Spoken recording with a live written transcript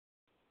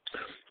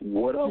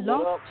What up, Blog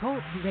what up?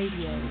 Talk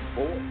Radio.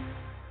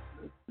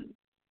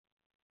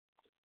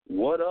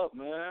 What up,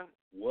 man?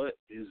 What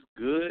is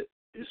good?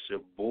 It's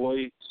your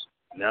boy,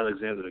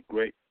 Nalexander The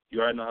Great.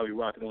 You already know how we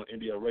rocking on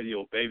India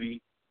Radio,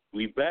 baby.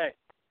 We back.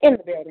 In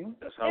the building.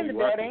 That's how in we the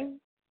rocking. building.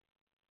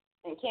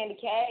 And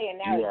Kandi K and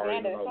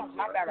Nalexander. That's what I'm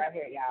talking about right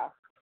here, y'all.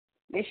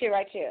 This shit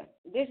right here.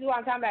 This is what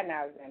I'm talking about,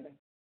 Nalexander.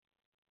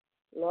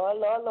 Lord.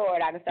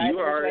 I done started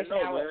the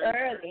situation hour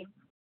early.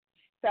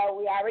 So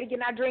we already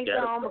getting our drinks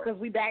on because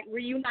we back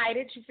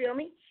reunited, you feel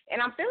me? And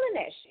I'm feeling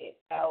that shit.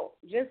 So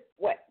just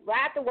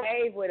ride the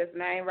wave with us,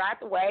 man. Ride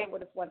the wave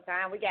with us one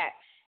time. We got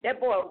that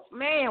boy,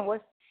 man,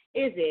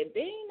 is it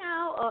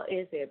Bino or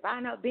is it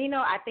Bino? Bino,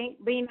 I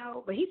think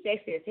Bino, but he's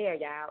sexy as hell,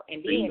 y'all.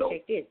 And then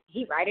check this.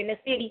 He right in the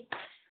city,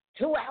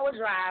 2-hour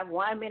drive,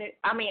 an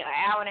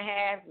hour and a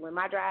half when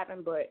my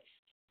driving, but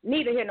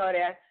neither here nor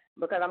there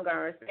because I'm going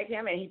to respect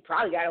him. And he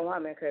probably got a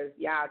woman because,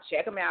 y'all,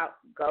 check him out.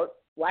 Go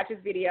watch his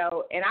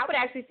video, and I would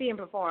actually see him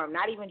perform,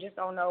 not even just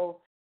on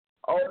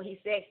he's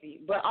sexy,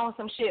 but on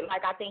some shit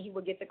like I think he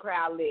would get the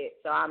crowd lit.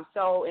 So I'm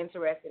so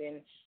interested in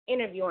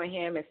interviewing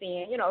him and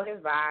seeing, his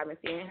vibe and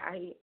seeing how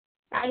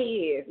he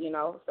is,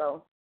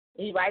 So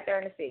he's right there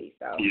in the city.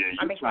 So yeah,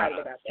 I'm excited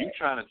about that. You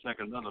trying to check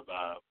another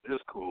vibe.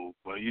 It's cool,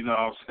 but you know what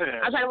I'm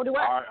saying. I'm trying to do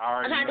what?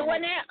 I'm trying to do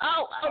what now?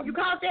 Oh, you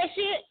called that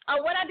shit?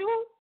 Oh, what I do?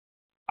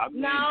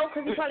 No,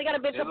 because he probably got a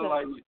bitch up there.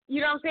 Like,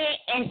 you know what I'm saying?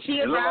 And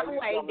she'll drive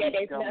away.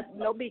 There's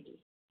no biggie.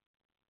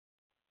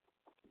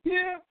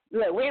 Yeah.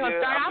 Look, we ain't going to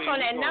start off on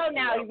that note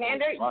now,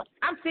 Alexander.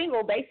 I'm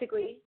single,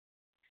 basically.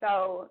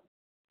 So,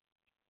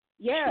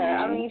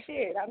 yeah,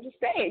 shit, I'm just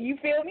saying. You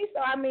feel me?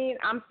 So,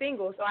 I'm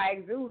single, so I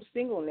exude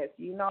singleness.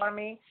 You know what I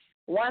mean?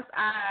 Once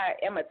I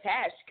am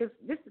attached, because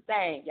this is the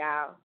thing,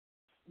 y'all.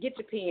 Get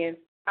your pens.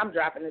 I'm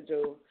dropping the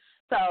jewel.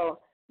 So,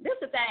 this is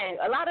the thing.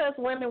 A lot of us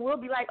women will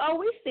be like, oh,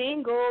 we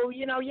single.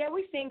 Yeah,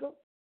 we single.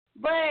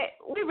 But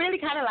we really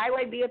kind of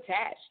lightweight be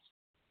attached.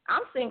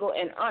 I'm single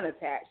and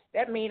unattached.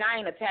 That means I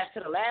ain't attached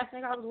to the last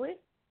nigga I was with.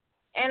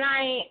 And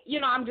I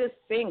ain't, I'm just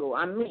single.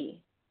 I'm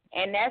me.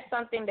 And that's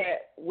something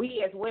that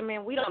we as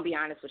women, we don't be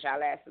honest with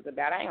y'all asses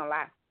about. I ain't going to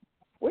lie.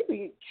 We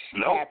be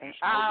laughing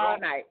all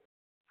night.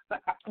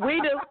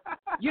 We do.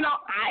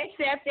 I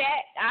accept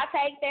that. I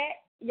take that.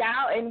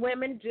 Y'all and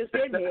women just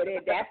admit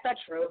it. That's the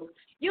truth.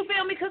 You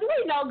feel me? Because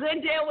we know good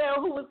and damn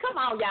well who was. Come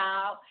on,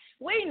 y'all.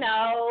 We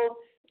know.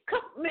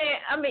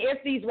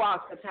 If these walls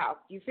could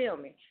talk, you feel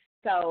me?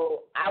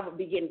 So I would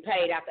be getting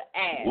paid out the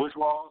ass. Which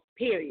walls?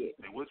 Period.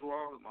 Which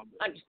walls?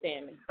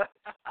 Understand me?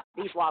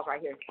 These walls right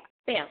here.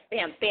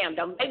 Bam.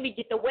 Don't make me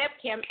get the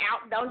webcam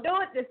out. Don't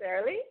do it this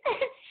early.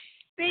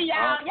 See,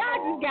 y'all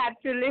just got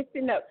to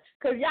listen up.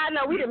 Because y'all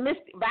know we done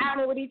missed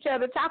vibing with each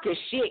other, talking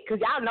shit. Because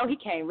y'all know he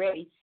came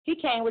ready. He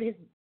came with his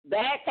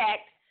bad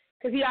tact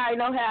because he already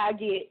know how I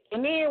get.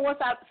 And then once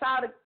I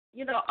saw the,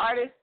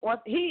 artist,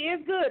 he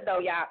is good, though,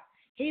 y'all.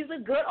 He's a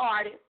good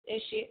artist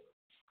and shit.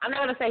 I'm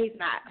not going to say he's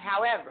not.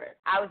 However,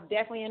 I was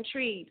definitely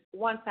intrigued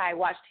once I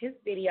watched his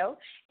video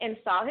and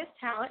saw his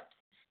talent,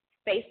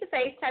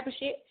 face-to-face type of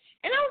shit.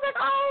 And I was like,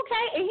 oh,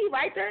 okay. And he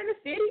right there in the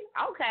city.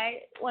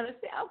 Okay.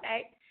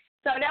 Okay.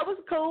 So that was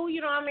cool, you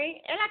know what I mean?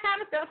 And I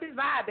kind of felt his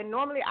vibe. And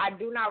normally I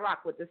do not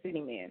rock with the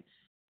city man.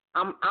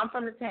 I'm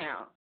from the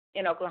town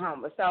in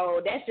Oklahoma.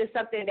 So that's just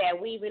something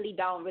that we really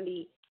don't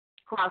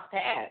cross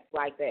paths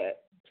like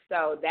that.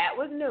 So that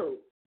was new.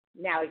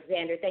 Now,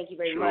 Alexander, thank you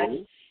very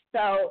much.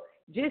 So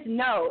just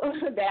know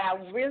that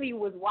I really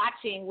was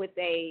watching with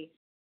a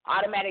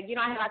automatic,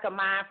 I had like a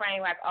mind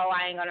frame like, oh,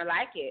 I ain't going to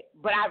like it.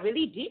 But I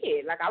really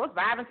did. Like, I was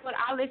vibing to it.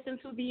 I listened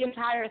to the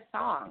entire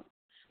song.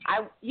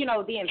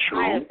 The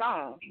entire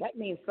song. That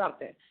means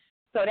something.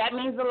 So that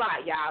means a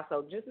lot, y'all.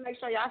 So just make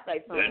sure y'all stay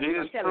tuned.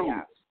 That is true.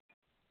 Y'all.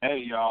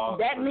 Hey, y'all.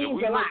 That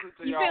means a lot.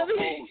 You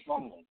feel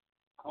me?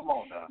 Come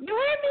on now. You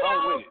hear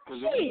me?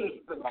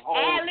 Shit.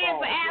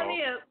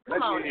 Ad-lib.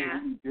 Come on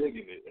now.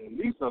 Digging it, at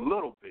least a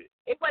little bit.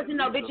 It wasn't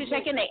no bitches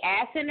shaking their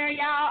ass in there,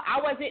 y'all. I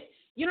wasn't,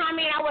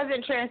 I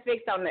wasn't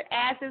transfixed on the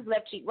asses,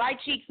 left cheek, right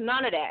cheeks,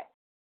 none of that.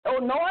 Oh,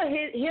 nor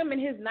him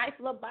and his nice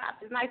little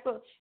bop, it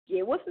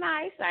was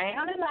nice. I ain't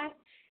gonna lie.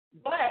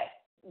 But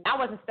I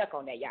wasn't stuck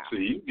on that, y'all.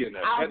 See, you getting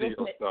that petty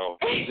yourself.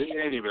 This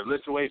ain't even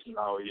situation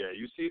out yet.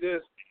 You see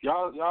this?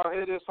 Y'all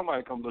hear this?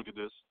 Somebody come look at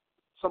this.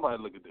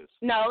 Somebody look at this.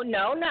 No.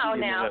 Now.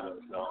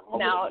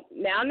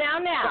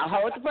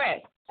 Hold the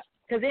breath.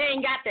 Because it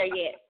ain't got there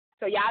yet.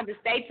 So y'all just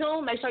stay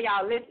tuned. Make sure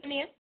y'all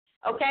listening.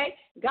 Okay?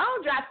 Go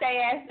drop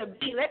their ass a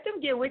beat. Let them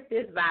get with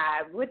this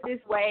vibe, with this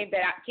wave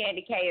that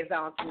Kandi K is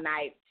on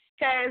tonight.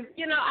 Because,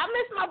 I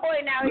miss my boy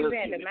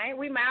Nalexander, man.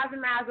 We miles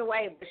and miles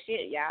away, but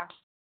shit, y'all.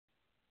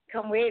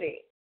 Come with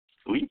it.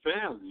 We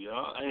family,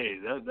 y'all. Hey,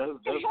 that's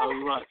how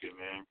we rocking,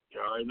 man.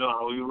 Y'all already know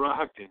how we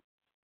rocking.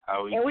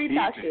 And we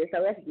talk shit,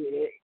 so let's get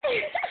it.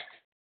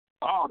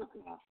 All the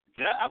time.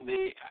 Yeah,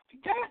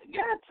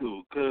 got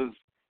to, because,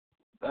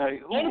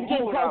 like, it's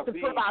getting close to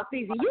football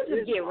season. You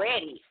just get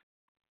ready.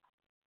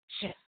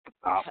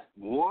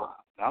 Boy,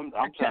 I'm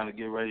trying to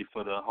get ready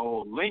for the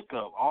whole link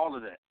up, all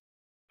of that.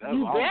 That's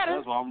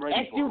what I'm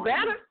ready for. You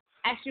better.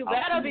 You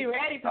better be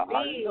ready for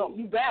me.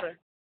 You better.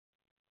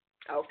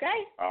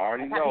 Okay. I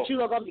already know.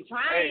 You are going to be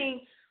trying.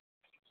 Hey.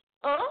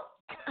 Huh?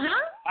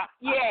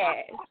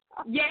 Yeah.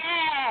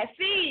 Yeah.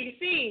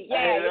 See. Yeah.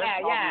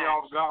 Hey,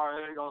 off guard.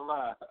 I ain't gonna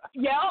lie.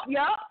 Yup.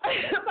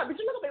 But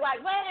you look at me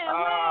like, man.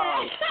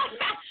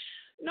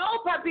 No,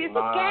 puppy, it's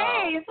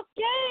okay. It's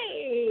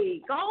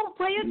okay. Go on,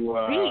 play a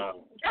beat.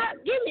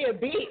 Give me a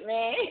beat,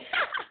 man.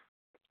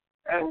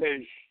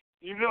 Hey,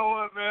 you know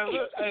what, man?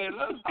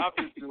 Let's hop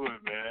into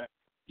it, man.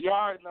 You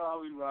already know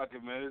how we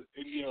rocking, man. It's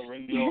India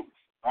Radio.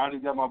 I already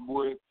got my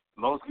boy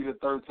Lowski the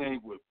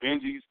 13th with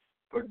Benji's,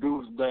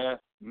 produced by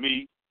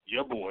me,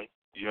 your boy.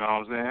 You know what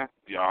I'm saying?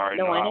 You already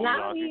know how we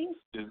rocking.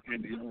 It's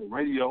India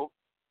Radio.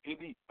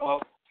 Indie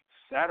Up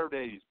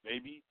Saturdays,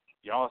 baby.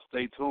 Y'all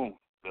stay tuned.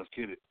 Let's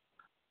get it.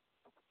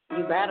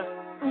 You better.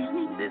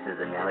 This is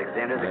an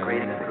Nalexander The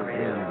Great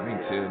exclusive. Let me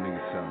tell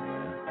niggas something,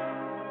 man.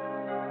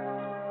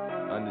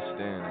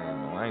 Understand,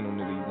 man. I ain't no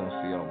nigga you gonna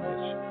see out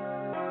much.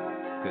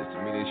 Cause to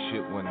me, this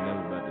shit wasn't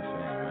never about the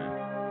fame, man.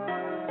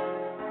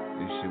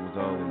 This shit was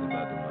always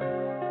about the money.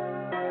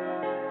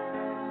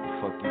 The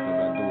fuck you think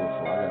I do it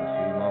for? I gotta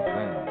feed my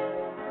family.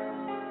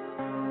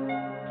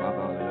 Fuck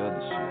all that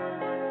other shit.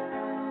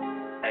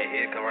 Hey,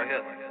 here, come right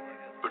here.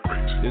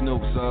 This no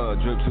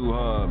facade, drip too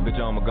hard, bitch,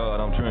 I'm a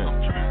god, I'm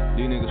Trent.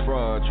 These niggas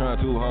fraud,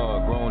 trying too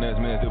hard, grown ass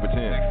man still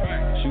pretend.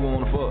 She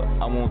wanna fuck,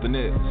 I want the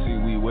net. See,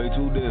 we way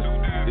too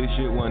different. This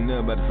shit wasn't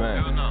never about the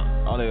fame.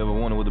 All I ever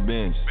wanted was the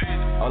bench.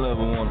 All I ever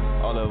wanted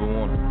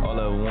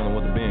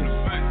was the bench.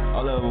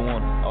 All I ever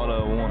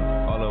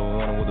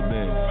wanted was the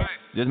bench.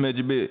 Just met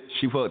your bitch,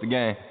 she fucked the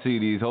gang. See,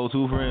 these hoes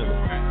too friendly.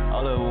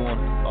 All I ever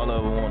wanted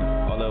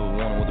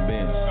was the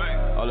bench.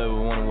 All I ever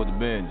wanted was the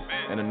bench.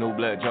 And a new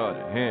black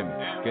Charger, hear me.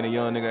 Can a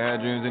young nigga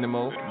have dreams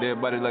anymore? Dead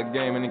bodies like a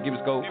game and then keep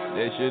it scope.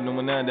 That shit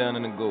number 9 down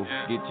in the go.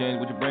 Get changed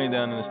with your brain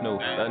down in the snow.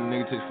 That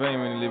nigga takes fame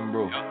and he living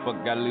broke.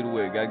 Fuck, gotta lead the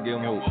way, gotta give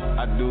him hope.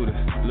 I do this,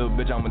 little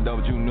bitch, I'm a dog,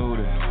 but you knew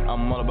this.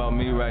 I'm all about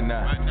me right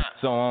now,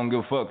 so I don't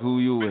give a fuck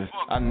who you is.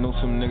 I know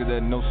some niggas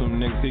that know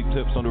some niggas. See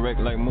clips on the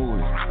record like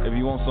movies. If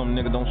you want some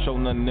nigga, don't show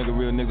nothing, nigga.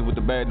 Real niggas with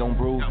the bag don't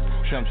prove.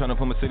 Shit, I'm tryna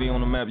put my city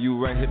on the map. You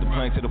right, hit the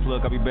plank to the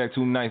plug. I'll be back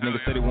too nice. Nigga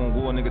said they won't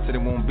war, nigga said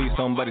they won't beat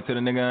somebody. To the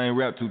nigga I ain't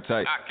rap too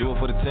tight. Do it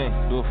for the team,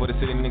 do it for the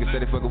city. Niggas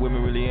said they fuckin' with me,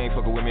 really ain't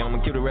fuckin' with me.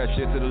 I'ma kill the rap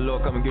shit to the Lord.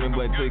 Come and get me,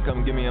 but till you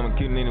come and get me, I'ma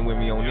kill niggas with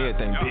me on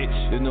everything,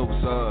 bitch. There's no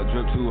facade,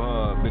 drip too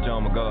hard, bitch,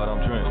 I'm a god,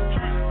 I'm Trent.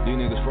 These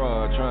niggas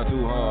fraud, trying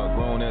too hard,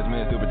 grown ass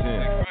men still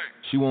pretend.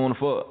 She wanna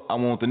fuck, I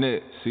want the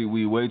net. See,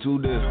 we way too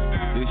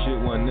different. This shit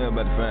wasn't never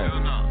about the fame.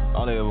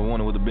 All I ever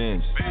wanted was the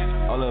bench.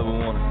 All I ever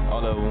wanted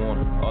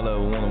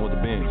was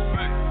the bench.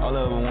 All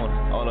I ever wanted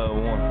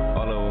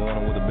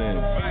was the bench.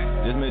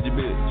 Just met your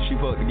bitch, she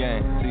fucked the gang.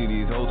 See,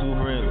 these hoes too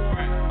friendly.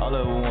 All I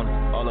ever wanted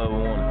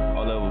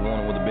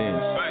was the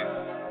bench.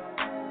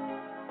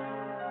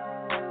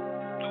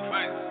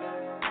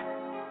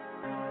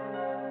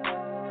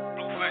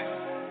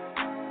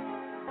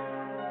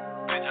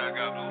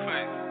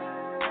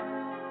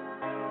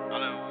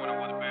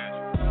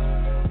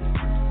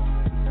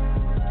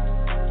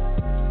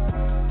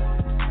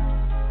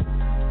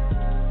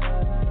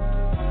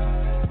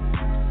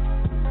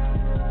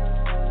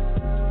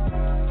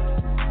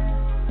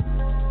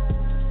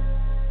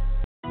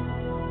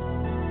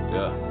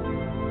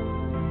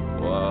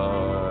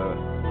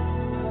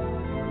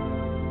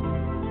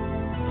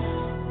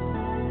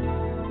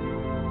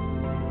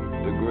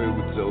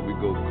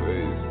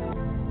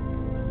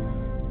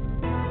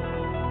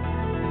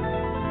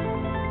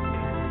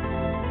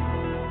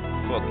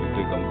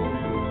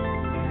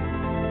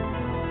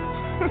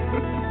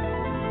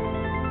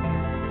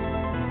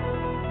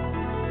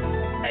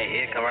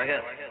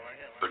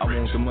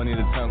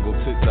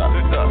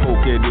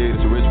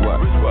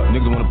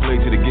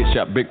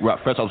 Big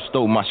rock, fresh off the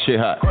stove, my shit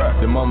hot.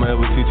 The mama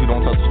ever teach you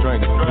don't talk to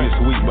strangers. Be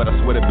sweet, but I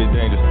swear that bitch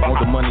dangerous. Want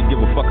the money,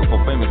 give a fuck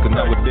for famous, cause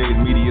nowadays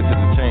media to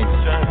the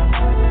changes.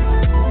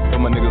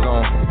 Put my niggas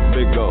on,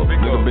 big go.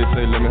 Nigga bitch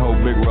say let me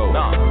hold big roll.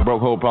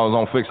 Broke whole problems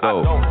on fixed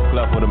though.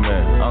 Clap for the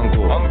man,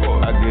 uncle.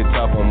 I get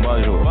top on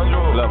bonjour.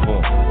 Clap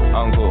for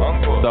uncle.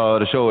 Star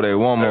of the show, they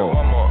want more.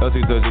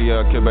 30,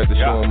 yeah, I kick back the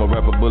show. I'm a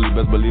rapper bully,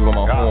 best believe I'm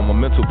a home. A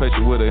mental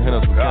patient with a hint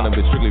of some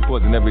cannabis, strictly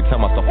poison every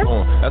time I start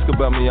flowing. Ask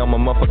about me, I'm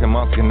a motherfucking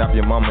monster, can knock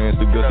your mama and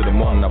still good to the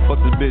morning. I fuck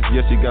this bitch,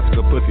 yeah, she got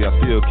some good pussy, I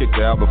still kick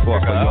her out before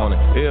I start yawning.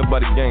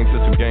 Everybody gang to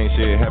some gang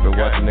shit happen,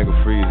 watch a nigga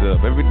freeze up.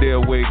 Every day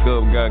I wake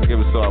up, God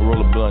give it, so I roll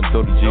a blunt,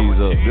 throw the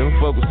G's up.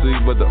 Didn't fuck with C,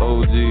 but the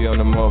OG on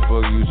the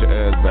motherfucker, use your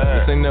ass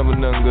back. This ain't never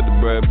nothing good to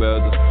brag about,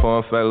 just a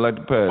fun fact like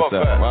the past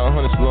out. Round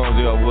 100 slums,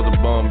 yeah, I was a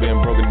bum,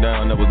 being broken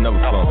down, that was never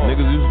fun.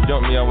 Niggas used to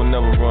jump me, I would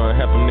never run.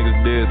 Half them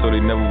niggas dead, so they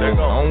never won.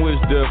 I don't wish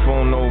death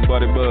on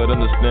nobody, but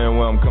understand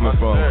where I'm coming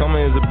from.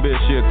 Coming as a bitch,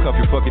 she'll cuff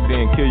you, fuck it,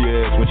 then kill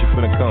your ass when she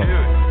finna come.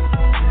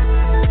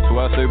 So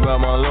I say by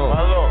my alone,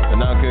 and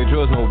I can't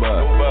trust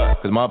nobody,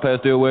 cause my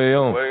past still way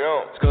on.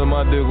 It's cause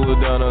my dick was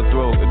down her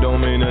throat, it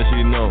don't mean that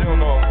she know.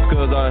 It's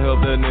cause I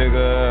helped that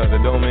nigga out,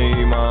 it don't mean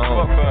he my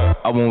own.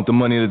 I want the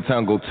money the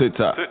time go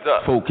tick-tock.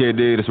 4K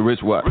dead, it's a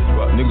rich watch.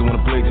 Niggas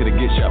wanna play till they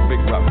get shot,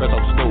 big rock, fresh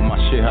off the stove, my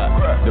shit hot.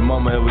 The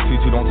mama ever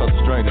teach you don't talk to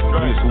strangers.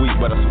 You sweet,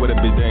 but I swear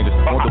that bitch dangerous.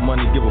 Want the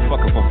money, give a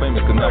fuck if I'm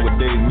famous, cause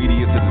nowadays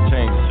media to the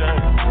changes.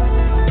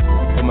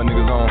 Put my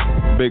niggas on,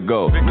 big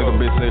go. Nigga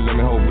bitch say let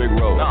me hold big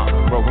roll.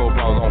 Broke whole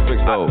problems on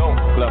fix those.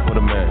 Clap for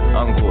the man,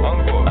 uncle.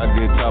 I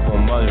get top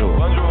on bonjour.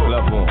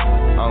 Clap for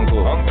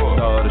uncle.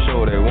 Start the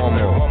show, they want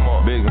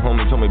more. Big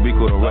homie told me be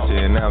cool to rush it,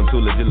 and now I'm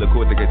too legit, look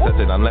quick to get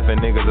touched. I'm laughing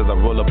niggas as I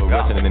roll up a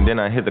Russian, and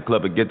then I hit the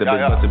club and get the bitch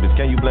busted. Bitch,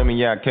 can you blame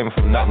me? Yeah, I came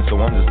from nothing, so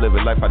I'm just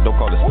living life. I don't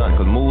call it stunt.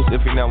 Cause moves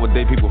iffy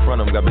nowadays, people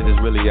front them. Got bitches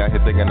really out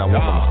here thinking I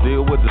want them.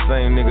 Still with the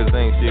same niggas,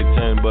 ain't shit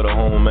changed but a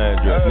home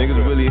address. Niggas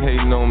really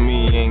hating on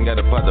me, ain't got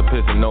a pot to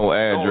piss and no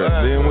address.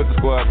 Been with the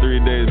squad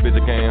 3 days, bitch,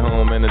 I came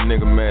home and a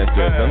nigga mad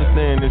stressed.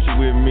 Understand if she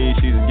with me,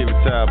 she just give it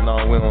top.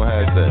 No, we don't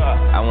have that.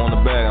 I want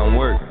a bag, I'm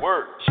working.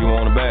 She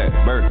want a bag,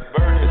 Burke.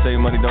 They say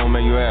money don't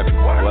make you happy.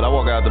 Well, I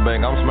walk out the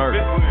bank, I'm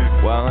smirking.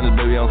 100,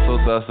 baby, I'm so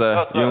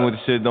outside. You ain't with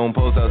the shit, don't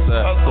post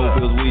outside. Hope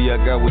feels weed,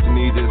 I got what you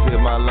need, just hit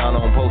my line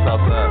on post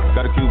outside.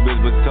 Got a cute bitch,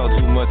 but you talk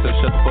too much, so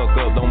shut the fuck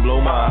up, don't blow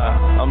my eye.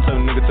 I'm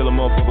telling nigga, tell a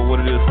motherfucker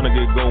what it is, finna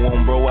get go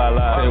on, bro, I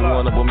lie. Ain't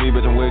one up on me,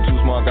 bitch, I'm way too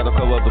smart, gotta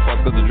cover up the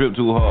fuck cause the drip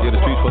too hard. Yeah,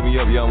 the streets fuck me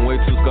up, yeah, I'm way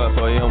too scarred,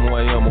 so I am who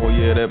I am, oh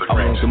yeah, that. I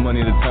want the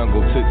money, the time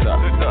go tick-tock.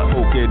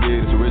 4K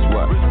dead, it's a rich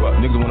watch.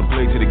 Niggas wanna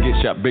play till they get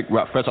shot, big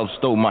rock, fresh off the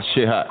stove, my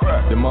shit hot.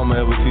 The mama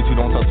ever teach you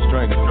don't talk to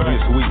strangers. You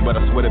sweet, but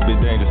I swear that bitch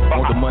dangerous.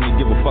 Want the money,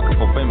 give a fuck if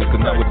I'm famous, cause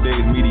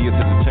nowadays media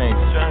to the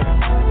changes.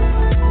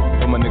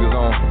 Put my niggas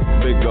on,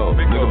 big go.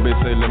 Nigga bitch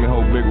say let me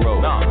hold big roll.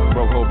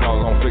 Broke whole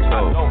problems on fix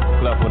those.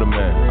 Clap for the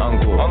man,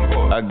 uncle.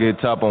 I get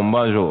top on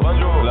bonjour.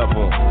 Clap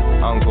for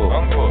uncle.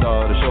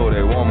 Start the show,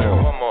 they want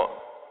more.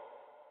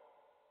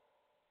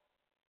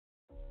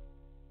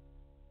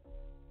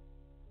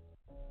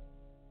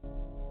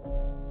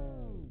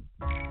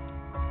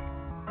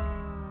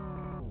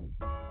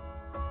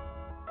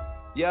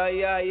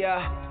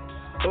 Yeah.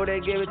 Oh, they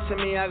give it to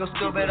me, I go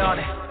stupid on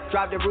it.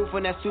 Drop the roof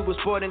on that super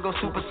sport and go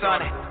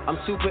supersonic. I'm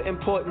super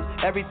important,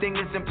 everything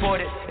is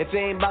important. If it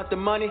ain't about the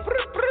money,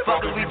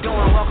 fuck what we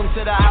doing, welcome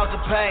to the house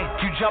of pain.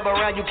 You jump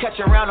around, you catch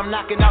around, I'm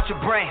knocking out your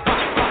brain.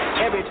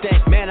 Everything,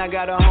 man, I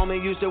got a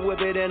homie, used to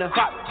whip it in a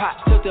hot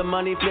pot. Took the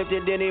money, flipped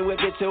it, then he whipped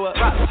it to a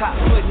hot top.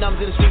 Putting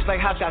numbers in the streets like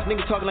hot shots.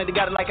 Niggas talking like they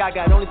got it like I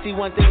got. Only see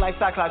one thing like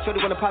Cyclops.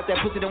 Shorty wanna pop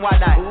that pussy, then why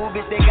not? Ooh,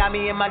 bitch, they got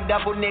me in my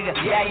double, nigga.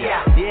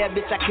 Yeah,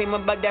 bitch, I came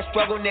about that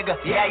struggle, nigga.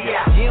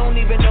 Yeah. You don't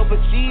even know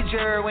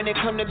procedure. When it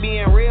come to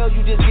being real,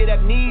 you just get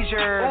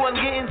amnesia. Ooh, I'm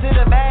getting to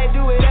the bag,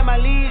 do it at my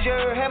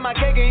leisure. Have my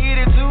cake and eat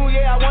it too,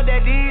 yeah, I want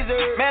that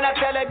dessert. Man, I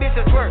tell that bitch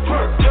to twerk.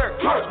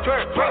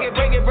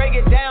 Break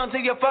it down till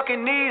your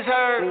fucking knees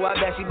hurt. Ooh, I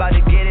bet she bout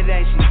to get it,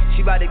 ain't she?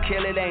 She bout to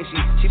kill it, ain't she?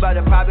 She bout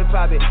to pop it.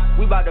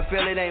 We bout to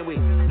feel it, ain't we?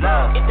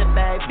 Love. If the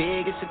bag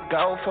big, it's a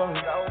go for me.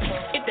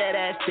 If that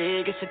ass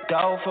big, it's a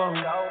go for me.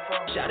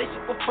 Shawty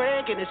super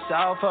frank and it's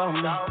all for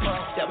me.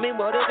 Tell me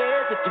what it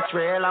is, if it's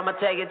real, I'ma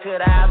take it to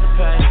the house of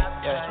pain.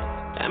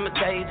 Yeah. I'ma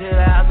take you to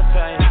the house of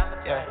pain.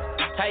 Yeah.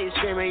 How you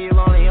screaming, you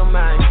only your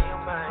mind.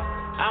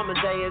 I'ma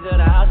take you to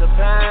the house of pain.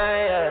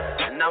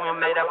 Yeah. And I'ma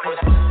make that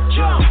pussy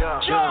jump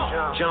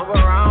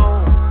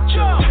around.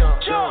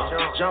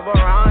 Jump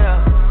around,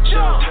 yeah.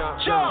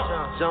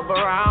 Jump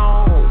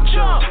around. Ooh,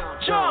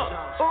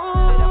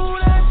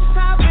 that's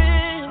how I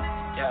feel.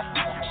 Yeah.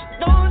 She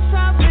knows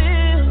how I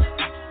feel.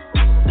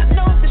 I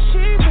know that she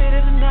ready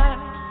tonight.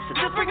 So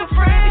just bring a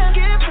friend,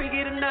 get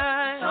freaky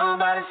tonight.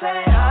 Somebody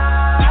say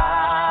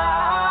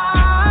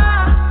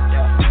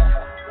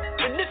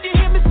and if you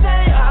hear me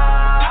say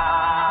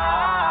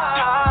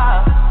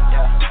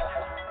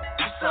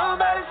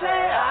somebody say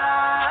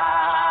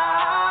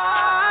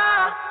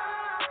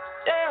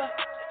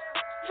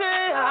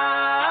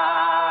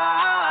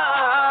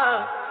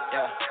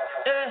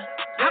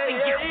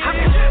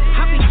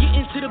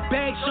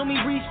show me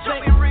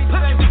respect.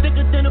 Pocket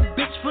thicker than a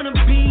bitch from the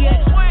BX.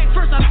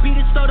 First I beat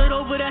it, started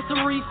over, that's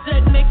a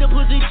reset. Make the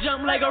pussy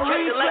jump like a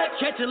reflex.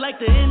 Catch it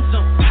like the end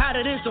zone,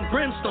 hotter than some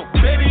brimstone.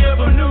 Baby up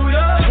from New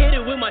York, hit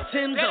it with my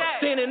Tim's on.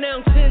 Standing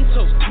down 10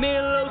 toes, me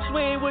a little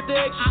swing with the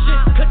extra shit.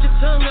 Cut your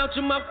tongue out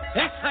your mouth,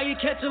 that's how you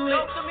catch a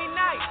lick.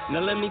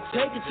 Now let me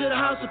take it to the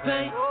house of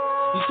pain.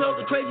 You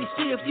talking crazy,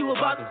 see if you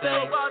about to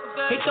fade.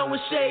 Hey, throwing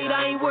shade,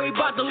 I ain't worried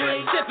about the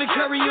lane. Stephen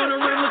Curry on the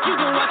rim, look, you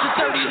gon' watch a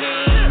 30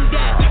 hand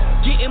down.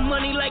 Getting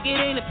money like it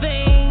ain't a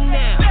thing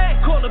now.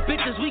 Call the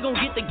bitches, we gon'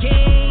 get the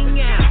gang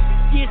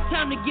out. Yeah, it's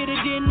time to get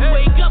it in.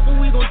 Wake up and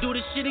we gon' do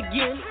this shit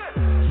again.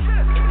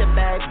 If the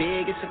bag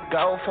big, it's a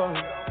go for me.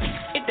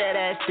 If that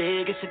ass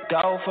big, it's a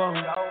go for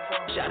me.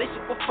 Shawty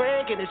super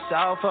frank and it's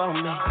all for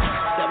me.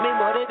 Tell me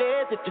what it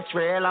is, if it's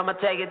real, I'ma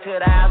take it to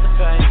the house of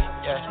pain.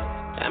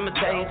 Yeah, I'ma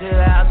take it to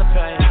the house of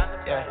pain.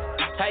 Yeah,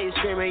 how you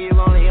screaming, you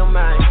only your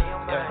mind.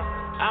 Yeah.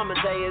 I'ma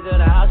take you to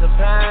the house of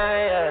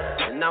pain,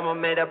 yeah. And I'ma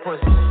make that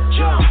pussy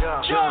jump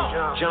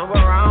around, jump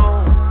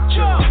around,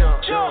 yeah.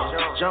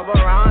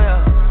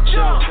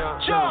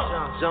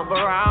 Jump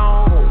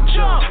around,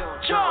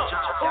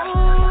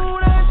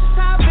 Ooh, that's just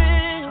how I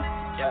feel.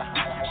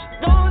 She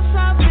knows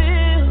how I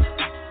feel.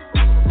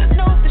 I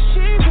know that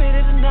she with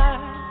it tonight.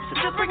 So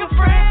just bring a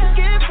friend,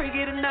 get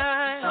freaky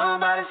tonight.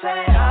 Somebody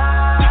say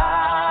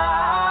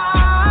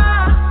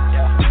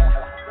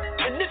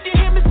and if you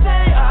hear me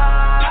say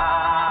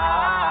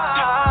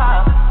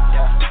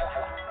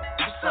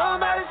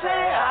somebody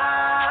say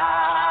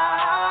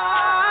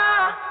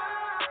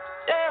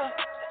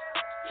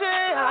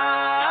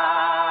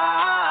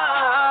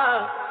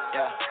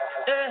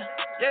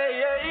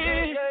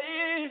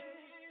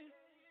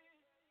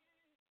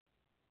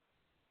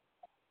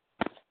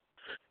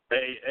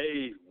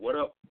Hey, what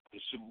up?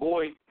 It's your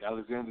boy,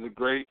 Nalexander The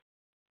Great.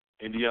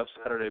 Indie Up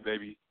Saturday,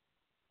 baby.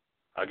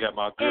 I got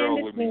my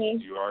girl with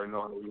me. You already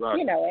know how we rock.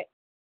 You know it.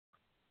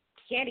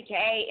 Kandi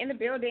K in the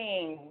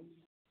building.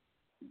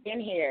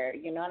 Been here,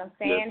 you know what I'm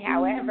saying? Yes,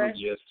 However,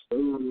 yes,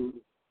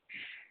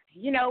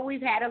 you know,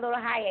 we've had a little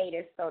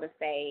hiatus, so to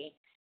say.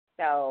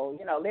 So,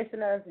 you know,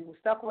 listeners who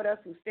stuck with us,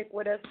 who stick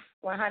with us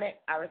 100,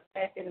 I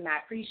respect it and I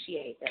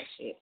appreciate that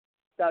shit.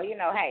 So, you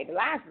know, hey, the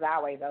lines is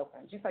always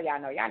open. Just so y'all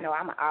know I'm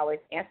going to always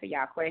answer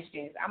y'all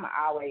questions.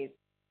 I will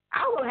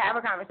have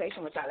a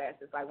conversation with y'all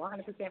asses, like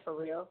 100% for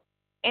real.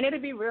 And it'll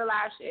be real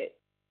live shit.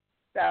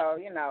 So,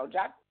 you know, you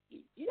got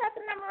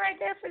the number right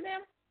there for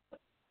them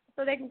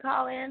so they can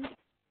call in,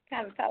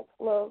 kind of talk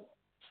a little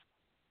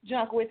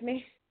junk with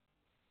me.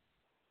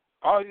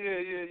 Oh, yeah.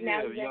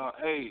 Y'all,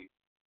 hey,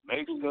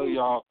 make sure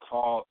y'all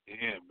call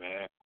in,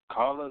 man.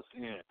 Call us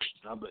in.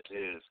 Number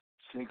is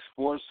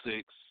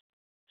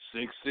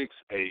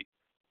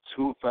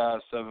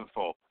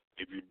 646-668-2574.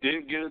 If you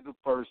didn't get it the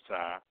first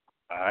time,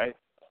 all right,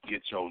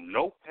 get your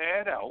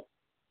notepad out,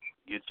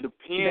 get your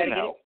pen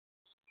out,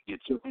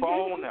 get your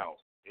phone out.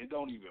 It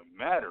don't even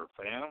matter,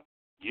 fam.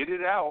 Get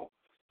it out.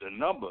 The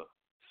number,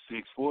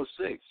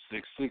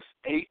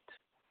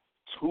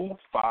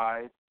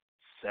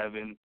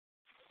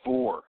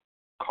 646-668-2574.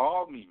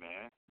 Call me,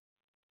 man.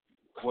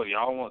 What,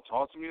 y'all want to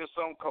talk to me or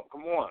something?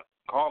 Come on.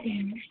 Call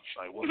me.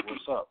 Like,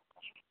 what's up?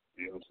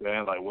 You know what I'm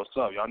saying? Like, what's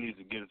up? Y'all need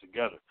to get it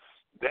together.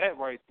 That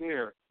right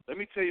there, let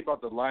me tell you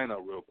about the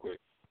lineup real quick.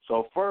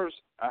 So first,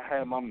 I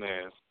had my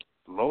man,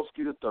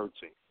 Lowski the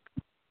 13th.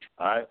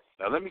 All right?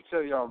 Now, let me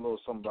tell y'all a little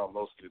something about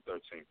Lowski the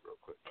 13th real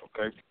quick,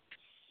 okay?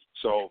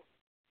 So,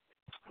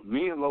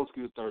 me and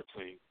Lowski the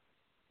 13th,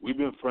 we've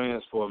been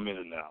friends for a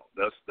minute now.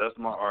 That's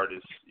my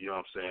artist, you know what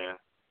I'm saying?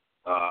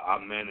 I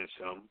manage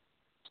him,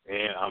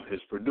 and I'm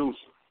his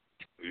producer,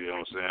 you know what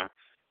I'm saying?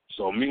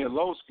 So, me and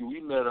Lowski, we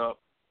met up.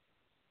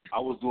 I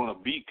was doing a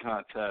beat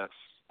contest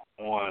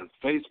on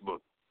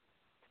Facebook.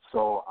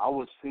 So I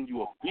would send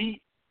you a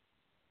beat,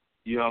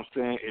 you know what I'm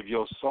saying, if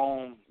your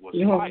song was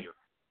fire.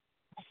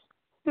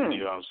 You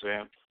know what I'm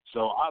saying?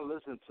 So I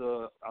listened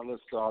to all the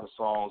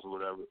songs or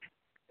whatever,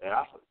 and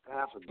I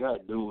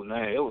forgot dude's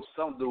name. It was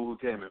some dude who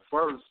came in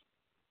first,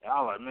 and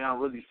I was like, man, I'm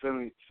really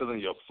feeling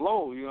your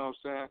flow, you know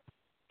what I'm saying?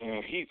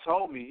 And he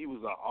told me, he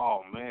was like,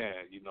 oh, man,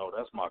 you know,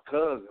 that's my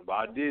cousin, but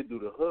I did do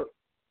the hook.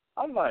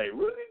 I'm like,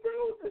 really,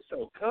 bro? That's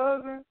your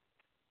cousin?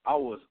 I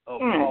was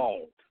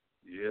appalled.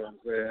 You know what I'm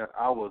saying?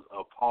 I was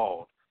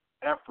appalled,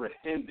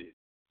 apprehended.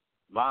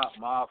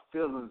 My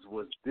feelings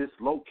was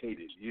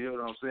dislocated. You know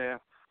what I'm saying?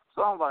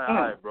 So I'm like, all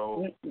right,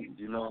 bro.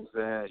 You know what I'm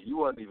saying? You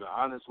wasn't even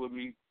honest with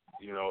me.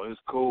 You know, it's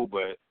cool,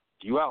 but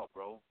you out,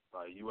 bro.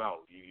 Like, you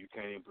out. You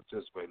can't even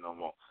participate no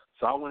more.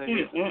 So I went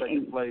ahead to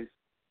second place.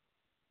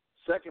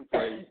 Second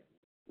place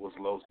was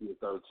Lowski the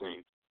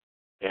 13th.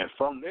 And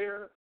from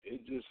there,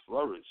 it just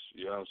flourished.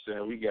 You know what I'm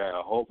saying? We got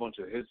a whole bunch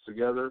of hits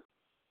together.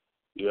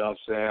 You know what I'm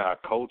saying? I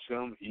coach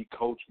him. He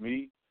coached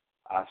me.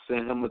 I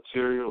send him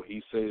material.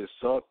 He said it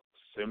sucked.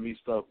 Send me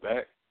stuff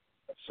back.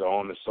 So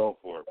on and so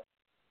forth.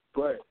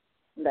 But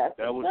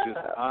that was just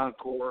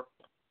Encore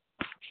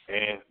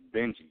and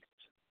Benji.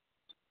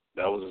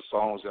 That was the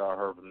songs y'all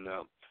heard from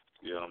them.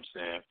 You know what I'm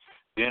saying?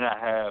 Then I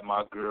had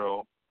my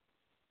girl,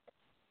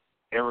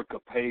 Erica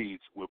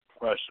Page, with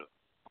Pressure.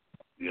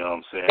 You know what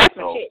I'm saying? That's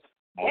so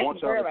I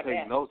want y'all to right take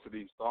there. notes of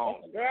these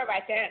songs. That's a girl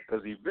right there.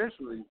 Because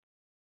eventually,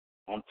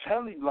 I'm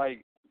telling you,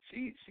 like,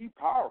 she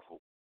powerful.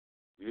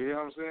 You know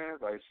what I'm saying?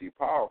 Like, she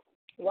powerful.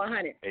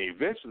 100. And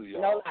eventually,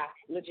 y'all, no lie,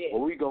 legit.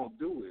 what we going to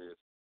do is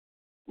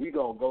we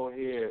going to go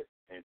ahead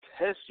and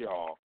test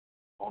y'all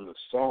on the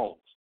songs.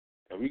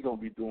 And we going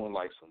to be doing,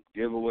 like, some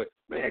giveaway.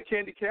 Man,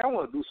 Kandi K, I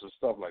want to do some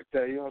stuff like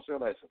that. You know what I'm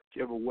saying? Like some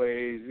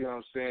giveaways. You know what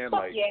I'm saying?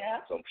 Like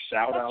some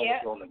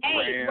shout-outs on the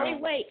gram.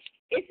 Wait.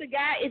 It's a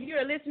guy, if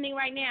you're listening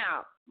right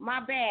now, my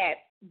bad,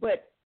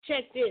 but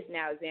check this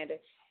now, Xander.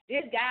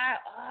 This guy,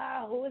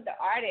 who is the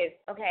artist?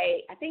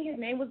 Okay, I think his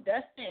name was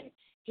Dustin.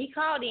 He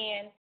called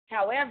in.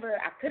 However,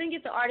 I couldn't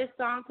get the artist's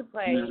song to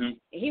play, and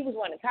he was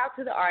wanting to talk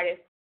to the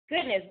artist.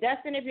 Goodness,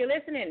 Dustin, if you're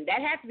listening, that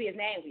has to be his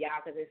name for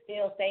y'all because it's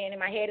still staying in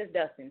my head as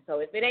Dustin.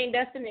 So if it ain't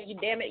Dustin, then you're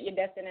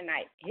Dustin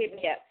tonight. Hit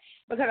me up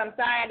because I'm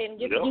sorry I didn't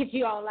get to get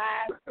you on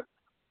live.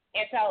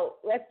 And so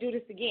let's do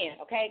this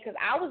again, okay? Because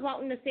I was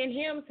wanting to send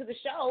him to the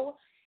show,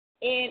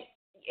 and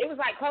it was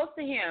like close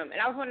to him, and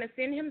I was wanting to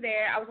send him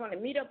there. I was wanting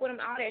to meet up with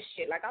him, all that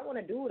shit. Like I want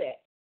to do that.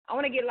 I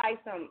want to get like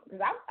some,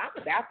 because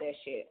I'm about that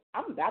shit.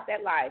 I'm about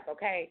that life,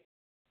 okay?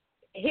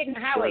 Hitting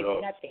the highway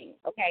is nothing,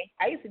 okay?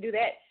 I used to do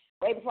that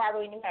way before I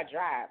really knew how to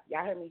drive.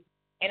 Y'all heard me?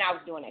 And I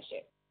was doing that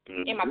shit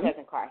in my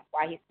cousin's car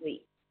while he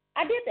sleep.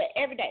 I did that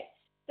every day.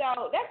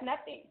 So that's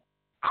nothing.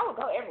 I will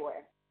go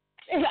everywhere.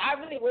 I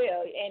really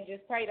will, and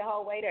just pray the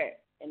whole way there.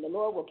 And the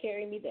Lord will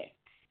carry me there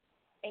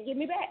and get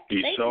me back.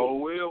 He Thank so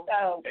you. will.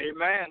 So,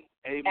 amen.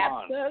 Amen.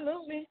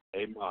 Absolutely.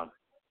 Amen.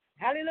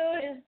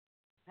 Hallelujah.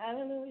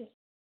 Hallelujah.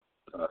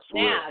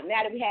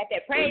 Now that we had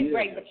that praise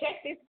break, but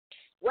check this.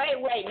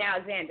 Wait, now,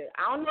 Xander.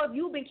 I don't know if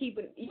you've been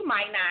keeping. You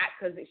might not,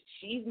 because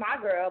she's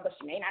my girl, but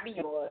she may not be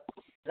yours.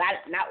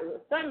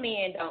 Some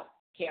men don't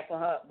care for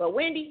her, but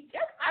Wendy,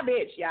 that's my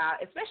bitch, y'all.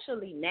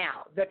 Especially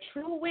now, the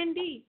true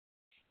Wendy.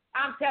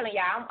 I'm telling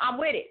y'all, I'm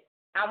with it.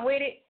 I'm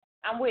with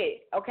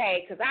it.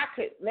 Okay, because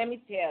let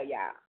me tell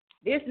y'all,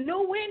 this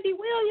new Wendy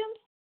Williams,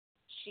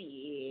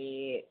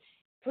 shit,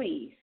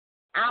 please.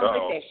 I'm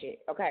with that shit,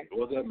 okay?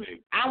 What does that mean?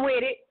 I'm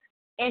with it.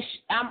 And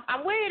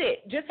I'm with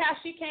it. Just how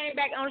she came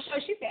back on the show,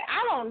 she said,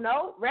 I don't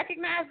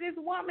recognize this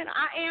woman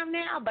I am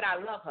now, but I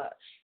love her.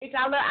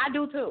 I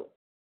do too.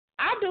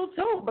 I do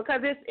too,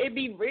 because it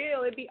be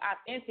real, it be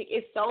authentic.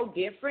 It's so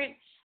different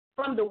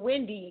from the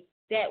Wendy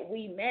that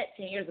we met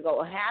 10 years ago,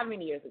 or how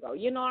many years ago.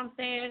 You know what I'm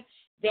saying?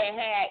 That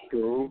had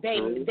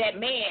that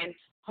man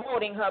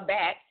holding her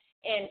back,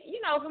 and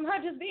from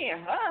her just being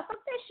her.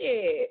 Fuck that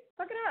shit.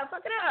 Fuck it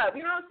up.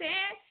 You know what I'm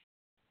saying?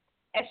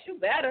 And she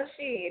better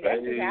shit.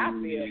 That's just how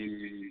I feel.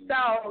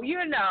 So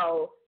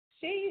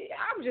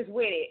I'm just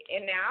with it.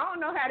 And now I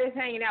don't know how this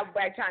hanging out with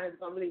Black China is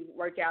gonna really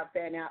work out,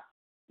 fan out.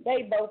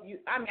 They both,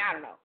 I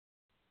don't know.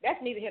 That's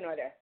neither here nor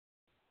there.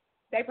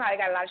 They probably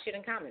got a lot of shit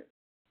in common,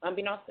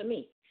 unbeknownst to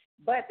me.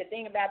 But the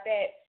thing about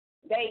that,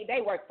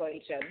 they work for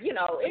each other.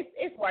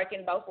 It's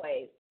working both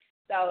ways.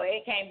 So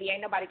it can't be,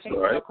 ain't nobody chasing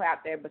no crowd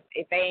there, but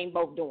if they ain't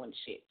both doing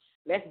shit.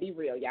 Let's be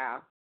real,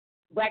 y'all.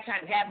 Black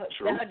China have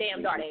her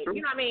damn daughter.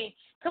 You know what I mean?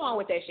 Come on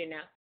with that shit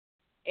now.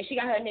 And she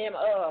got her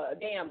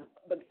damn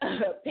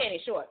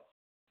penny shorts.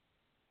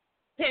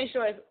 Penny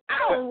shorts. I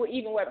don't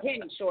even wear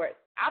penny shorts.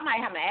 I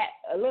might have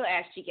a little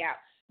ass cheek out,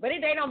 but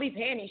they don't be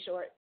penny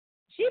shorts.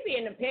 She be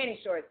in the penny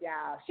shorts,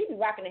 y'all. She be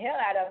rocking the hell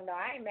out of them. No,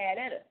 I ain't mad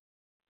at her.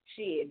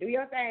 Shit, do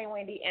your thing,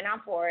 Wendy, and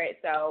I'm for it.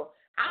 So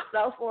I'm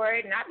so for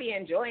it, and I be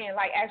enjoying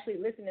actually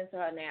listening to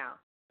her now.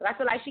 But I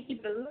feel like she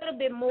keeps it a little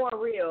bit more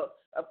real.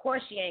 Of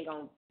course, she ain't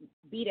gonna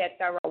be that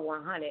thorough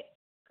 100,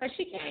 because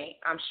she can't.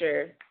 I'm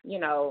sure,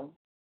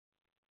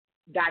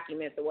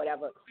 documents or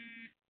whatever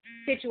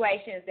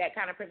situations that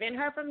kind of prevent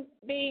her from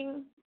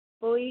being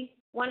fully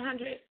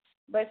 100.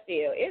 But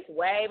still, it's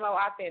way more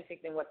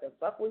authentic than what the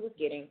fuck we was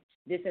getting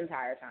this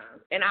entire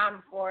time. And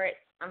I'm for it.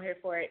 I'm here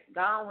for it.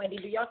 Go on, Wendy.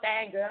 Do your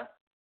thing, girl.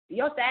 Do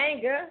your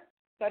thing, girl.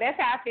 So that's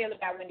how I feel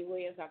about Wendy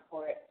Williams. I'm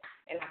for it,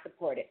 and I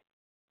support it.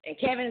 And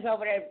Kevin is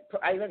over there,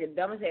 I look at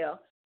dumb as hell,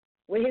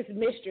 with his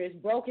mistress,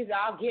 broke his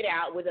all get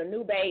out with a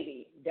new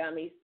baby,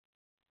 dummies.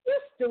 You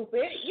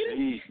stupid.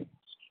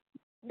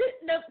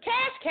 The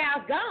cash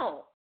cow's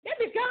gone. That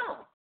bitch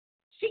gone.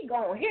 She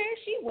going here,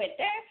 she went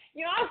there.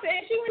 You know what I'm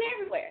saying? She went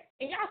everywhere.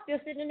 And y'all still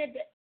sitting in there.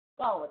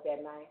 Go on with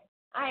that, man.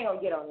 I ain't going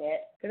to get on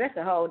that, because that's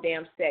a whole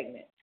damn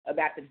segment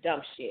about the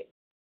dumb shit.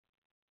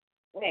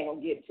 We ain't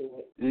going to get to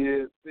it.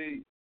 Yeah,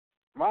 see,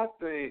 my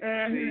thing,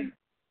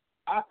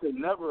 I could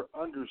never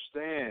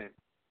understand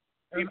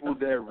people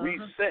that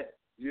reset.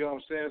 You know what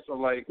I'm saying?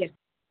 So,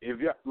 if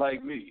you're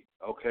like me,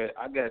 okay,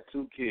 I got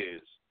 2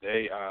 kids.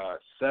 They are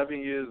 7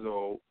 years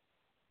old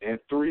and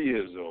 3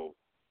 years old.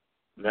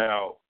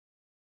 Now,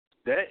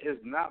 that is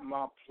not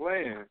my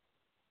plan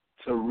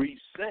to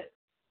reset.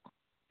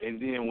 And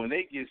then when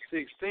they get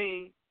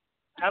 16,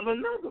 have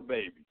another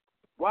baby.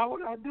 Why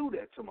would I do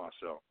that to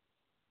myself?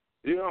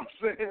 You know what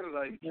I'm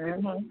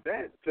saying?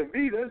 That, to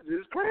me, that's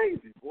just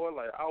crazy, boy.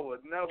 I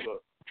would never,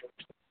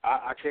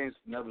 I can't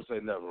never say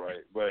never,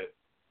 right? But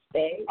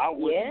I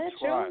wouldn't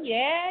try. True.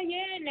 Yeah,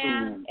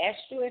 now. That's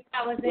true. If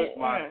I was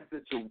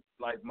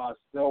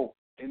myself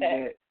in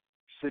that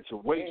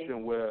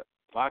situation where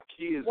my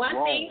kids one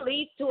grown, thing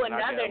leads to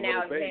another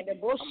now, Alexander.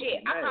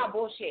 Bullshit. I call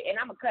bullshit, and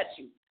I'm going to cut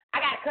you. I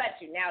got to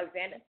cut you now,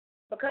 Alexander,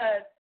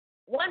 because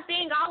one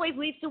thing always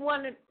leads to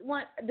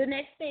the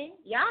next thing.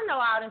 Y'all know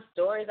all them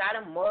stories, all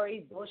them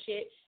Maury's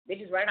bullshit.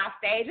 Bitches running off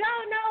stage.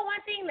 Oh, no, one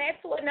thing led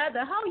to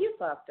another. Oh, you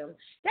fucked them.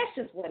 That's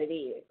just what it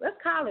is. Let's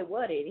call it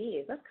what it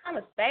is. Let's call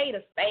a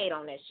spade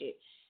on that shit.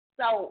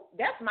 So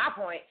that's my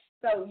point.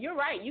 So you're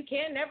right. You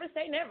can never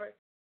say never.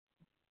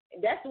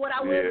 That's what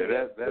I will do.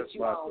 That's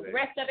my thing. The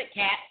rest of it,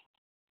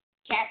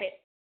 cap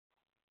it.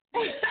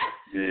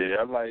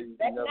 Yeah, I'm like,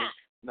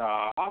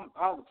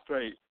 I'm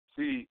straight.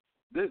 See,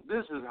 this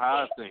is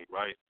how I think,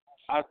 right?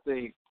 I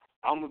think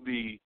I'm going to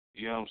be,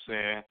 you know what I'm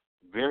saying,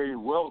 very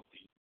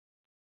wealthy,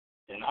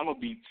 and I'm going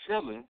to be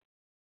chilling,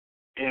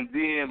 and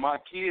then my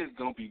kids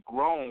going to be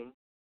grown,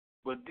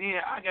 but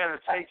then I got to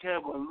take care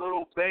of a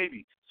little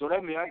baby. So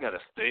that means I got to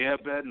stay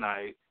up at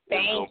night.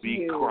 It's going to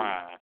be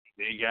crying.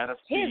 They got to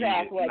feed his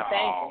ass it. was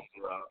No,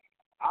 bro.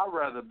 I'd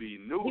rather be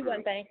He wasn't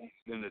neutered thinking.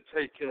 than to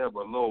take care of a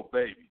little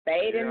baby.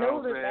 Spayed You and know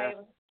what I'm neutered, saying?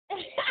 baby.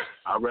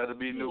 I'd rather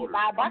be neutered.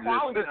 Buy a buck I'm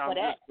always for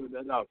that. just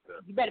putting that out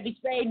there. You better be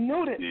spayed and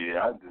neutered.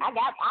 Yeah, I'm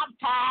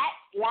tied,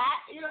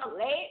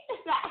 late,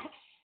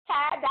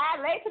 tied,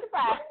 died, late to the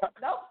fire.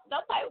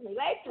 Don't play with me.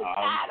 Late to the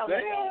side on the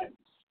game.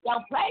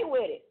 Don't play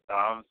with it.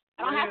 I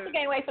don't have to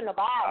gain weight from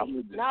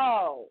nobody.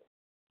 No.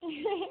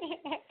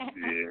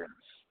 Yeah.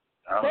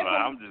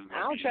 I'm just I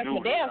don't be trust my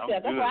neutered. damn I'm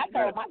self. That's what I good,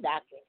 told my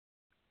doctor.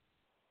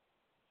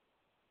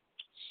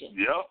 Shit.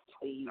 Yep.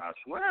 Please. I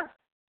swear.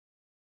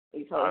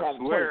 He's supposed to have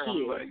 20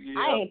 kids. Like, yeah,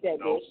 I ain't that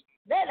bitch.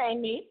 That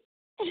ain't me.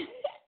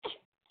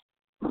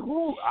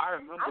 Ooh, I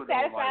remember I'm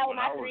satisfied with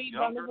my when 3 I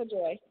was bundles of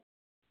joy.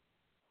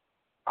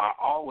 I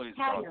always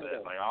How thought you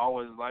that. know? Like, I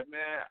always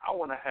man, I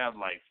want to have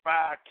like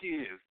 5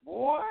 kids,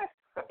 boy.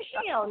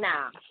 Hell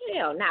nah.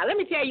 Let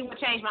me tell you what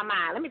changed my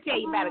mind. Let me tell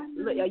you about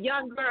a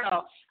young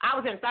girl. I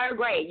was in 3rd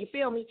grade. You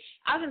feel me?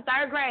 I was in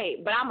 3rd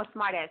grade, but I'm a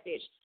smart ass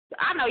bitch.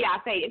 I know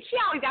y'all say it. She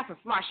always got some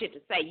smart shit to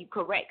say. You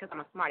correct, because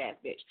I'm a smart ass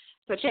bitch.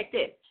 So check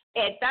this.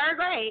 At 3rd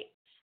grade,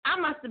 I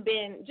must have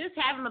been just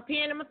having my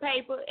pen and my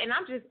paper, and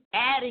I'm just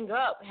adding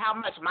up how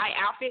much my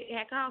outfit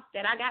had cost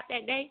that I got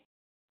that day.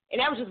 And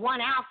that was just one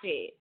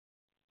outfit.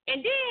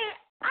 And then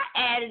I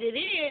added it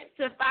in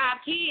to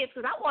 5 kids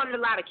because I wanted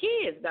a lot of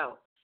kids, though.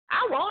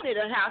 I wanted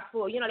a house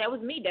full. You know, that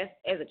was me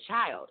as a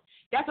child.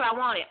 That's what I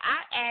wanted.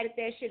 I added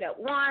that shit up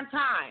one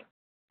time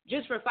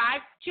just for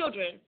 5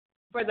 children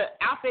for the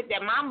outfit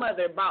that my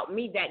mother bought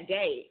me that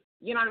day.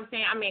 You know what I'm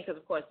saying? I mean, because,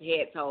 of course, the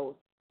head, toes,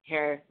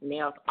 hair,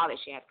 nails, all that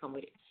shit has to come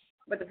with it.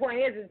 But the point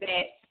is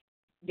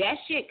that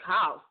shit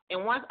costs.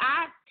 And once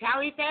I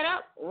tallied that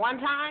up one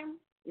time,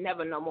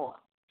 never no more.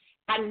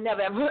 I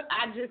never ever,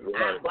 I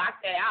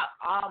blocked that out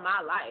all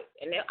my life.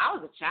 And I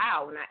was a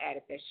child when I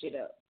added that shit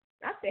up.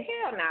 I said,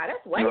 hell nah,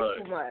 that's way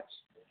too much.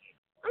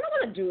 I'm not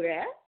going to do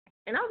that.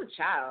 And I was a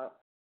child.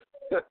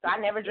 So I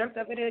never dreamt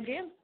of it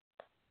again.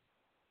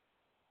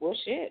 Well,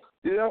 shit.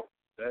 Yep.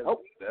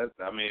 That's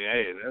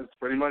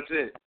pretty much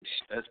it.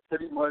 That's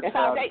pretty much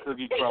how the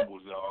cookie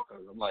crumbles, y'all.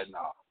 Because I'm like,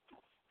 nah,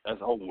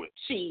 that's over with.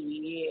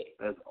 Shit.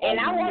 That's and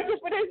over I wanted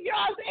with. for this, you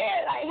know what I'm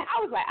saying? Like, I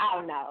was like, I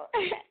don't know.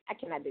 I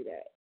cannot do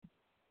that.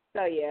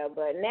 So, yeah,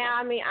 but now,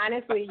 I mean,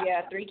 honestly,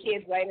 3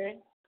 kids later,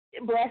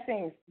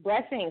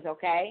 blessings,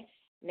 okay?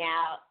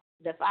 Now,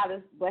 the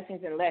Father's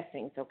blessings and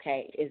lessons,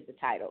 okay, is the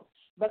title.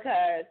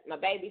 Because my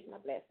baby's my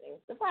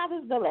blessings. The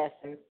Father's the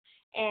lessons.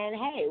 And,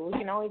 hey, we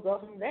can only go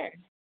from there.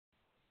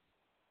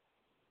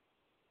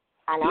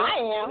 I know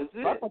I am.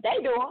 That's what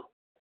they doing.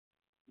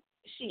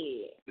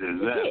 Shit.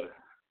 Exactly.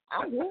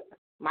 I'm good.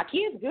 My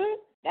kid's good.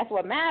 That's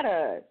what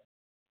matters.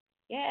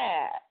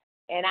 Yeah.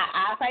 And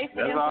I pray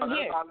for them from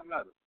here. That's all that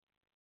matters.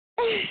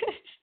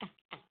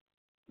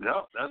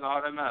 Yep, that's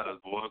all that matters,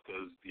 boy.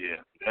 Because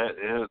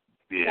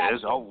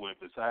it's over with.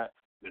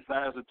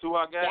 Besides the 2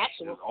 I got,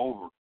 it's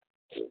over.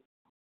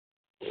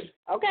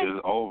 Okay.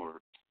 It's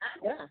over.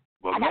 I'm done.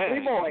 But I got 3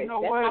 boys. You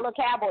know that's what? my little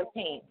Cowboys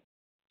team.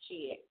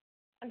 Shit.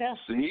 I'm done.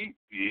 See?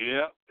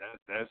 Yeah,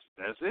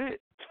 that's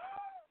it.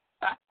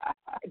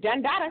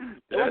 Done better.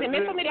 It wasn't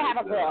meant for me to have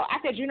a girl. I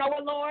said, you know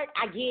what, Lord?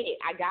 I get it.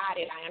 I got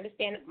it. I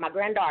understand my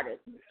granddaughters.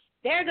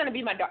 They're going to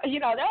be my daughters. You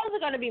know, those are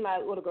going to be my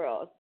little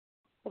girls.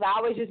 Because I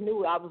always just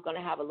knew I was going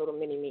to have a little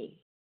mini-me.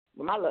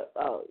 But I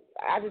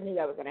just knew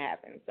that was going to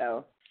happen.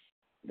 So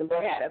the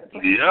Lord had other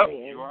plans. Yep,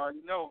 you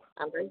already know.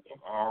 I'm grateful.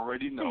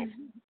 Already know.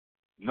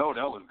 Know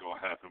that was going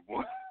to happen,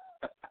 boy.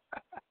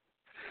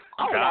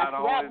 Oh, that's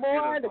right,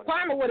 boy. The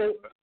karma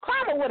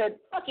would have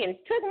fucking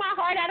took my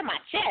heart out of my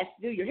chest.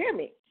 Do you hear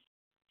me?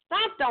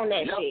 Stomped on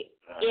that shit.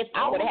 If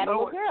I would have had a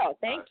little girl.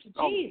 Thank you,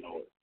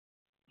 Jesus.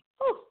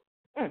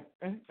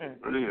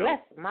 Bless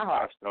my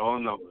heart. I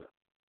don't know.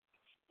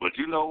 But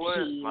you know what?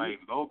 Like,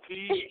 low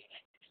key,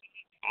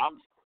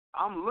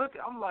 I'm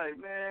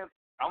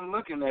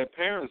looking at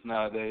parents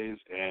nowadays,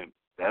 and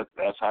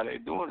that's how they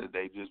doing it.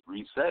 They just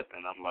reset,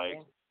 and I'm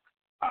like,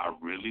 I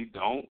really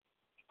don't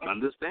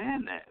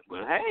understand that.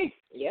 But hey,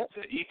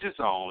 to each his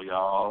own,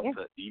 y'all.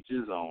 To each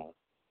his own.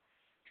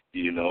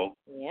 You know?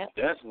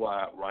 That's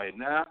why right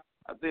now,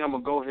 I think I'm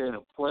going to go ahead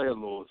and play a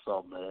little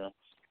something, man.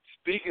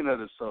 Speaking of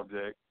the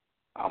subject,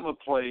 I'm going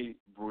to play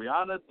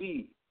Brianna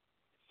D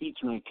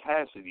featuring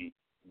Cassidy,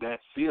 That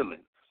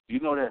Feeling. You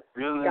know that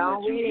feeling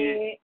that you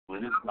get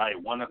when it's like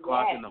 1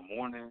 o'clock in the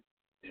morning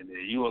and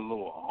then you a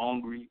little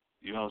hungry,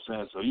 you know what I'm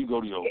saying? So you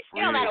go to your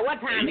fridge. It don't matter what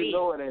time it is. You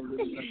know it ain't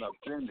really nothing up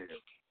in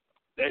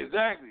there.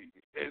 Exactly.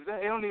 It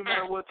don't even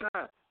matter what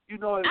time. You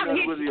know it's not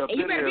really up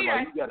in there.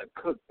 Like you got to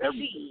cook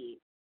everything.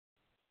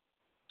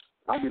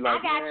 I be like,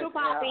 I got you,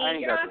 Poppy.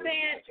 You know what I'm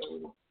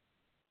saying?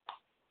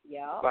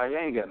 Yeah. Like,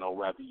 I ain't got no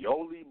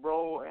ravioli,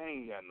 bro. I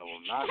ain't got no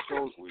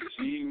nachos with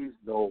cheese,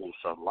 no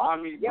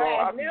salami,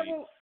 bro.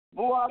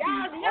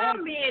 Y'all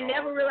men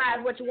never realize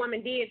what your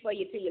woman did for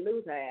you till you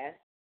lose her ass.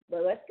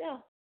 But let's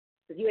go.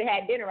 Because you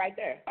had dinner right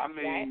there. I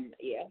mean, right?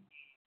 Yeah.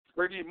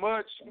 Pretty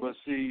much. But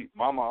see,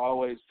 Mama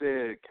always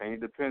said,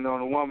 can't depend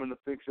on a woman to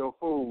fix your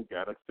food.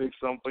 Got to fix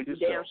something for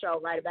yourself. Damn sure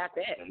right about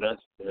that. And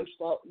that's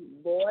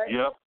boy.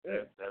 Yep.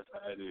 That's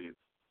how it is.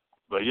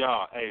 But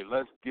y'all, hey,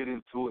 let's get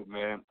into it,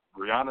 man.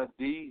 Brianna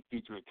D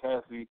featuring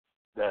Cassie,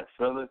 That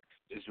Fella.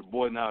 It's your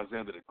boy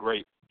Nalexander the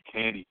Great,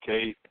 Kandi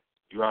K.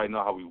 You already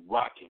know how we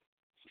rocking.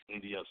 It's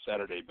India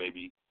Saturday,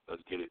 baby.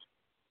 Let's get it.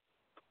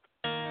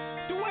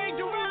 Dwayne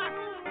The Rock.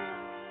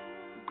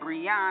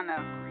 Brianna,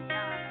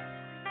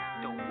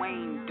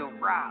 Dwayne The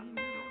Rock.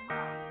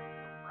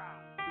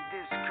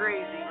 This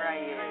crazy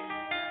right here.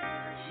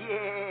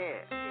 Yeah,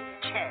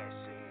 Cassie.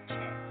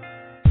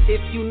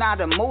 If you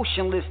not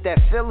emotionless, that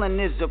feeling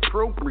is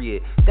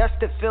appropriate. That's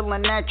the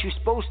feeling that you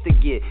supposed to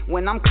get.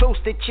 When I'm close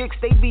to chicks,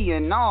 they be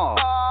in awe.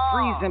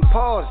 Freeze and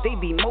pause, they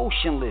be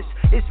motionless.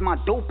 It's my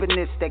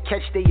dopiness that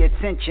catch their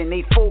attention,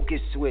 they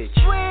focus switch.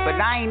 But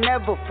I ain't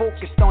never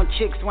focused on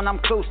chicks when I'm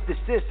close to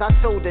sis. I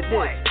told her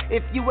this: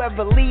 if you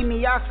ever leave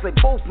me, I slit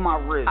both my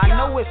wrists. I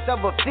know it's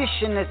of a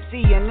fish in the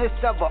sea and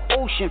it's of a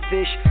ocean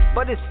fish,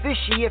 but it's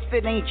fishy if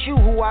it ain't you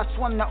who I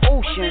swim the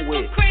ocean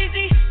with.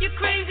 You're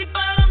crazy,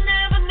 but I'll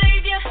never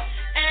leave you.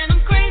 And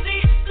I'm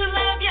crazy to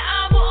love you,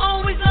 I will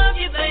always love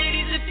you,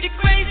 ladies. If you're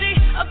crazy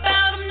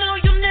about them, no,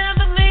 you'll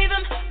never leave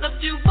them.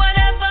 Love you, whatever.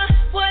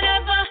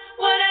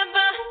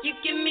 You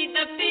give me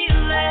the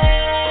feeling.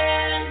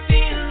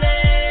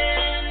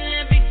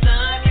 Every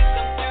time you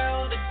come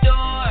through the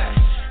door,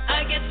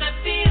 I get that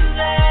feeling.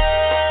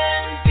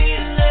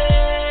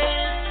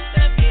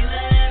 That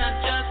feeling, I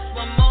just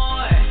want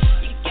more.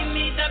 You give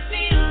me that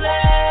feeling.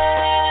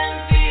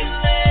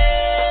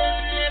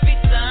 Every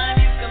time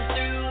you come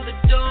through the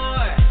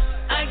door,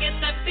 I get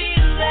that feeling.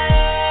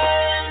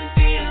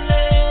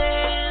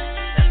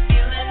 That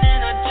feeling,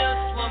 and I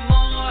just want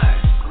more.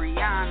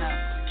 Brianna.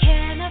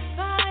 Can I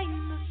find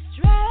the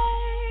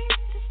strength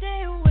to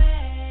stay away?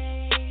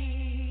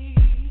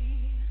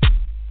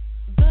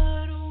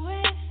 But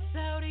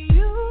without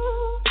you,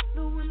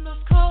 the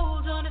window's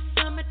cold on a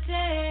summer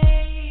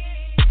day.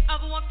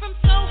 I've walked from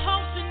Soho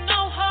to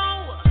NoHo,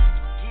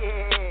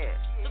 Yeah.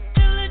 the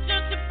village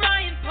up to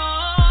Bryant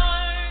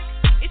Park.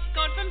 It's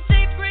gone from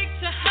daybreak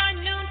to high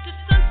noon to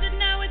sunset.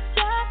 Now it's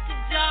after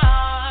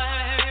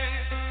dark.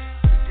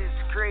 This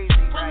crazy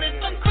Well, right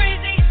if I'm here.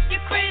 crazy,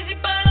 you're crazy,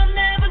 but I'll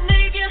never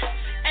leave you.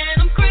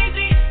 And I'm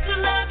crazy to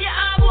love you,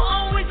 I will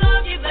always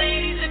love you,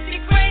 ladies. If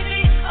you're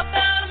crazy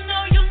about them,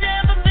 no, you'll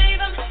never leave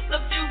them.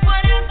 Love you,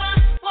 whatever.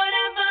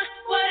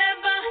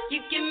 You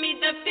give me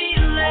the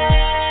feeling.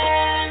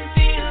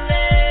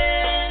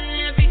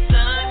 Every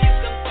time you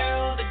come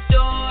through the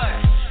door,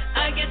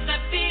 I get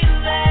that feeling.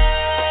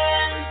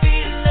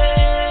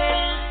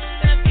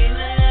 That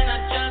feeling, and I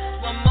just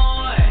want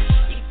more.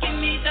 You give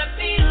me that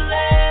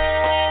feeling.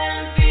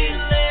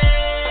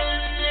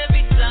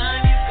 Every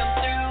time you come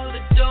through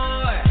the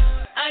door,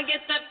 I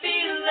get that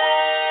feeling.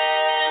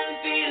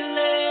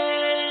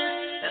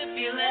 That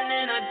feeling,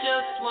 and I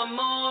just want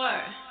more.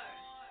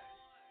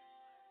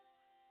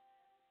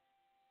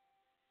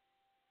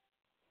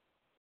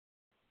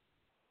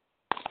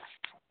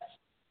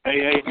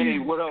 Hey,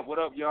 what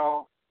up,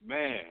 y'all?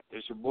 Man,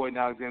 it's your boy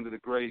Nalexander the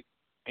Great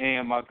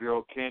and my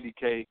girl Kandi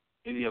K.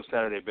 India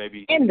Saturday,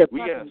 baby. In the We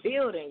fucking have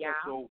building, y'all.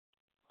 special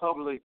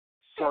public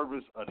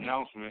service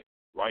announcement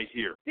right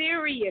here.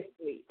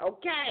 Seriously,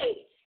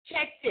 okay.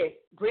 Check this.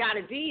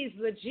 Brianna D is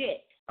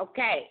legit,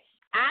 okay.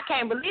 I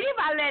can't believe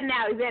I let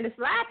Nalexander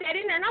slide that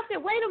in there. And I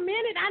said, wait a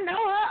minute, I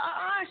know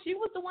her. She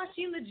was the one,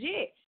 she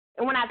legit.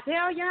 And when I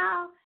tell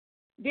y'all,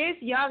 this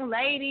young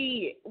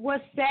lady was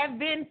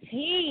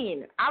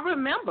 17. I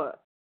remember.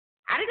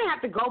 I didn't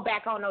have to go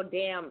back on no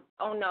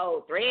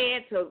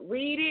thread to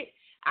read it.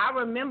 I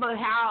remember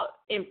how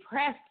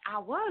impressed I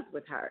was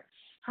with her.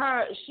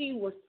 She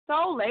was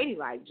so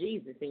ladylike,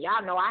 Jesus. And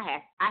y'all know I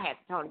had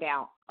to tone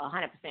down 100%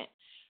 and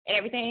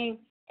everything.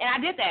 And I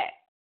did that.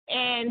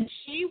 And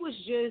she was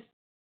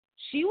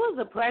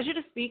a pleasure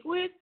to speak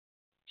with.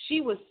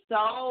 She was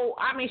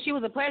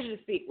a pleasure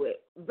to speak with.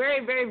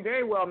 Very, very,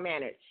 very well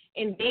mannered.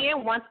 And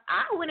then once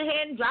I went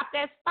ahead and dropped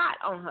that spot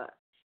on her.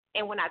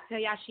 And when I tell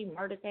y'all she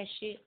murdered that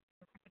shit,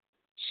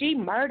 she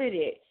murdered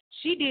it.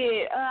 She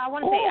did,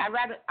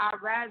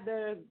 I'd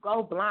rather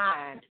go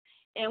blind.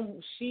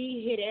 And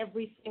she hit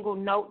every single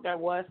note there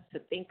was to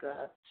think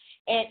of.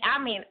 And,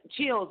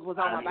 chills was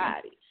on my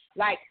body.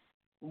 Like,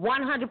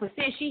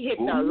 100%, she hit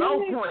the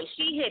low points.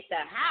 She hit the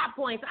high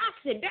points. I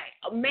said,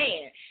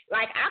 man,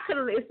 like, I could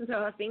have listened to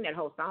her sing that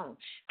whole song.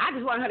 I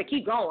just wanted her to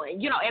keep going,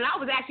 and I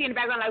was actually in the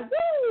background like,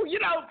 woo,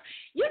 y'all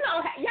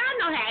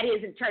know how it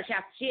is in church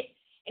house shit.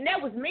 And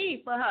that was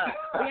me for her.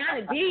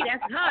 Brianna D,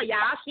 that's her,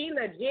 y'all. She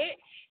legit.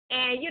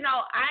 And,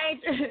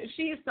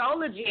 she's so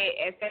legit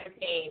at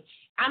 17.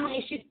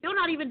 She's still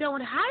not even done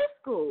with high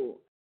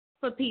school,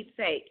 for Pete's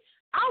sake.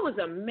 I was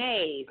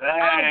amazed. Dang,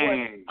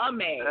 I was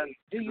amazed.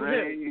 Do you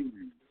hear me?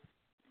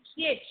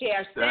 Shit,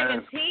 chair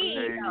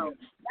 17. Y'all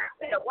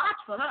better watch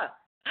for her.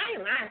 I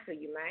ain't lying to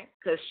you, man,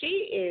 because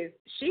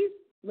she's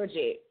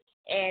legit.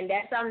 And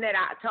that's something that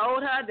I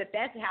told her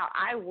that's how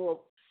I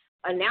will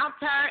announce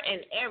her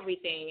and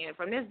everything. And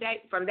from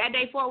that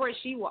day forward,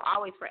 she will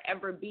always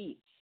forever be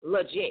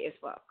legit as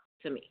fuck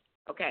to me.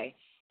 Okay.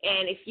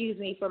 And excuse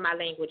me for my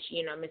language,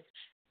 Miss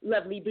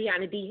lovely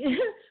Brianna D,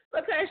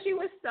 because she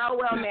was so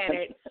well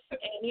mannered.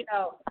 And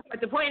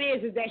but the point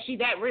is that she's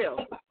that real,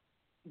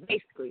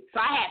 basically. So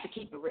I had to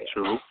keep it real.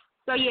 True.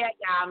 So yeah,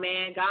 y'all,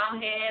 man, go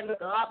ahead, look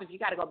her up. If you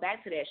got to go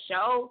back to that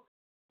show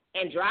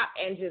and drop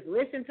and just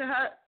listen to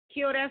her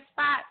kill that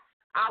spot,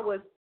 I was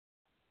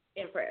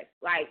impressed.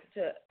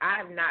 I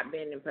have not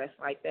been impressed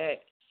like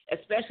that,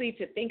 especially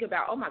to think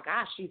about, oh my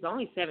gosh, she's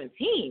only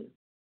 17.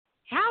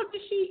 How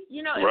did she,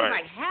 it was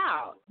like,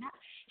 how?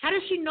 How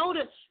does she know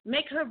to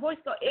make her voice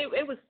go?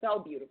 It was so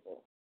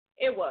beautiful.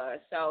 It was.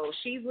 So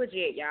she's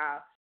legit, y'all.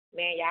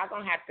 Man, y'all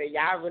going to have to,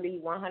 y'all really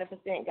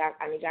 100%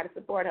 I need y'all to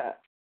support her.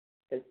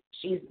 Because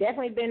she's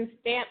definitely been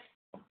stamped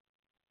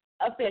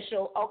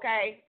official,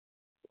 okay?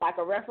 Like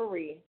a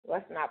referee.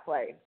 Let's not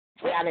play.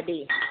 Brianna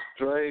D.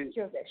 Straight.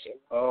 Kill that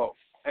shit. Oh,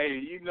 hey,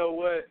 you know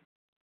what?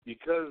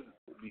 Because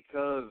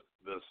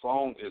the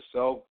song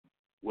itself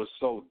was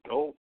so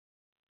dope,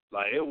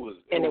 it was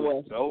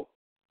dope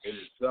in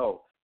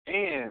itself,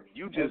 and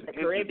you just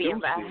introduced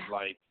it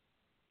like,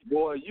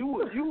 boy, you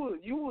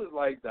was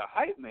like the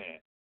hype man.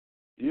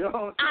 You know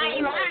what I'm saying? I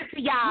ain't lying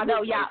to y'all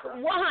though, y'all.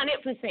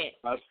 100%.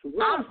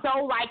 I'm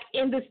so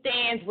in the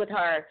stands with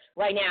her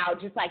right now,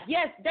 just like,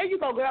 yes, there you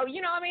go, girl.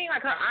 You know what I mean?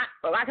 Like her aunt,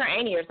 or like her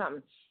auntie or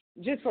something.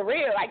 Just for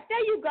real,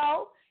 there you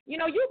go. You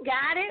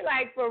got it,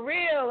 for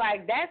real.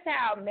 That's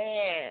how,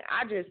 man,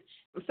 I'm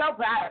so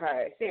proud of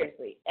her,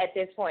 seriously, at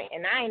this point.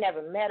 And I ain't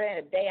never met her in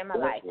a day in my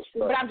life.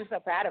 But I'm just so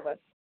proud of her.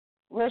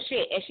 Real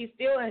shit. And she's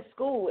still in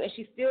school, and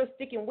she's still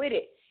sticking with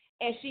it.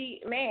 And she's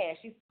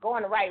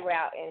going the right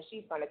route, and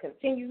she's going to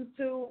continue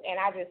to. And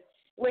I just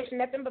wish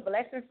nothing but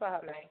blessings for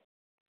her, man.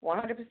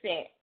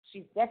 100%.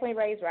 She's definitely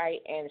raised right,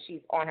 and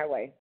she's on her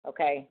way,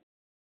 okay?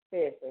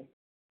 Seriously.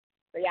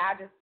 So, y'all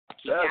just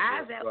keep your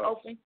eyes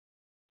open.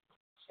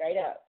 Straight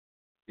up.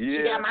 Yeah,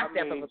 she got my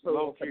step of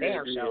approval for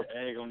damn show.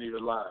 I ain't gonna need a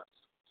lie.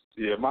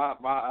 Yeah, my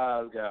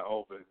eyes got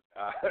open.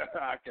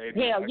 I can't.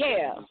 Hell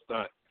yeah. Can't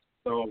stunt.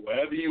 So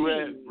wherever you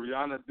at,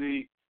 Brianna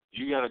D,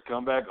 you gotta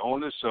come back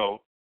on the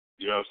show.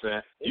 You know what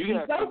I'm saying? You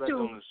gotta come back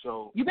on the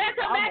show. You better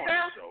come back,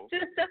 girl,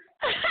 sister.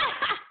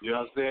 You know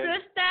what I'm saying?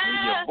 Sister.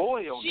 When your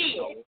boy on the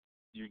show,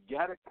 you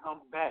gotta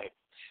come back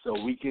so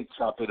we can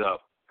chop it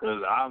up.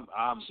 Cause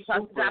I'm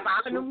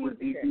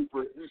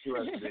super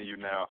interested in you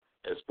now.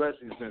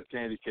 Especially since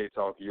Kandi K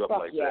talked you up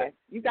like that.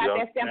 You got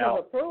that stamp of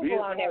approval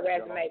on that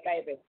resume,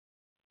 baby.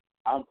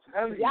 I'm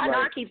telling you, y'all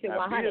know I keep it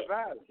 100.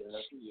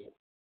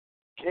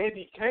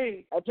 Kandi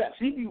K,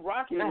 she be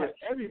rocking with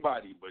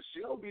everybody, but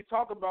she don't be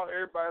talking about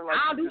everybody like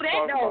I'll do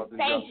that though.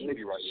 Thank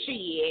you.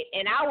 Shit,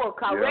 and I will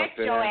correct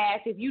your ass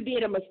if you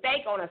did a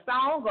mistake on a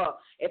song, or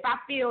if I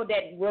feel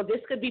that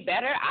this could be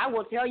better. I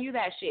will tell you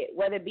that shit,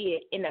 whether it be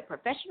in a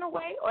professional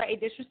way or a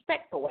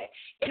disrespectful way.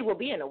 It will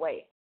be in a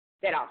way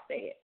that I'll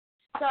say it.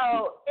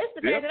 So it's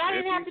the fact that I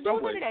didn't have to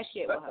do none of that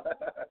shit with her.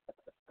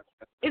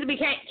 It's the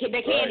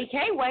Kandi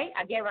K way,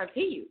 I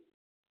guarantee you.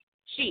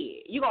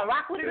 Shit, you gonna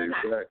rock with it or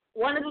not?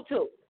 One of the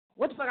two.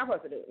 What the fuck I'm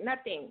supposed to do?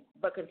 Nothing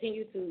but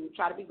continue to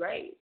try to be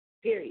great.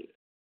 Period.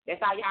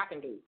 That's all y'all can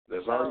do.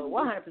 That's all.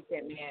 100%,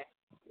 man.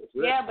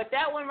 Yeah, but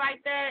that one right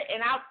there,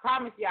 and I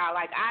promise y'all,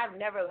 I've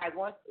never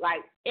once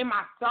in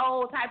my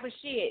soul type of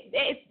shit.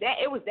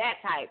 It was that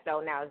type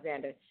though,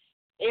 Nalexander.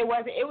 It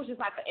was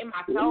just in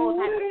my soul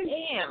type of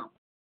damn.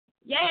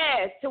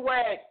 Yes, to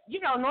where,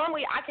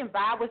 normally I can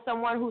vibe with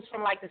someone who's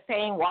from the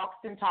same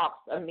walks and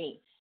talks of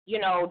me.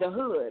 The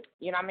hood,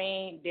 you know what I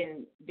mean?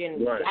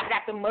 Then I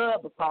got the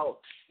mud before.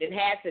 Then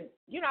had to,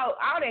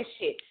 all that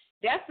shit.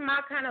 That's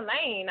my kind of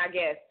lane, I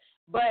guess.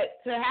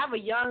 But to have a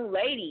young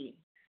lady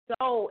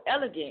so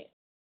elegant,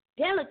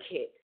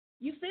 delicate,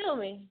 you feel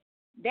me?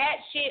 That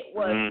shit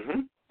was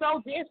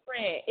so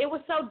different. It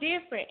was so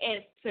different.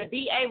 And to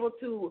be able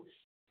to,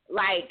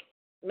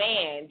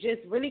 man,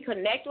 just really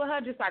connect with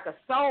her, just like a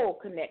soul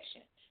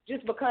connection,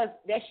 just because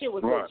that shit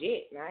was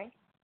legit, right?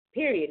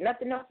 Period.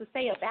 Nothing else to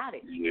say about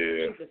it.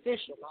 Yeah. It's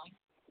official,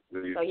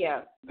 man. So,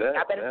 yeah,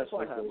 I better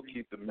support her. That's what's going to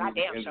keep the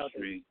music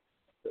industry.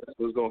 That's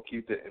what's going to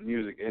keep the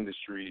music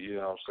industry, you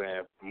know what I'm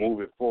saying,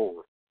 moving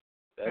forward.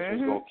 That's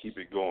what's going to keep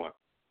it going.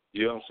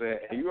 You know what I'm saying?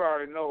 And you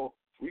already know,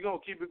 we're going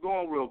to keep it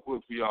going real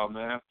quick for y'all,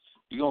 man.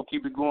 We're going to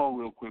keep it going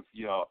real quick for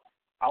y'all.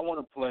 I want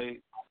to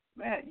play,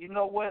 man, you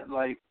know what?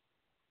 I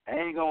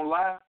ain't going to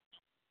lie.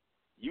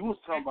 You was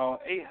talking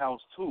about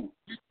A-House, too.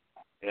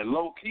 And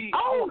low-key,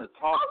 I want to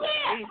talk to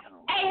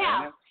A-House.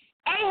 A-House.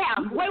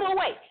 A-House.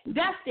 Wait.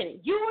 Dustin,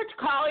 you were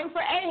calling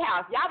for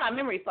A-House. Y'all, my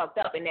memory fucked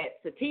up, and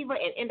that sativa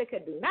and indica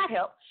do not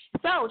help.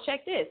 So,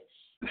 check this.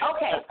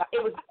 Okay,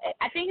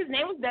 I think his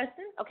name was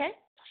Dustin, okay?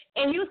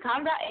 And he was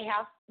calling about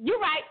A-House.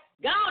 You're right.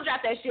 Go on, drop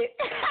that shit.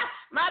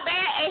 My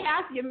bad,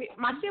 A-House.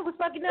 My shit was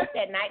fucking up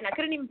that night, and I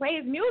couldn't even play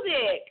his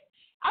music.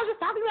 I was just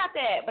talking about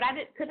that, but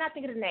I could not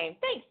think of the name.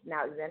 Thanks,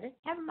 Nalexander.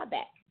 Having my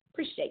back.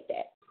 Appreciate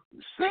that.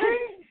 See?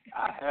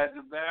 I had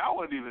to, man. I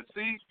wasn't even,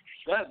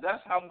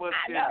 that's how much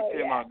Kandi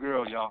became my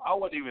girl, y'all. I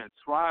wasn't even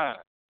trying.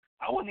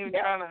 I wasn't even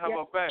trying to have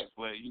her back,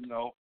 but, I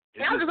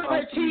was just going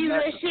to cheese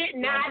and shit,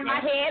 nod in my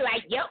head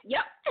like, yep.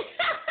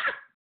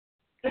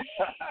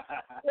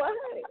 What?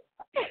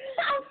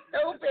 I'm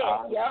stupid.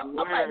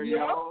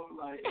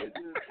 Like, it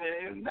just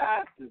came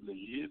naturally,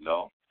 you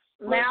know.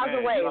 Miles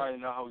away. You already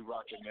know how we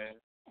rock it, man.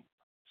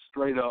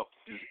 Straight up.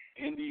 It's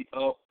Indie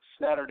Up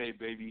Saturday,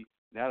 baby.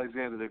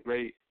 Nalexander the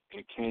Great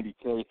and Kandi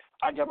K.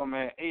 I got my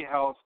man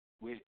A-House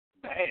with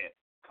Bad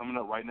coming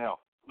up right now.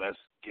 Let's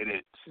get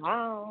it.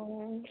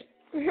 Wow.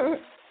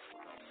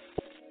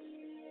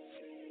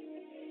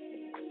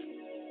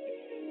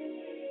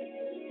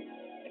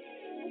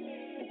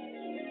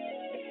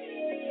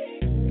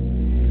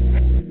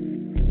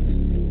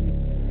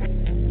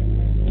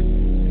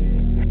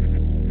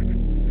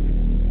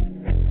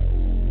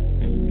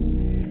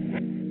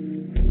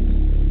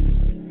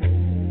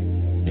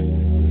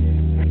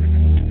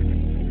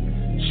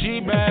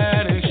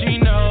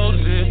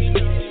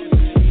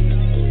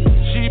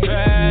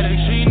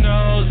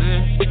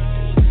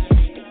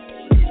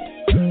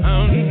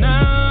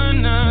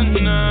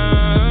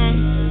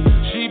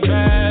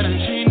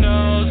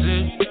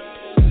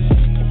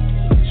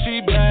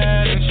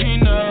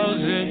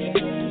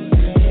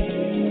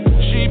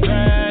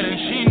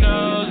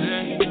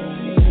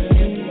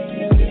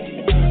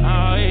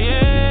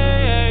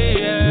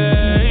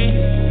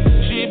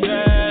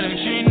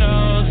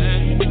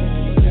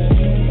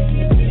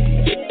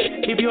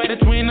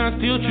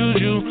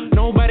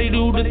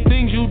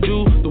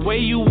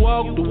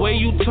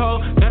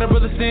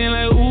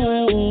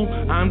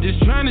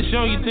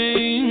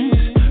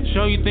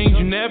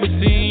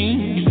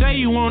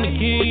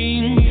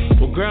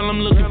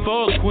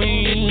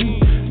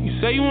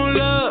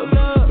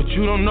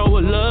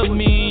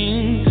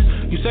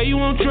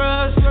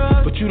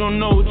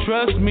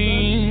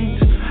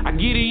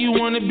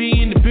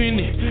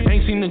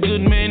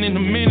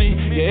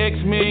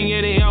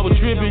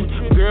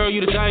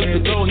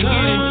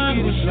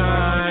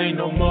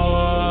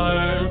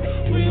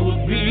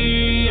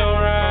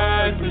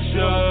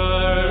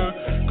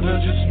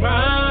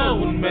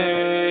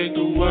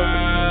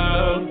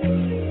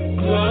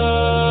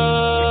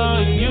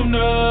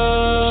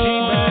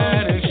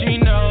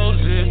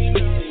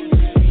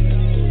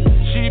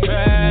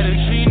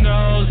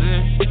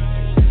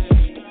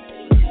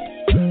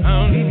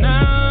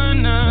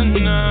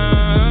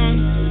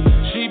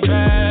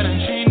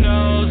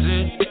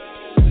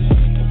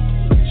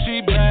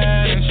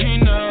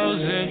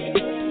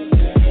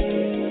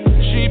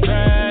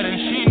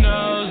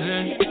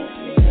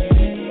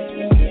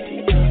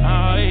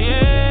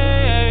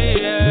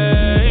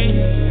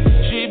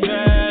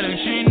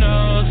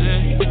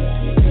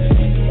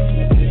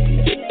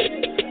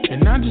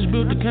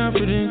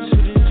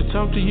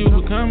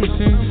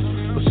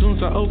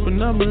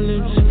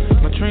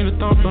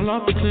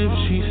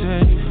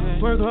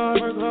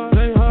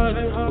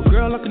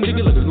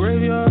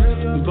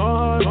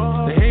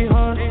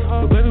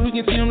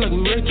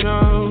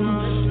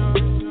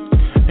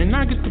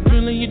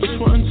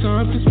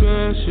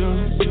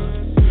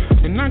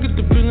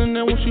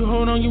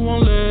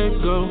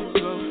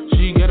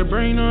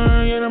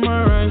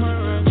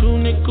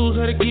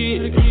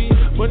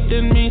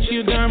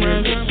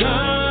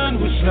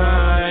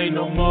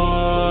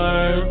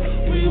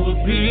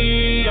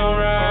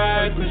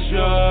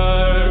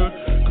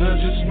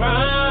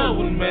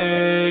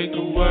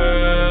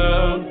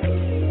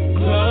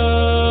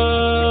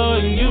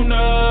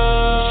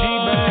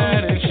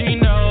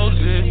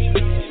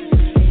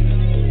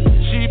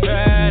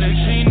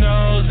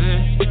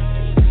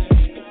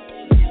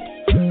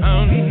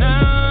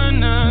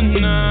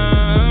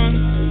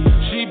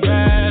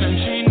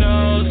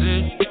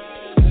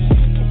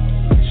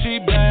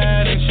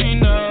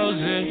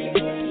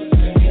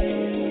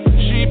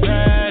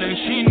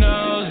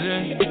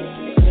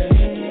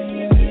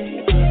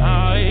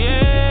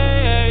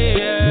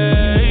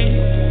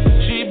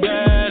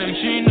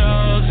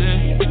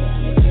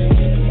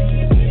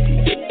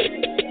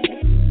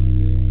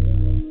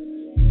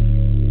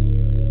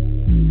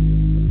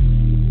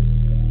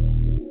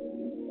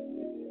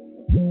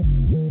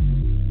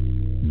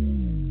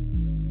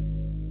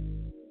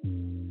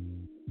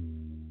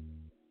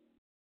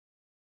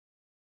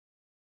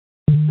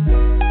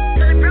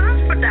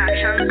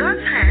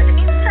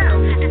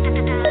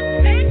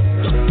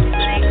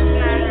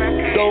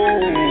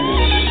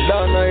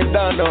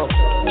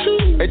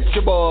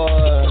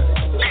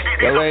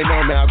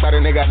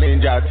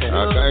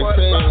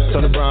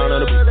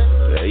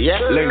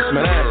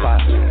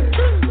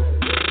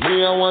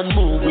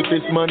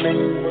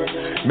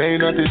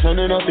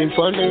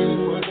 Funny,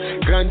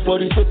 grand for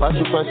the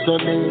super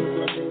sunny.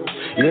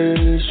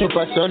 Yeah,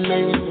 super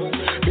sunny.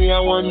 Me I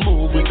want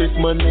move with this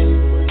money.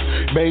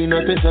 May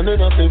nothing sunny,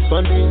 nothing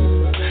funny.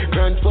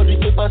 Grand for the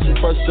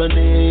super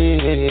sunny.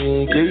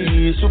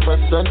 Yeah, super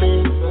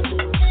sunny.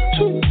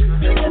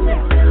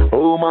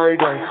 Oh my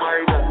God,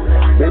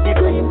 baby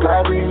going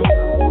carry.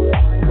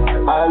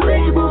 I'll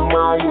label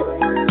my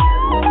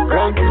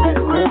grand to get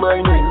my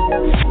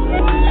name.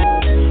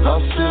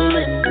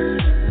 Hustling,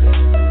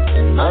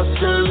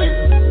 hustling,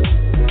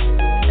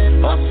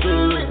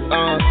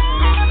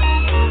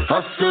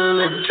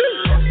 hustling.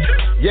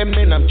 Yeah,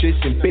 man, I'm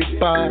chasing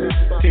paper.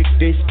 Take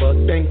this, but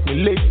thank me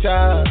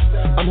later.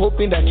 I'm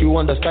hoping that you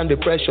understand the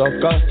pressure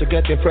of cost to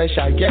getting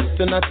fresher, yes,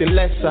 to nothing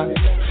lesser.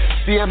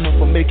 See, I'm not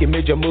for making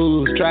major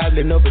moves,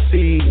 traveling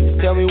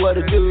overseas. Tell me what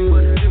to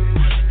do.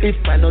 If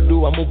I not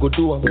do, I'm gonna go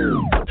do 'em.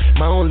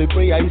 My only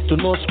prayer is to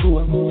not screw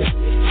 'em.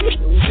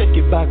 Take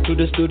it back to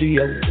the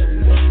studio.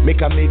 Make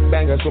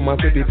bangers for my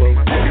people.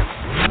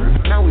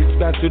 Now it's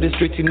back to the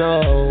street, you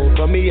know.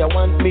 For me, I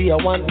want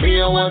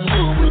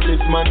move with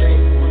this money.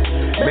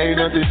 May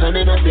nothing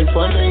sunny, nothing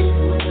funny.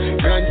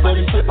 Grind for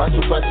the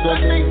super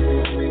sunny.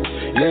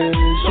 Yeah,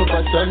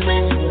 super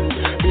sunny.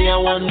 Me, I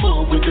want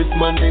move with this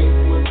money.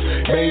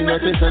 May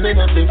nothing sunny,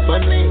 nothing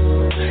funny.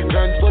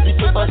 Grind for the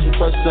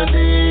super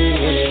sunny.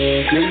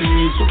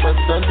 Yeah, super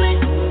sunny.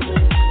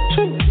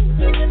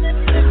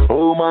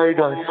 Oh my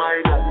God,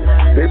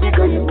 baby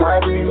girl, you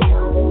carry me.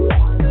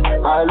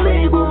 I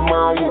label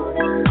my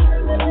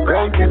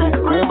grind to the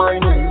scream my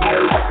name.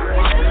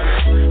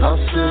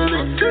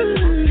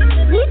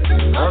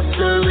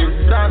 Hustling,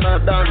 Donna,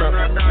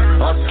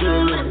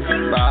 hustling,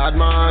 bad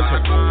man,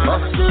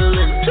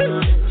 hustling.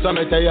 So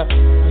me tell ya,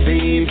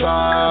 Viva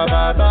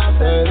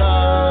Babafela,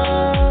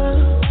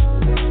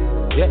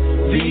 yeah,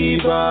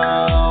 Viva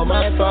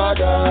my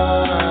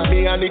father.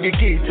 Me I need the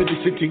key to the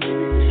city.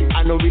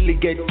 I don't really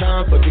get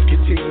time for the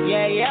kitty.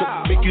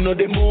 Yeah. So make you know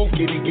they move,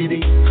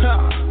 giddy.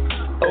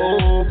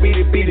 Oh,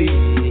 pity.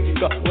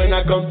 When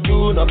I come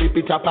through, no be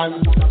Peter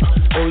Pan.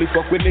 Only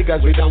fuck with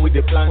niggas, we down with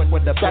the plan.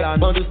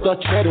 Bundles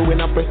touch pedal when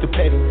I press the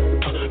pedal.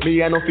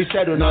 Me, I know fi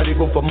settle, not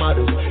even for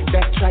models.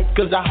 That's right,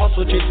 cause I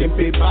hustle chasing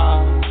paper.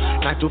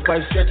 9 to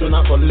 5 settle,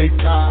 not for later.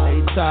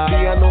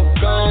 Me, I know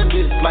gun,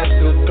 this life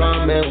to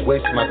come and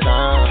waste my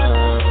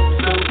time.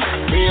 So,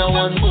 me, I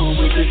want move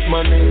with this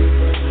money.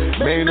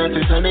 May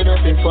nothing sunny,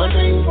 nothing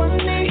funny.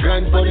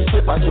 Grind for the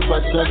super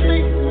sunny.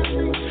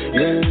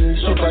 Yeah,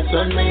 super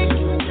sunny.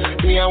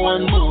 Me, I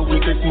want move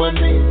with this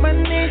money.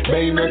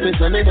 May nothing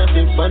sunny,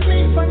 nothing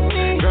funny.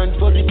 Grind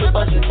for the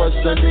super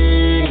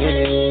sunny.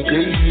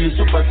 Yeah,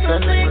 super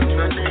sunny.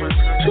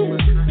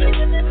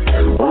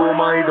 Oh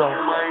my God,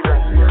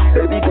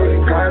 baby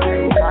girl,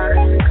 carry.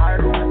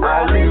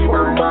 I leave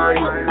my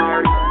mind.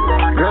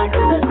 Grind to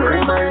the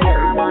screen, my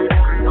head.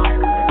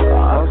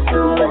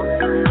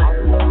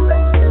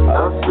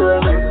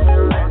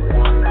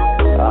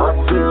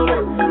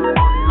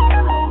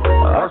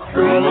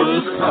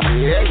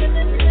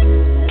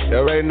 You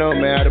already know,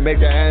 man, how to make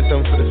the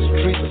anthem for the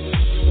streets.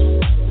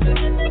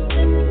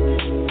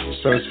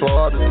 So it's for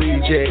all the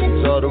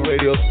DJs, all the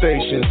radio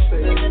stations.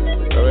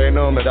 You already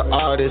know, man, the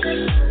artists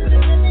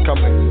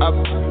coming up.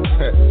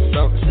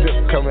 Some still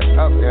coming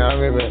up, you know what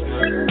I mean,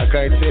 man? I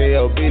can't tell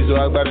you, Bizo,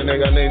 I got a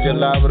nigga Ninja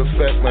live with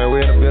effect, man.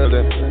 We're in the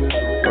building.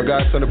 My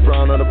guys on the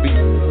brown on the beat.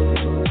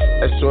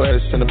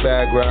 SOS in the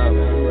background.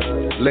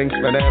 Links,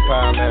 man,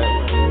 Empire,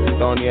 man.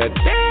 Don't yet.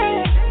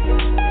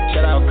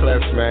 Shout out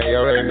Clef, man. You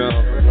already know.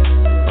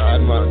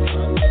 Bad man.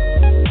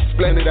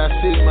 Splendid, I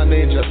see my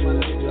ninja.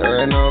 You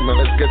already know, man.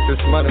 Let's get this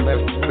money,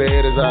 man. The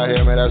haters out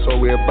here, man. That's what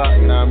we're about.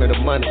 You know what I mean? The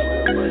money.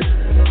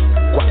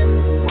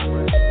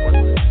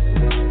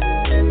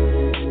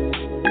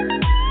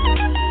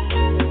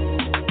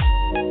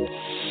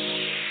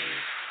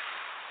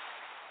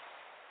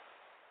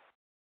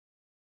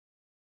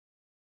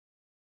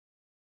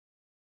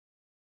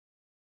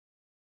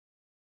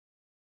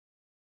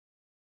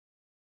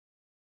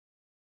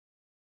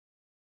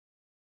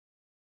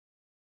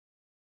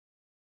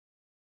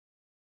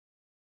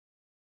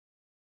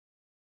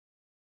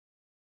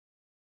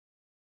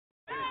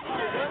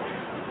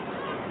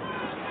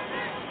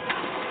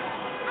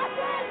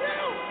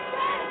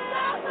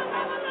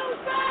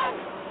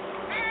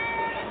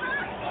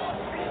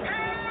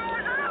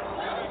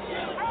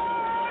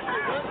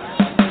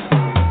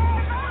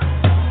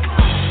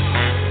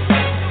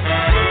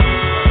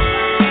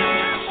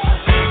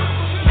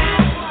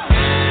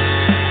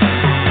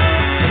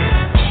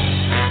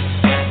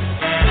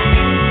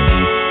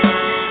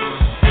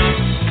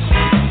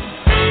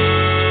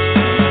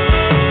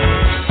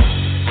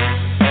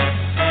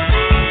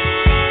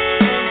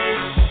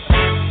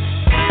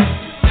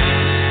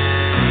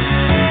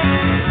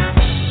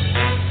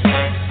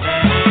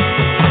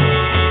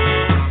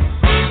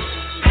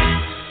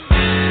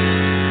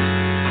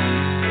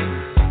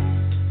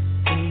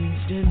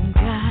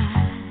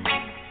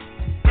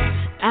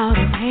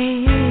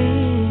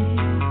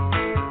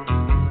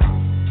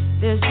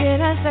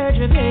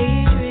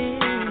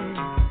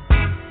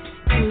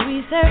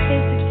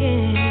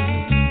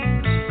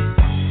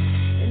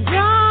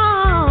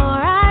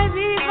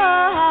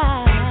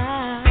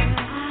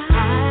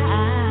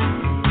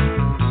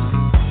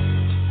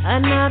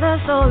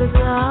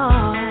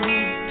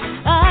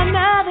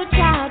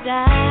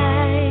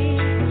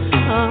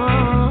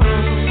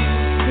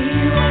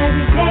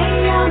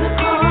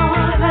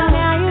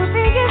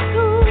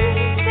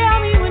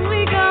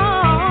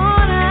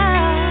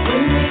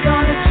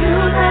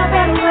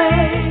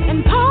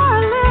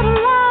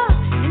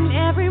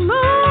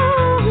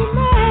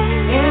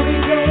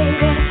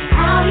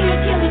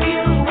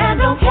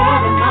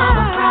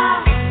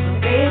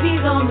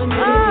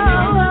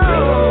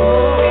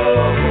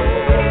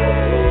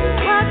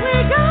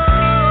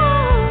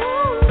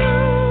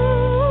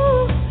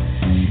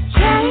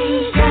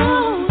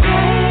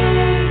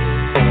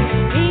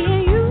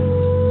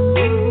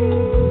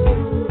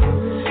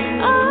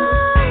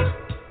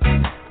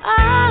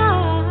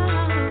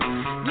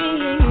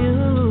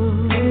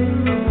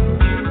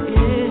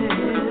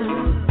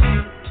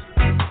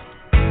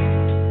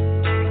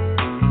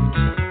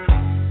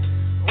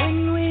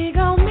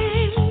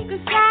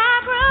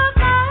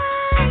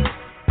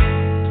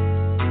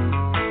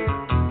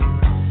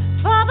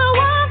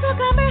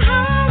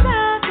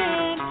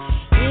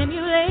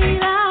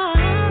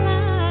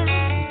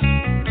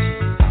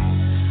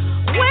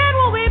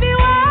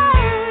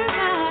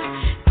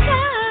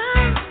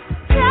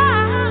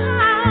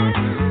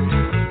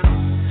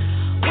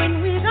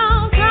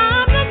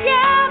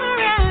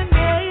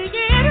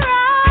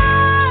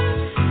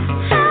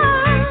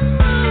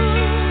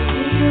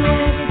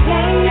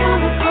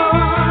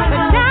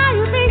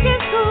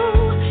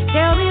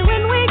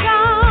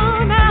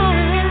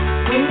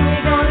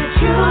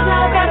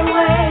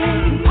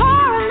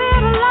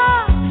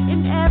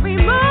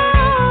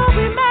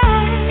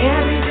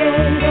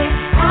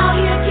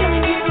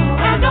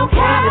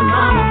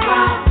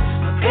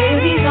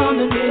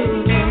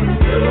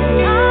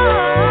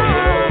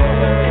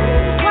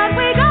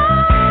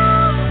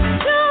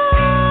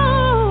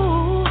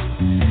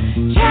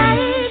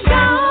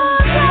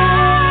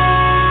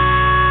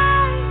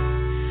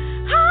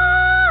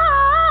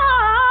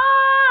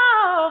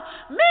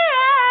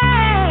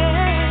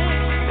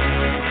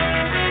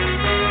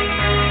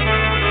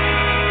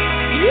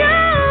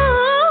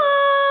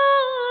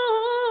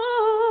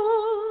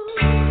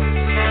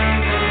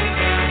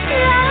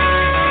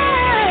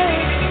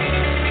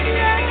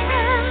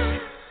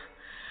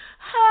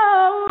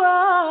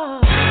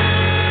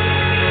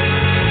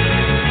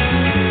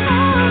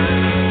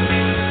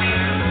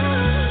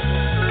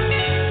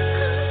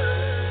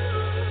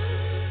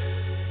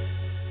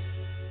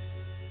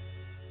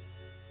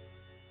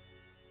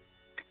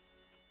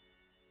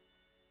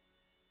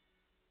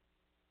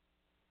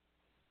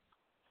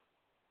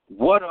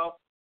 What up?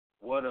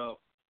 What up?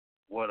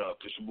 What up?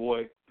 It's your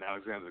boy,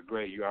 Nalexander The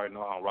Great. You already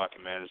know how I'm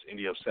rocking, man. It's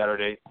India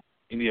Saturday.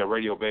 India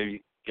Radio,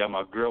 baby. Got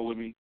my girl with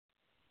me.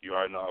 You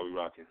already know how we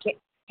rocking.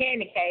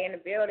 Kandi K in the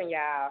building,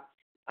 y'all.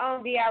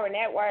 On VR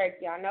Network,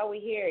 y'all know we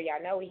here.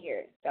 Y'all know we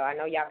here. So I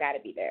know y'all got to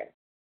be there.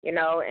 You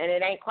know, and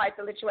it ain't quite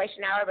the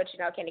lituation hour, but, you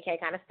know, Kandi K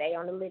kind of stay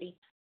on the litty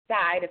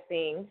side of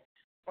things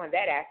on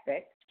that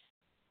aspect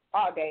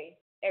all day,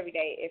 every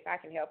day, if I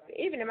can help it.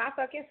 Even in my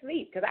fucking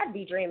sleep, because I'd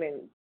be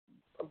dreaming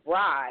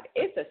broad.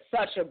 It's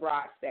such a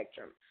broad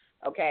spectrum,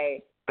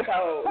 okay?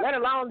 So let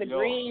alone the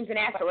dreams and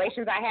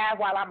aspirations I have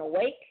while I'm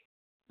awake,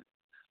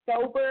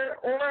 sober,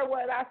 or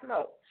while I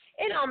smoke.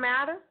 It don't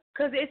matter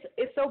because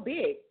it's so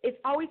big. It's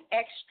always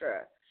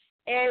extra.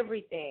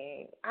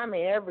 Everything. I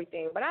mean,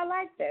 everything. But I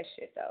like that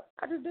shit, though.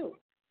 I just do.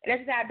 And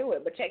that's just how I do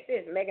it. But check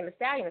this. Megan Thee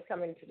Stallion is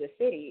coming to the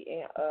city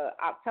in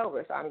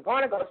October. So I'm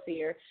going to go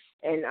see her.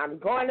 And I'm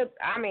going to,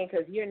 I mean,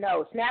 because, you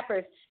know, the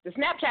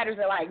Snapchatters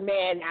are like,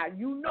 man, now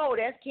you know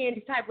that's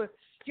Kandi type of,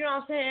 you know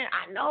what I'm saying?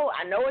 I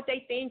know what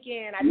they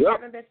thinking. I just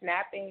haven't been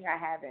snapping. I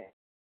haven't.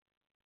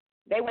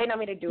 They waiting on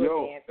me to do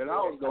a dance. And I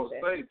was going to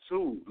say,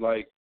 too,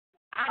 like,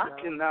 I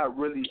cannot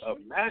really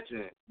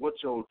imagine what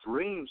your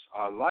dreams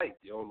are like,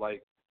 yo.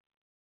 Like,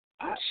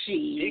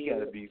 it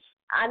got to be.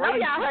 I know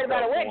y'all heard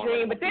about a wet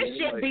dream, but this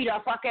shit be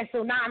a fucking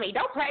tsunami.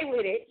 Don't play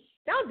with it.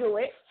 Don't do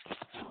it.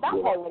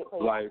 Don't play with it,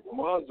 please. Like,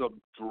 mothers will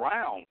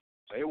drown.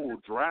 They will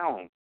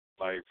drown.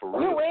 Like, for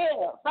real. You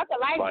will. Fuck a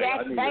life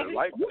jacket, baby.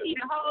 Life you need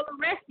a whole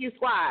rescue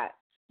squad.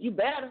 You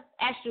better.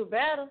 Ask you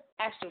better,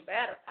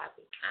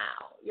 Poppy.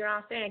 Ow. You know what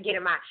I'm saying? Get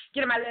in my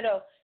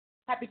little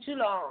Happy Too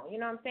Long. You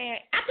know what I'm saying?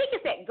 I think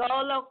it's that Go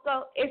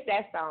Loco. It's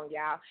that song,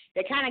 y'all.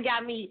 That kind of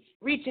got me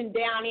reaching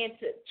down in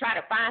to try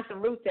to find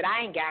some roots that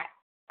I ain't got.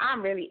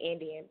 I'm really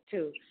Indian,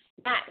 too.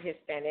 Not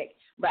Hispanic.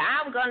 But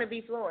I'm going to be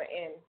fluent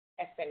in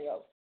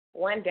Espanol.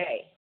 One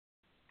day.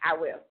 I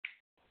will.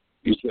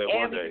 You said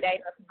one day.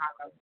 Today or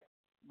tomorrow.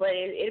 But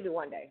it'll be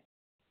one day.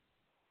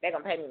 They're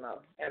going to pay me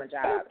more at my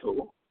job. That's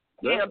cool.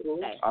 That's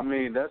cool. I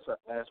mean, that's an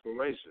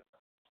aspiration.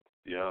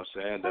 You know what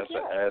I'm saying? That's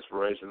an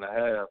aspiration to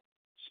have.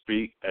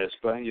 Speak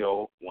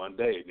Espanol one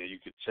day. And then you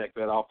can check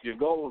that off your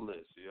goal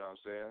list. You know what I'm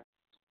saying?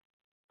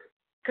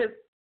 Because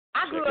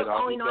I grew up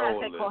only knowing how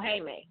to say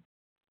cojeme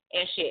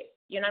and shit.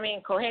 You know what I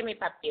mean? Cojeme,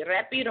 papi.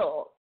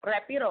 Rapido,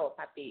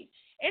 papi.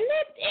 And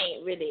that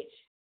ain't really,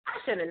 I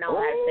shouldn't have known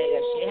how to say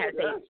that shit. How to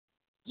say,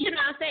 you know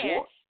what I'm saying?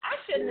 What? I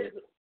shouldn't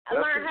have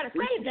learned how to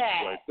say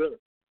that. Right there.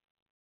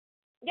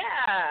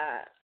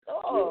 Yeah.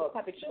 Oh,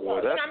 papi chulo.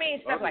 You know what I mean?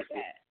 Stuff like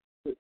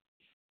that.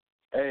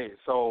 Hey,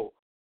 so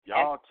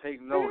y'all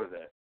take note of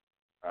that.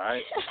 All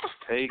right?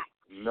 Take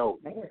note.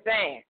 I'm just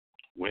saying.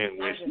 When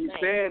she's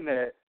saying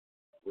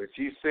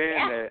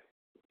that,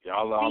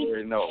 y'all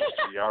already know.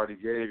 She already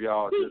gave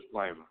y'all a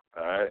disclaimer.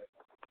 All right?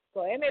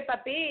 Cojeme,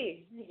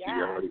 papi. Yeah.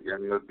 She already gave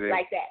me a thing.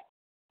 Like that.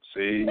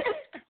 See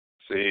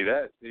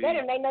that? They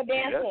didn't make no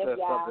damn sense, that's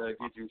y'all. something that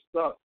get you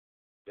stuck.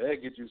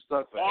 That get you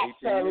stuck for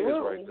 18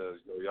 years right there.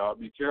 So y'all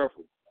be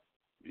careful.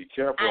 Be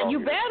careful. You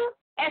better.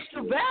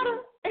 Extra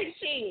better.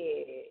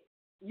 Shit.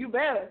 You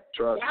better.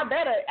 Trust y'all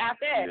better out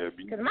there. Yeah,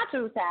 because my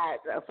two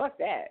sides, fuck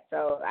that.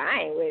 So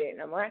I ain't with it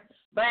no more.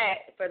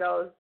 But for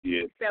those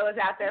fellas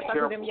out there,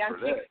 fucking them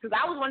young chicks, because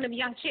I was one of them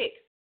young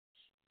chicks.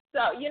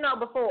 So, you know,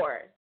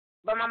 before.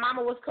 But my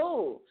mama was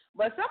cool.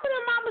 But some of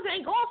them mamas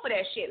ain't going for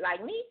that shit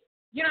like me.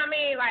 You know what I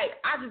mean? Like,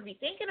 I just be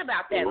thinking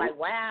about that. Like,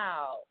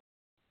 wow.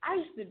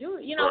 I used to do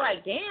it. You know,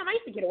 like, damn, I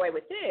used to get away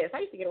with this. I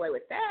used to get away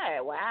with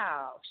that.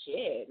 Wow,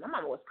 shit. My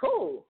mama was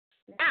cool.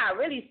 Now I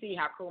really see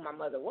how cool my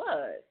mother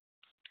was.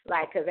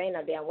 Like, because ain't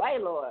no damn way,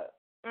 Lord.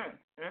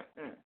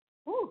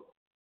 Whew.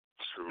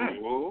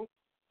 True.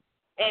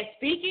 And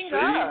speaking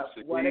of,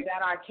 what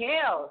about our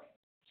tails?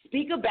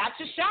 Speak about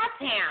your shot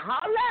town.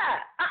 Hold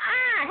up.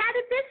 How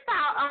did this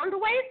fall on the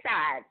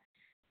wayside?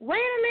 Wait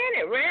a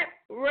minute.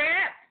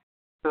 Rep,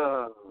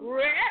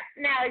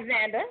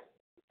 Nalexander.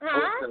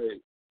 Huh? Okay.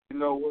 You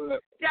know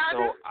what?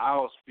 So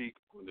I'll speak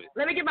on it.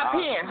 Let me get my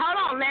pen. Hold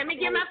on. Let me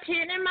get my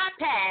pen and my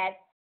pad.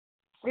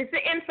 It's the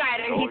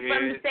insider. He's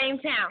from the same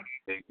town.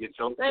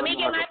 Let me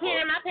get my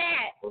pen and my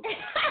pad.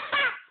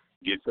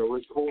 Get your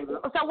recorder.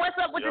 So what's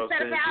up with the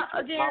setup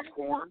out again?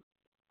 Popcorn.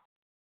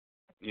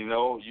 You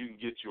know, you can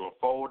get you a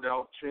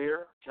fold-out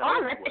chair.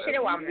 Let me shit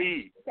you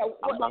need. So,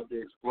 I'm about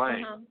to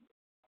explain. All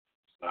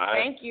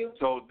right? Thank you.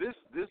 So this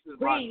is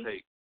my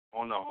take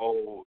on the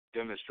whole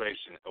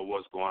demonstration of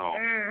what's going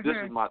on. This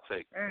is my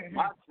take.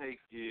 My take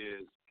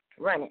is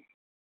run it.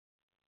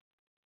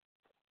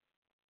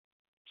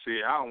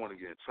 See, I don't want to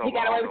get in trouble. He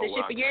got away with this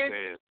shit for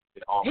years.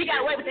 He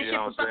got away with this shit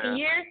for fucking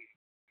years,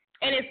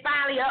 and it's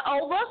finally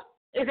over.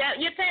 Is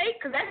that your take?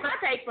 Because that's my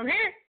take from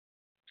here.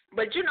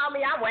 But you know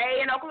me, I'm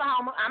way in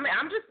Oklahoma.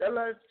 I'm just a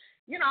little,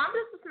 I'm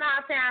just a small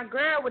town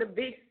girl with a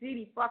big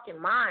city fucking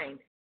mind.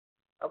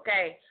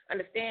 Okay,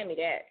 understand me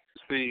that.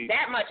 See,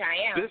 that much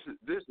I am.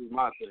 This is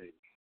my thing.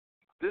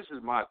 This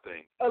is my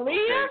thing.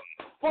 Aaliyah,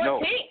 14. No,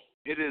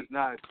 it is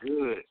not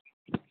good.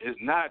 It's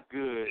not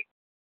good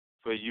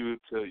for you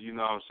to, you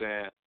know what I'm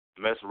saying,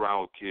 mess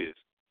around with kids.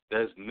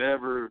 that's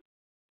never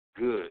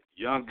good.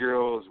 Young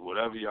girls,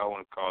 whatever y'all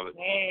want to call it,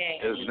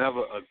 it's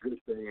never a good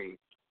thing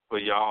for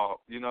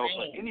y'all,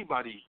 for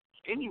anybody,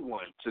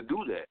 anyone to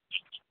do that.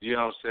 You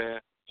know what I'm saying?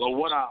 But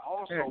what I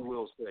also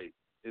will say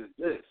is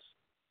this.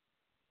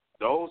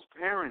 Those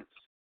parents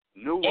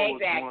knew what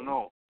was going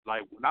on.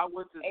 Like, when I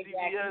went to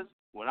CBS,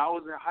 when I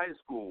was in high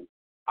school,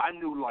 I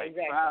knew,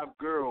 5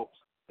 girls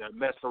that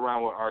messed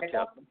around with R.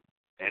 Kelly.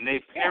 And their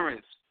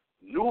parents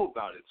knew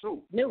about it,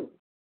 too.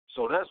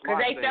 So that's why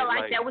because they felt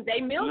like that was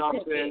their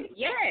milk ticket.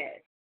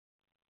 Yes.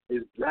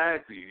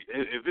 Exactly.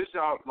 If it's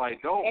y'all,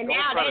 don't. And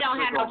now they don't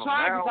have no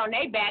charges on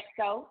their back,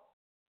 so.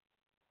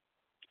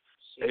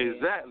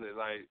 Exactly.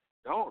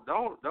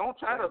 Don't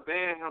try to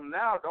ban him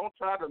now. Don't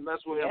try to mess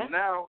with him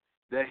now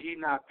that he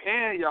not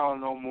paying y'all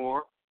no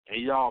more,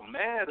 and y'all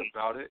mad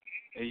about it,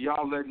 and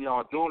y'all letting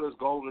y'all daughters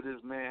go over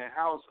this man's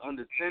house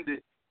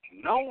unattended,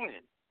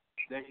 knowing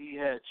that he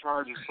had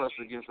charges pressed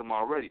against him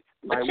already.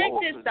 But check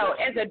this, though,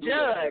 as a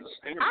judge,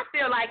 I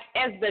feel like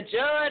as the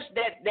judge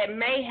that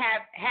may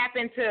have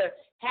happened to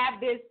have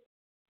this,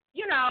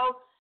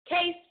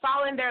 case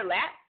fall in their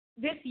lap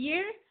this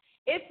year,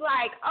 it's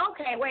like,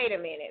 okay, wait a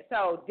minute.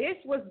 So this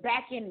was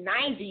back in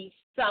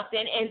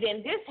 90-something, and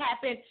then this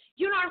happened.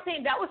 You know what I'm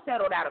saying? That was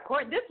settled out of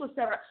court. This was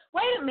settled.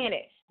 Wait a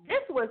minute.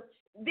 Then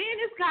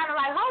it's kind of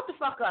like, hold the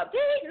fuck up.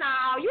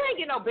 No, you ain't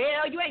getting no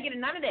bail. You ain't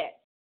getting none of that.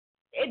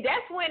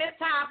 That's when it's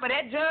time for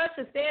that judge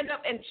to stand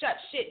up and shut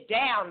shit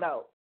down,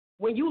 though.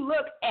 When you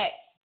look at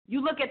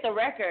the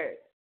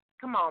record.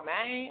 Come on,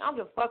 man. I don't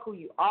give a fuck who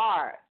you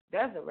are.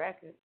 That's a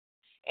record.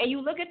 And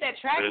you look at that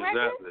track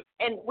record,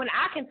 and when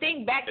I can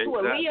think back to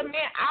Aaliyah,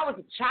 man, I was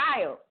a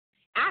child.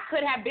 I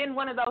could have been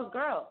one of those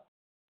girls.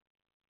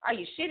 Are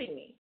you shitting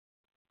me?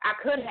 I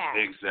could have.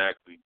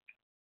 Exactly.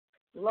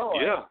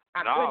 Lord. Yeah.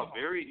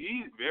 Very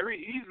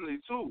easily,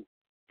 too.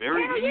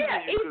 Very easily. You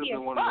could have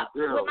been one of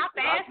those girls. With my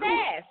fast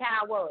ass,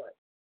 how I was.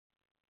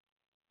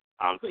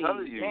 I'm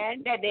telling you.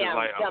 Man, that damn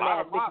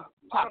dumbass bitch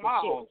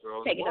talking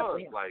shit. Take it up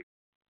with him.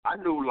 I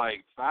knew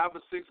 5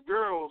 or 6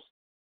 girls.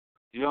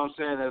 You know what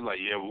I'm saying?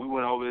 They're we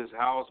went over his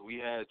house,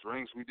 we had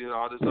drinks, we did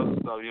all this other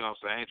stuff. You know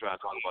what I'm saying? I ain't trying to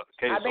talk about the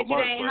case. I bet you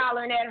they ain't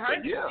hollering at hurt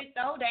shit,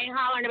 though. They ain't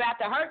hollering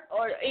about the hurt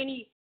or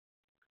any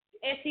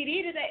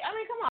STD today. I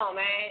mean, come on,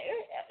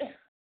 man.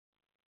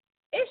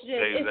 It's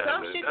just it's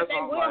some shit that they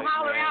will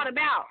holler out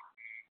about.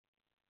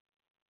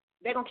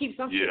 They're going to keep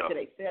some shit to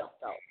themselves,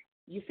 though.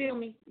 You feel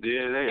me?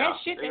 Yeah, they are.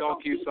 Shit they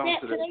going to keep some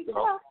to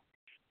themselves.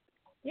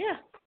 Yeah.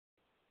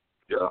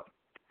 Yeah.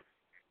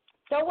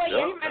 So, he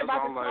read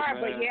about the car,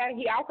 but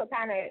he also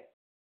kind of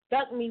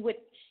stuck me with,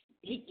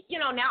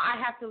 now I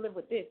have to live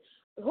with this.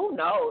 Who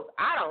knows?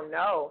 I don't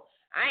know.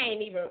 I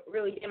ain't even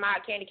really in my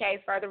Kandi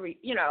K further,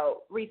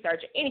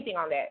 research or anything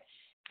on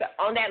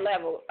that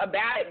level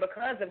about it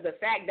because of the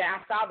fact that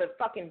I saw the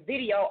fucking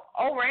video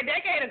over a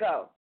decade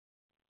ago.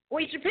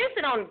 When you're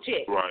pissing on the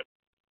chick. Right.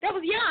 That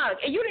was young,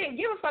 and you didn't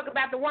give a fuck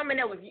about the woman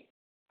that was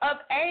of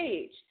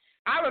age.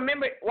 I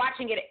remember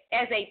watching it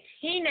as a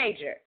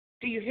teenager.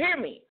 Do you hear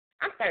me?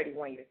 I'm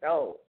 31 years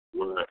old.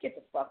 Right. Get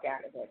the fuck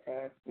out of there,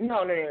 cuz.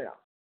 No.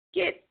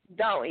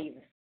 Don't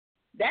even.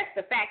 That's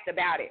the fact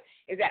about it,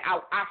 is that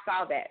I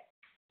saw that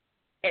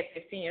at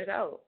 15 years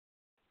old.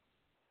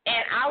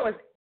 And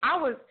I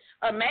was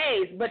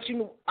amazed, but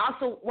you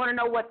also want to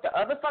know what the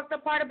other fucked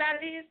up part about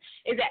it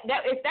is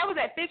that if that was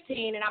at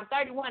 15 and I'm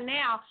 31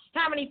 now,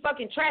 how many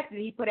fucking tracks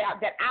did he put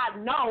out that I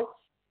know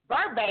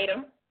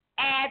verbatim,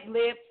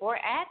 ad-lib for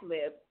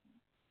ad-lib,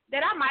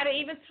 that I might have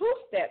even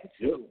two-stepped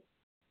to? Yeah.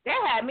 That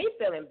had me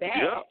feeling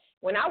bad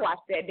when I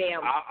watched that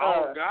damn.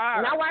 God.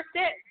 When I watched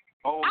that,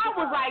 I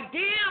was God. like,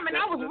 damn, and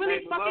I was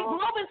really fucking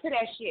moving to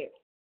that shit.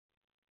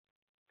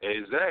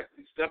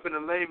 Exactly. Step in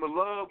the Name of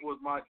Love was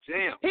my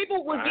jam.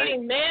 People was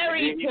getting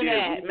married to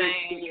that,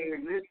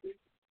 man.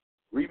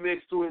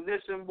 Remix to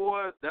Ignition,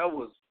 boy, that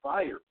was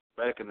fire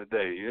back in the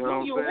day. You know what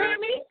I'm saying? You hear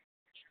me?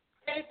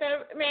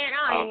 Man,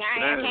 I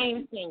can't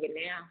even sing it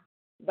now.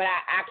 But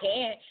I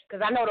can,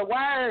 because I know the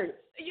words.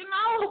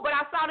 But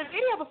I saw the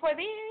video before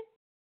then.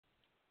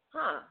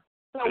 Huh.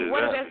 So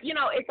what is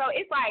it, so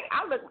it's like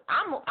I'm the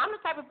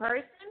type of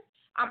person,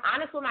 I'm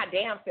honest with my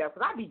damn self,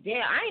 because I be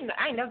damn, I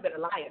ain't never been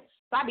a liar.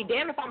 So I be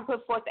damned if I'm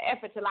put forth the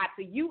effort to lie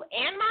to you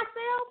and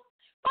myself.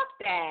 Fuck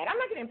that. I'm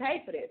not getting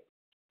paid for this.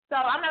 So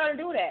I'm not gonna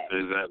do that.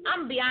 Exactly.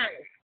 I'm gonna be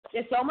honest.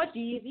 It's so much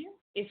easier.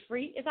 It's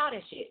free. It's all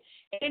that shit.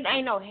 And it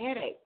ain't no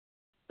headache.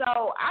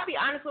 So I'll be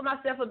honest with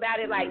myself about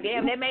it, like,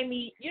 damn, that made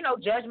me,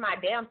 judge my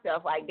damn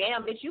self. Like,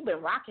 damn, bitch, you've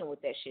been rocking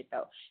with that shit,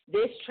 though.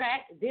 This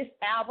track, this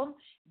album,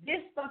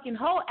 this fucking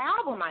whole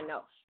album, I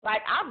know.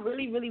 Like, I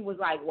really, really was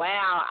like,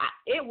 wow,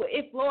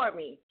 it floored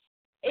me.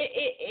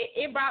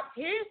 It brought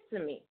tears to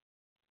me.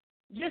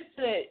 Just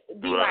to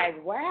be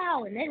like,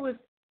 wow, and I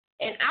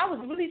was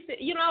really,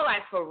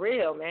 like, for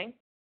real, man.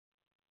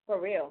 For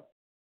real.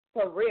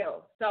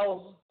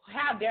 So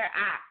how dare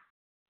I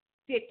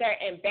sit there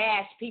and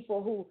bash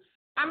people who,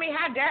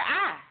 how dare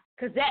I?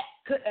 Because that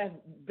could have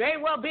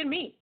very well been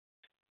me.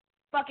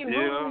 Fucking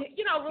room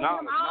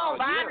them all,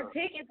 buying a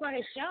ticket for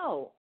his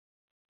show.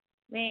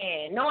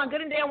 Man, knowing good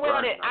and damn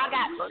well that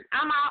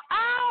I'm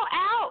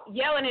out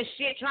yelling and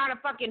shit, trying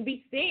to fucking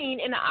be seen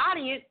in the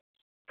audience,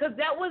 because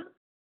that was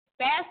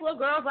fast little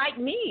girls like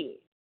me.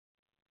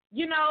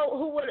 You know,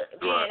 who would,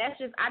 man, that's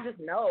just, I just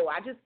know. I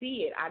just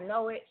see it. I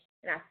know it,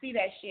 and I see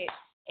that shit.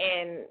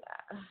 And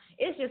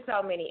it's just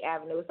so many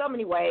avenues, so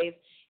many ways.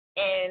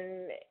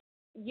 And,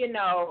 you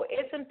know,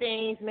 it's some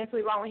things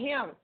mentally wrong with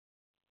him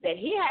that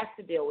he has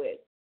to deal with.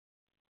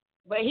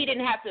 But he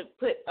didn't have to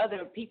put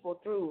other people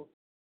through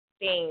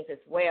things as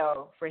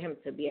well for him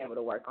to be able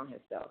to work on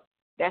himself.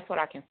 That's what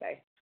I can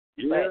say.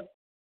 Yeah,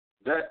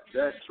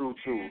 that's true,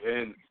 too.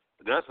 And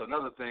that's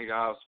another thing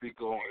I'll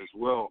speak on as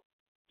well.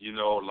 You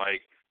know,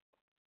 like,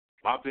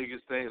 my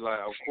biggest thing, like,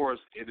 of course,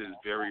 it is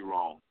very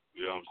wrong.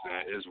 You know what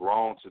I'm saying? It's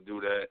wrong to do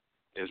that.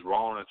 It's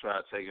wrong to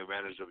try to take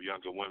advantage of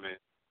younger women.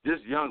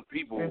 Just young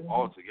people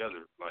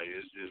altogether. Like,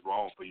 it's just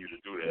wrong for you to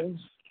do that.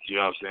 You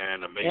know what I'm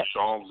saying? To make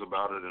songs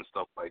about it and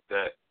stuff like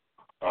that.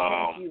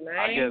 Thank you,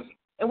 man. I guess.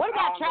 And what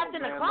about Trapped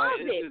in the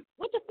Closet? Like,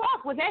 what the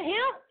fuck? Was that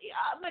him?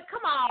 I mean,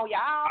 come on,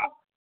 y'all.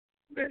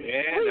 Man,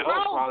 that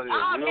was probably a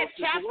real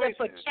chapter situation.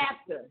 for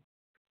chapter.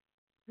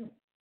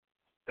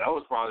 That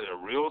was probably a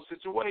real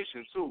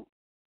situation, too.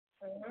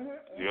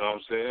 You know what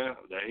I'm saying?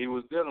 That he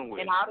was dealing with.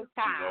 And all the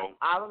time, you know?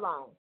 all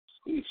alone.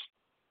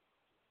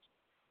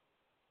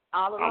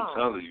 All alone. I'm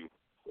telling you.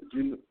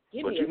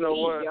 But you know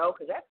what? Yo,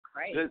 because that's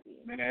crazy.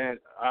 Man,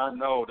 I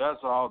know. That's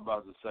all I was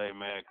about to say,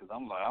 man, because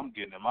I'm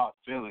getting in my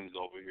feelings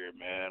over here,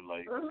 man.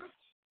 Like,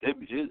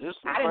 there's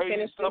some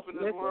crazy stuff in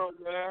this world,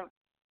 man.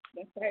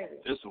 That's crazy.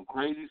 There's some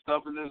crazy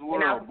stuff in this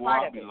world, boy.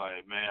 I'll be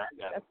like, man, I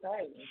got That's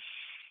crazy.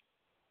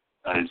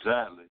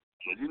 Exactly.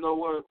 But you know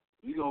what?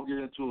 We're going to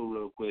get into it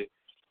real quick.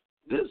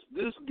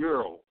 This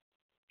girl,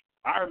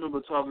 I remember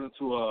talking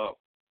to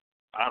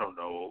I don't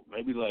know,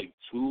 maybe like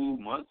 2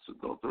 months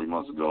ago, 3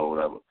 months ago,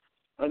 whatever.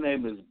 Her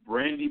name is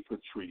Brandy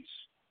Patrice.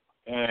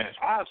 And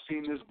I've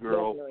seen this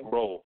girl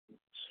grow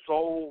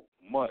so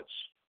much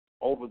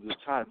over the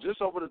time,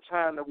 just over the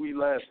time that we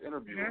last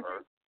interviewed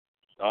her.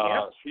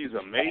 She's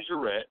a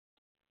majorette.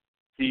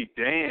 She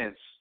dance,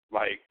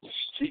 like,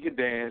 she can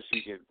dance,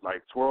 she can,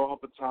 like, twirl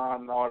her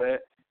baton and all that.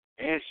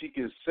 And she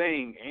can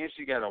sing, and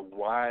she got a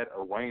wide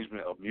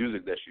arrangement of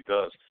music that she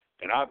does.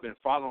 And I've been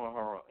following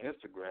her on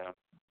Instagram,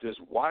 just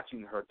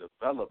watching her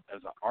develop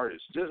as an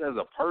artist, just as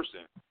a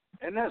person.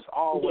 And that's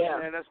always,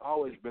 man, that's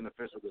always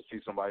beneficial to see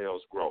somebody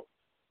else grow.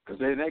 Because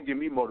that give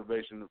me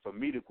motivation for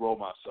me to grow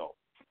myself.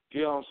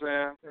 You know what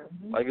I'm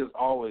saying? Like, it's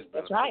always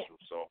beneficial. That's right.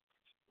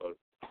 So,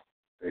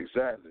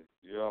 exactly.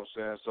 You know what I'm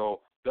saying?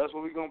 So that's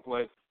what we're going to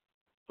play.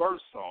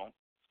 First song.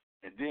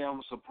 And then I'm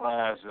going to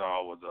surprise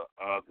y'all with the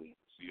others.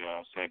 You know what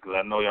I'm saying? Because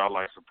I know y'all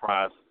like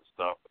surprises and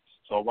stuff.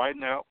 So right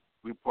now,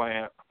 we're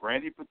playing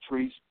Brandy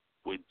Patrice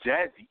with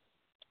Jazzy.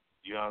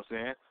 You know what I'm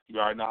saying? You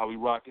already know how we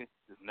rocking.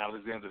 This is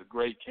Nalexander The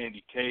Great,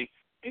 Kandi K,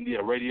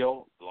 India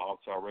Radio, Blog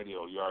Talk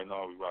Radio. You already know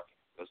how we rocking.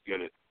 Let's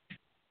get it.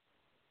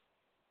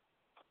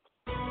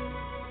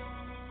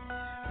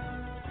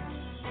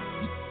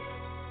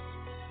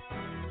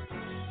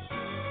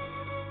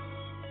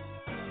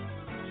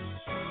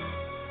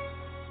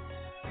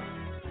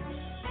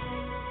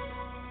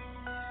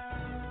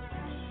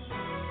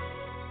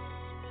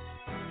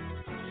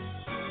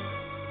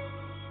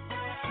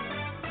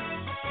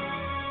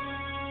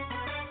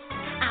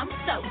 I'm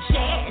so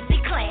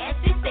jazzy,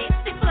 classy,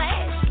 sexy,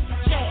 flashy.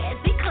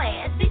 Jazzy,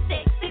 classy,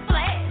 sexy,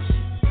 flashy.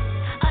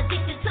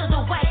 Addicted to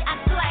the way I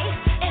slay.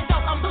 And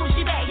though I'm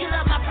bougie, babe, you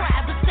love my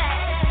private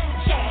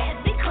side.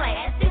 Jazzy,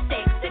 classy,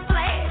 sexy,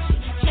 flashy.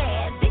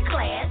 Jazzy,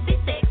 classy,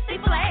 sexy,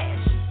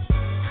 flashy.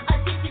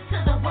 Addicted to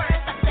the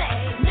words I say.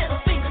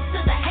 Middle fingers to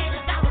the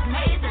haters, I was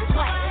made this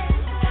way.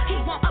 He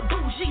want a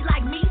bougie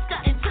like me,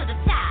 stunting to the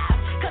top.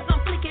 Cause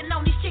I'm flicking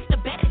on these chicks, the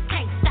baddest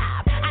can't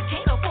stop. I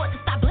can't afford to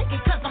stop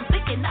blinking cause I'm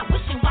thinking, not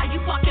wishing. Why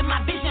you walking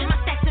my vision? My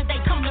stacks they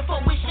come to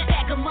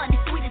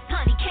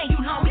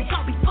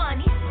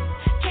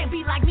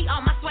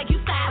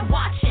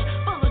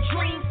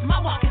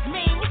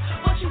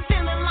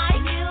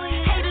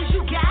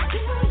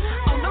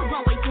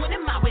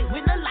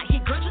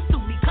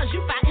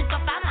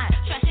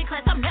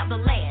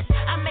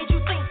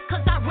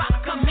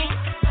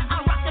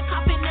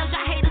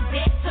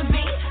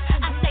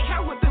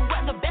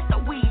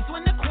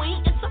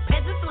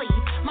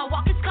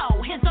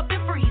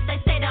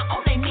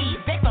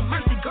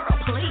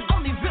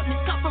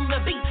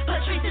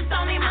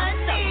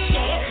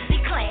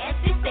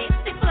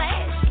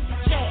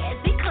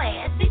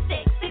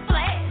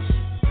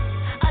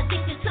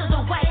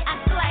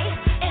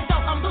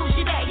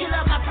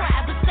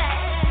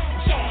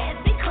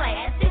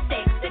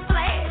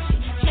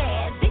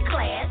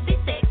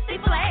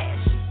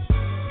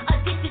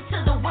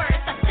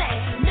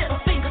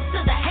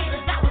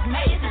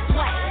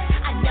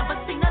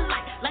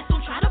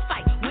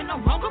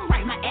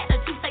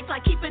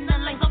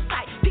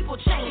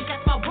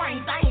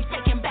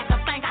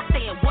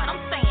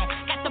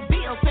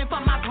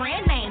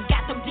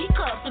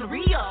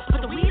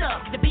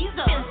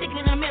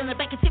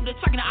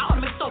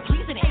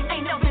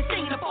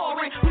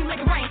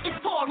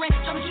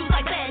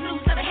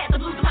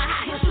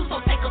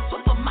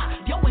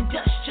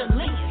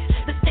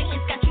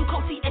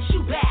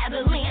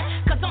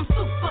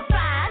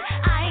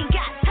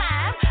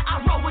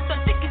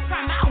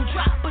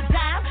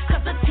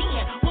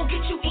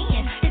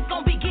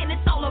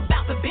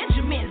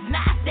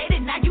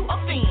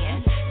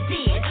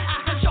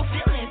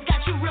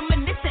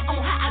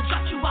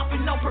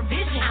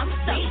I'm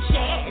so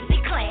jazzy,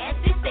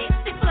 classy,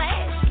 sexy,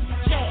 flashy.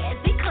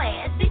 Jazzy,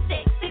 classy,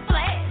 sexy,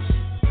 flashy.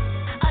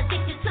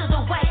 Addicted to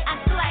the way I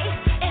slay.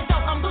 And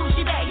though I'm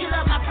bougie, babe, you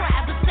love my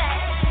privacy.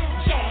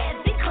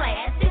 Jazzy,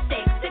 classy,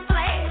 sexy,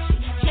 flashy.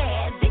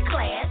 Jazzy,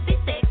 classy,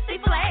 sexy,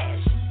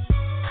 flashy.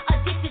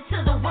 Addicted to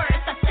the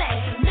words I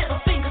say. Middle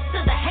fingers to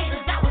the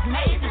haters, I was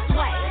made this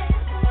way.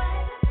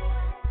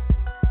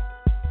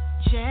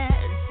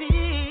 Jazzy,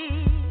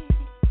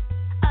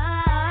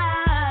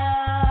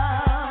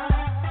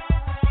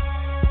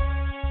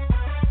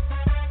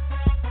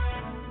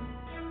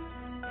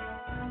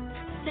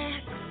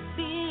 sexy.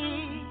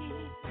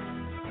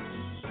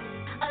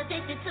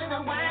 Addicted to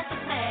the words I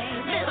say.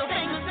 Middle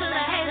fingers to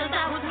the haters,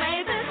 I was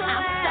made this way.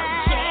 I'm so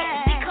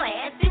jazzy,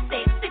 classy,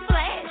 sexy,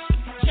 flashy.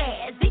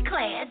 Jazzy,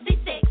 classy,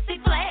 sexy,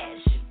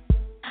 flashy.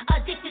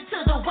 Addicted to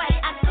the way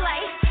I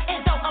slay.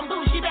 And though I'm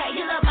bougie, babe,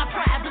 you love my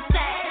privacy.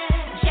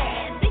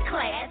 Jazzy,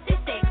 classy,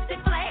 sexy,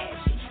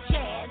 flashy.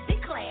 Jazzy,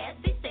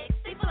 classy,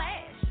 sexy,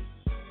 flashy.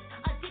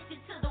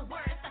 Addicted to the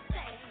words I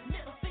say.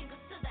 Middle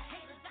fingers to the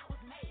haters, I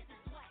was made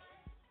this way.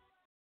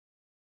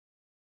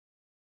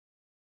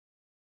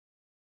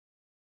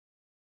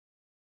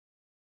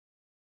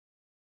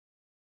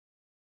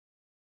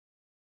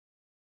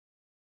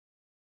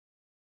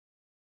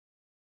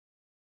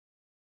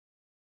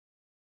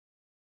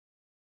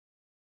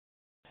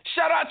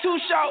 Shout out to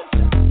Show.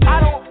 I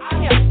don't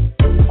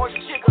pimp or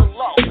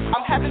gigolo.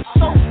 I'm having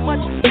so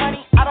much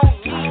money, I don't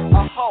need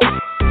a hoe.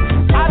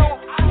 I don't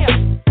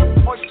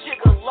pimp or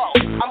gigolo.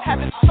 I'm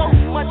having so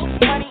much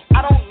money,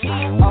 I don't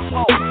need a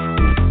hoe.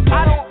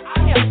 I don't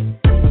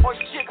pimp or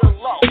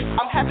gigolo.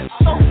 I'm having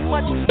so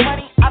much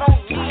money, I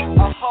don't need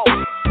a hoe.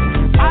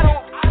 I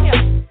don't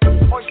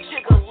pimp or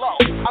gigolo.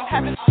 I'm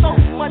having so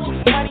much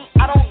money,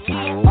 I don't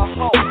need a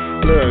hoe.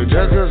 Look,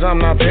 just cause I'm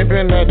not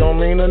pimpin', that don't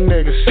mean a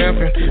nigga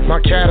simpin'. My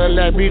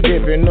Cadillac be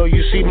dippin', no,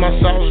 you see my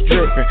sauce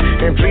drippin'.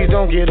 And please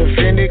don't get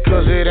offended,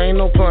 cause it ain't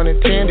no pun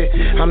intended.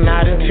 I'm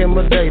not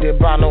intimidated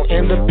by no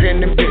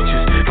independent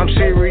bitches. I'm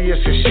serious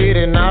as shit,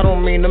 and I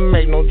don't mean to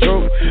make no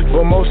joke.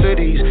 But most of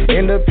these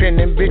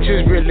independent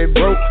bitches really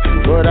broke.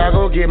 But I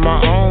go get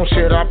my own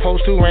shit, I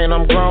post to and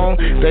I'm grown.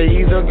 They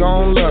either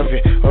gon' love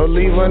it, or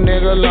leave a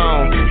nigga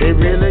alone. It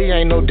really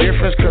ain't no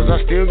difference, cause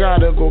I still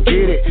gotta go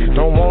get it.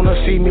 Don't wanna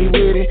see me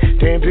with it,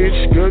 then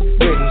bitch, good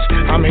riddance.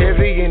 I'm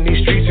heavy in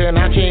these streets and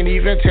I can't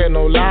even tell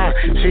no lie.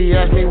 She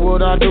asked me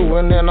what I do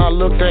and then I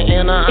looked her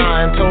in her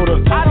eye and told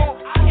her I don't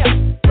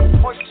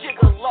pimp or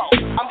gigolo.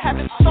 I'm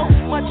having so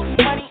much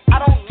money, I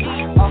don't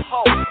need a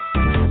hoe.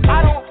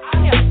 I don't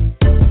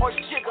pimp or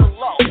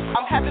gigolo.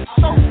 I'm having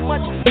so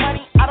much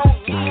money, I don't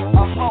need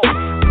a hoe.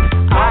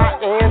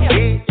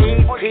 I-N-D-E-P-E-N-D-E-N-D-E-N-D,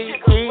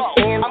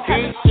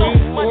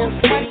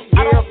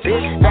 yeah,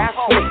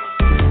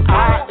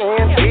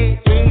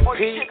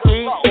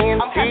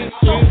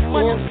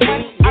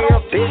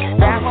 bitch,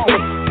 that's me.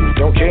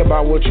 Don't care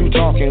about what you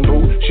talking,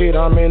 boo. Shit,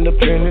 I'm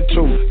independent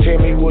too. Tell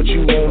me what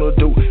you wanna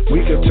do.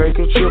 We could take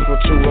a trip or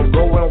two or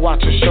go and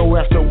watch a show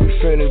after we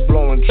finish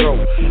blowing dope.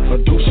 Or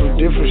do some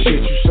different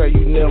shit you say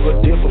you never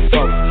did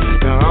before.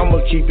 Now I'ma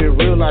keep it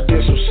real, I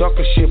did some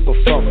sucker shit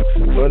before.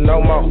 But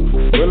no more.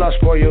 Will I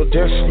spoil your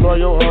desk, spoil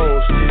your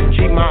hoes?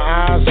 Keep my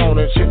eyes on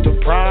it, shit the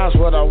prize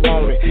what I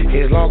want it.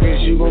 As long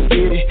as you gon'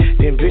 get it,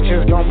 then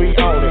bitches gon' be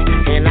on it.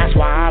 And that's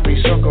why I be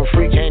sucker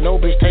free, can't no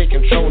bitch take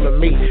control of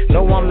me.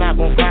 No, I'm not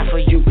gon' cry for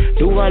you.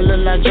 Do I look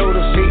like Joe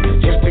to see?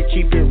 Just to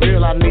keep it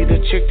real, I need a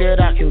chick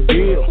that I can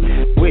deal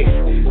with.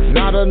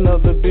 Not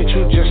another bitch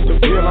who just a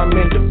bill, I'm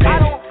independent. I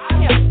don't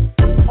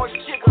pimp or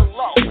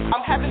gigolo.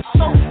 I'm having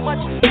so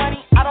much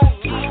money, I don't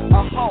need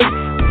a hoe.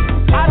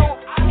 I don't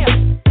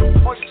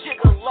pimp or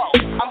gigolo.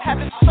 I'm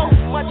having so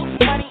much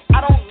money,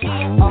 I don't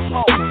need a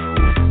hoe.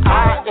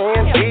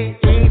 I-N-D-E-P-E-N-D-E-N-D,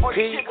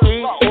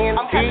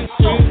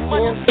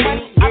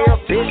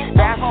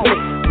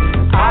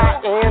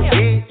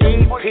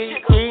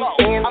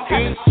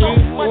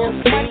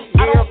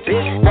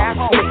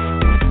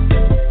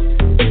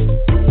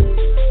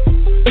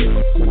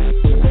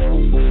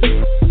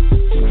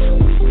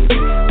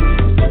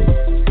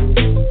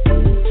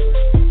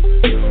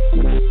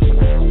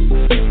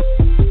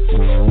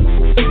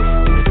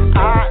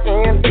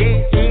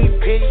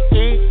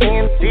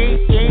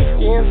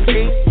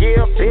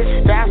 yeah, bitch,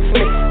 that's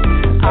me.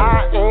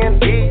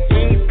 I-N-D-E-P-E-N-D-E-N-D,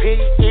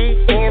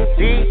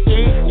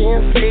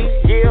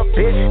 yeah,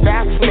 bitch,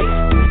 that's me.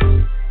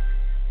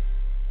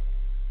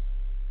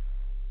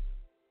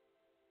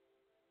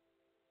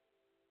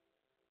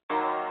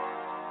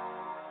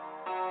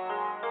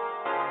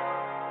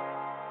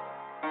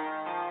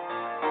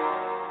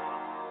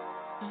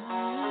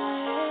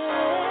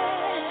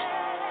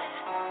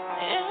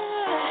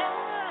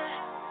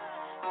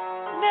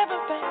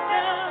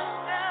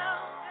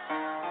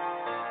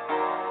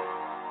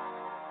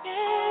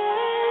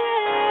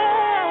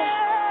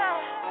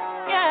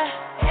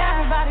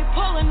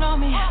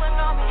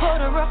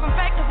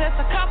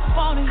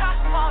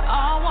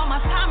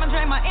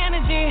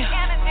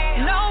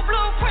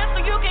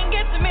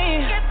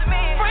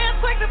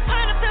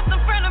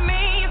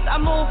 I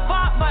move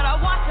far, but I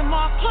watch him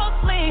more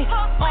closely.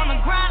 On the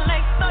ground.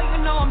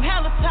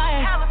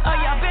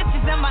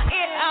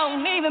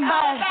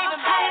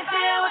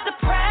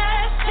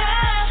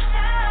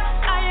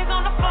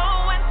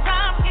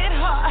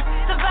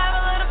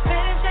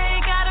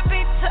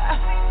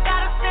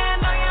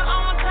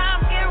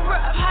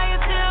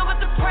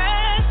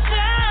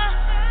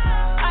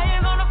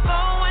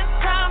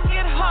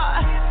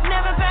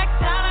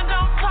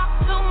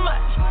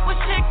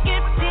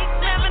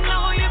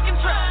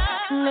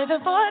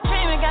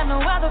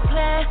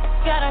 lying.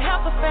 Gotta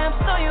help a fam,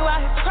 so you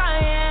out here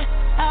crying.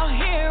 Out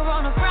here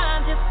on the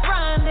grind, just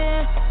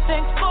grinding.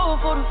 Thankful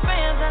for the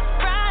fans that's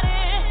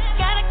riding.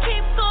 Gotta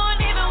keep going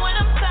even when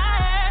I'm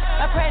tired.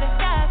 I pray to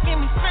God give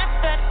me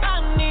strength that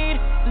I need.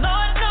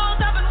 Lord knows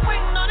I've been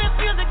waiting on this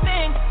music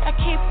thing. I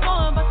keep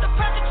going, but the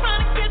pressure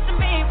trying to get to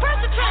me.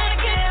 Pressure trying to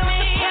get to me.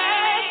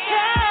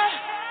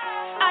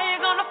 How you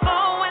gonna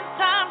fall when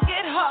times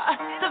get hard?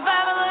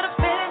 Survival of the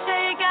fittest,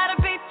 yeah, you gotta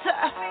be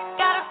tough.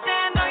 Gotta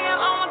stand on your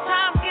own,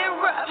 times get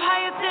rough. How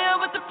you deal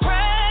with the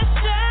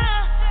pressure?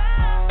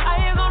 How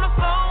you gonna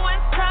fall when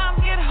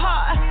times get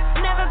hard?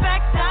 Never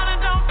back down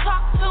and don't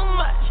talk too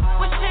much.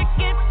 When shit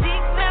gets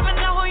deep, never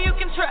know who you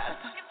can trust.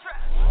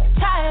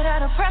 Tired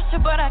of the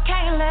pressure, but I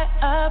can't let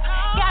up.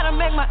 Gotta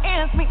make my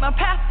ends meet, my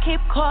path keep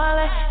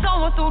calling.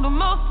 Going through the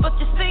most, but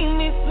you see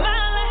me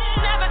smiling.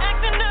 Never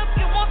acting up,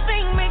 you won't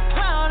see me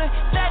clowning.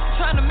 Steady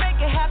trying to make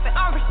it happen,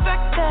 I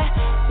respect that.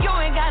 You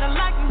ain't gotta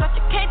like me, but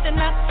you can't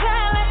deny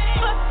talent.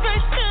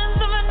 Frustrations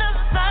of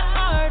another side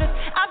artist.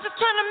 I'm just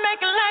trying to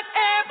make it like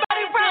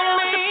everybody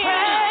around me.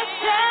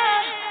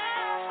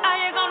 How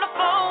you gonna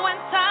fall when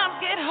times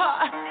get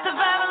hard?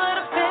 Survival of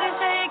the fittest,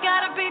 yeah, you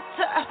gotta be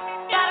tough.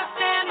 Gotta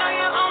stand on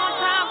your own,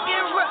 times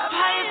get rough.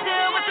 How you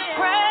deal with the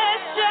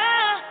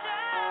pressure?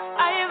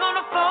 How you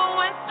gonna fall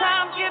when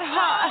times get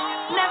hard?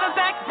 Never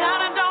back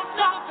down and don't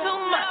talk too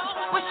much.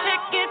 When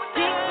shit gets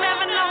deep,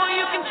 never know who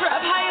you can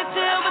trust. How you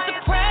deal with the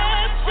pressure?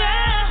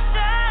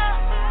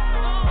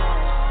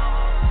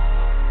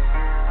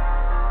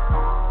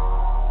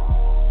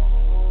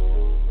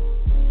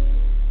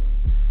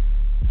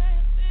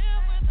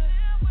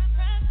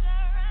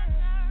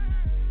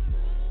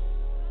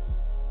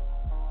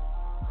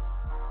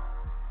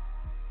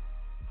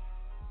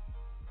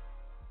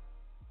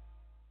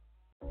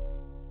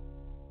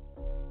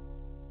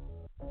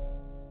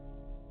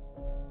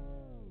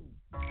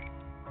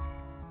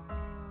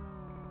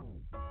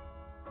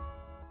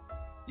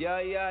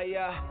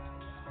 Yeah.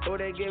 Oh,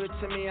 they gave it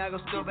to me, I go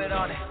stupid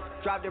on it.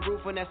 Drive the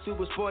roof on that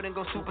super sport and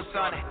go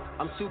supersonic.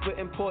 I'm super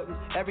important,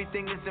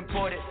 everything is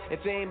important.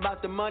 If it ain't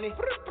about the money,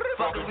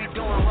 fuck what we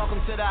doing?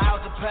 Welcome to the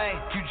house of pain.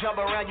 You jump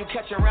around, you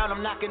catch around,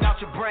 I'm knocking out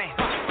your brain.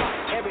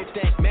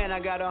 Everything, man, I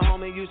got a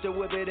homie used to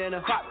whip it in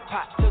a crock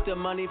pot. Took the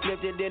money,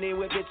 flipped it, then he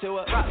whipped it to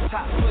a drop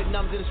top. Putting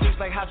numbers in the streets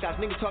like hot shots.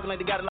 Niggas talking like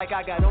they got it like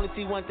I got. Only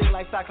see one thing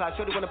like Cyclops.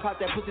 Shorty wanna pop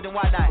that pussy, then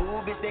why not? Ooh,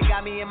 bitch, they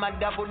got me in my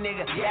double,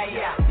 nigga.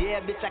 Yeah,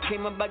 bitch, I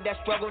came about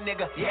that struggle,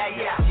 nigga. Yeah.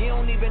 You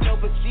don't even know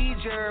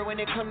procedure. When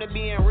it come to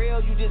being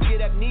real, you just get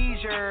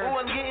amnesia. Ooh,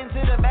 I'm getting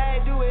to the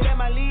bag, do it at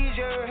my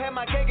leisure. Have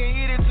my cake and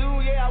eat it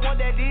too, yeah, I want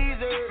that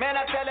dessert. Man,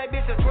 I tell that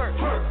bitch to twerk.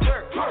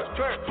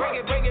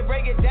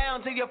 Break it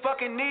down till your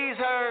fucking knees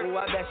hurt. Ooh,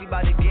 I bet she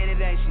bout to get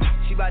it, ain't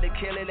she? She bout to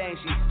kill it, ain't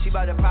she? She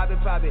bout to pop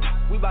it.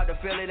 We bout to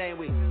feel it, ain't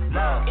we?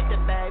 No. If the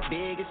bag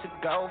big, it's a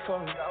go for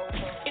me.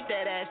 If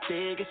that ass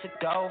big, it's a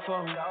go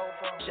for me.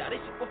 Shawty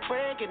super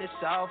frank and it's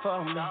all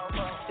for me.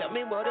 Tell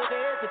me what it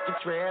is, if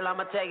it's real,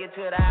 I'ma take it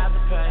to the house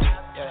of pain.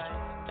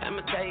 Yeah.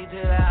 I'ma take you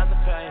to the house of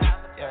pain.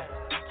 Yeah.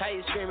 How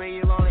you screaming,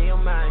 you only your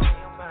mind.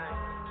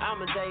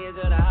 I'ma take you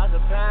to the house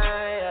of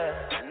pain.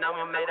 Yeah. And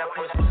I'ma make that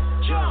pussy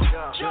jump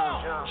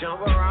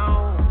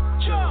around.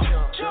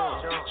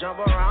 Jump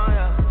around,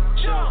 yeah.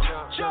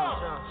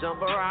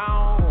 Jump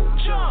around.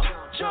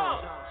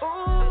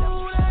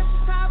 Ooh, that's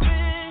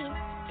stopping.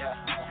 Yeah.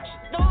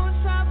 Know it's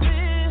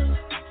stopping.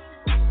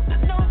 I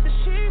know that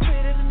she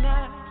ready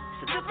tonight.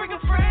 So just bring a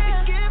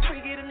friend, get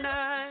freaky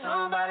tonight.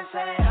 Somebody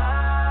say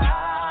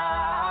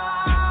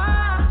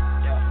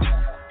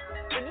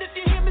and if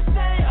you hear me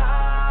say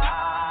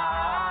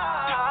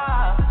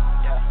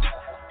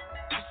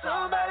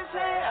somebody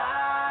say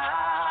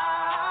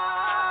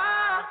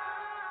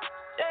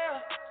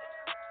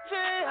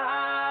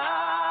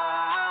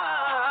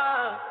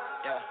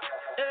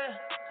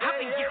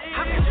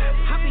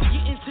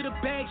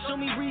show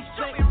me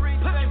respect.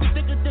 Pockets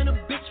thicker than a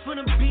bitch for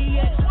them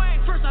BS.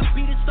 First I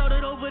beat it,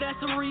 started over, that's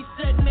a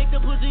reset. Make the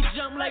pussy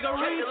jump like a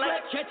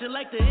reflex. Catch it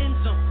like the end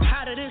zone,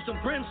 hotter than some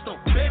brimstone.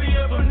 Baby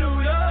up from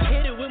New York,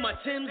 hit it with my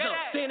Tim's on.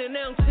 Standing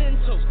down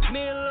 10 toes,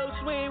 me and Lil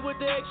Swing with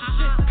the extra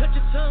shit. Cut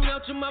your tongue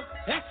out your mouth,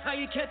 that's how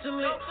you catch a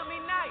lick.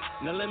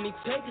 Now let me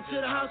take it to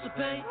the house of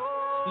pain.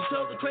 You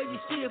talking crazy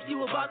shit if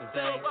you about to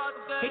fade.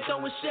 Hey,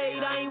 throwing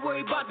shade, I ain't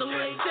worried about the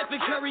lane.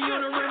 Stephen Curry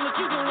on the rim, look,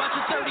 you gon' watch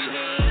a 30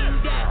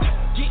 hand down.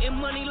 Getting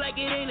money like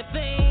it ain't a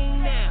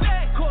thing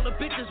now. Call the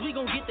bitches, we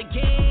gon' get the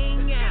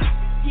gang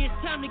out. Yeah, it's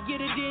time to get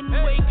it in.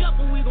 Wake up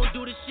and we gon'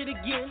 do this shit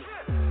again.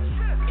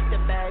 If the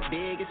bag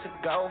big, it's a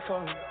go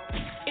for me.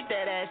 If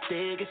that ass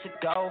big, it's a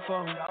go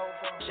for me.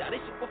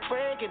 Shawty super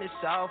frank and it's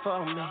all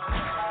for me.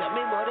 Tell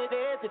me what it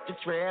is, if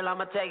it's real,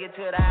 I'ma take it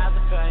to the house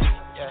of pain.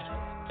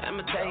 Yeah,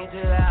 I'ma take it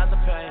to the house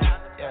of pain.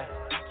 Yeah,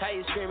 how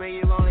you screaming,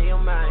 you only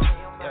your mind.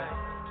 Yeah,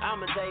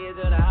 I'ma take you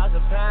to the house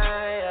of pain.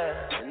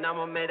 Yeah, and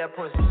I'ma make that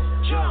pussy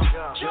jump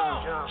around.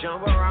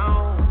 Jump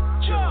around,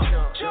 yeah.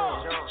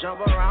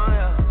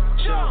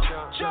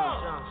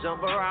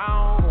 Jump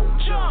around.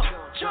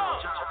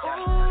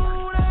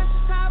 Ooh, that's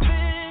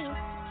stopping.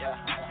 Yeah.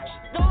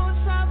 No, it's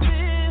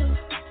stopping.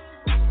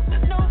 I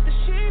know that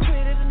she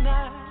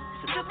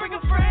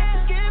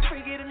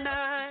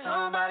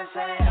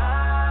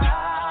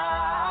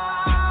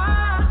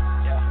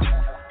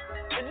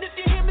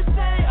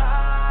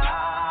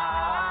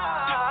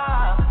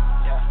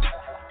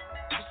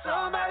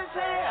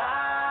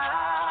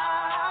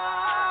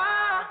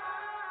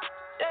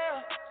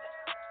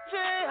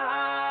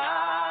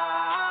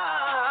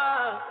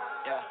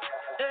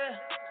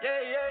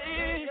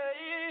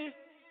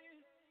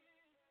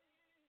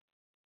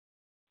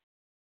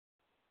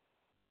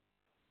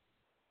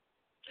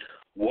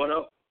What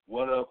up?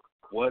 What up?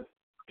 What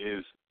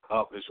is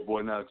up? It's your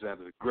boy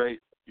Nalexander The Great.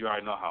 You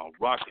already know how I'm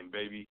rocking,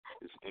 baby.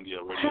 It's India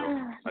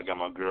Radio. I got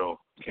my girl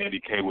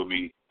Kandi K with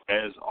me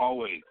as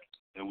always,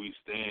 and we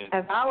stand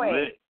as always.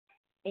 lit.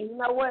 And you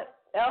know what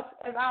else?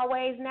 As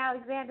always,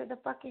 Nalexander the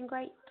fucking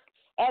Great.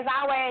 As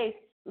always,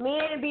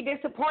 men be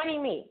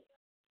disappointing me.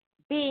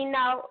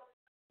 Bino,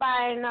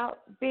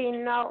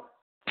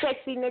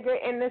 sexy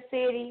nigga in the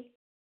city.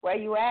 Where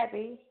you at,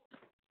 B?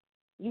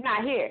 You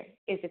not here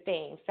is the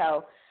thing.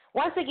 So,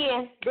 once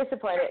again,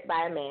 disappointed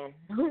by a man.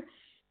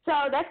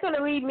 So, that's going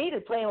to lead me to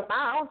playing with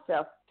my own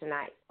self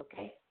tonight,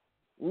 okay?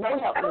 No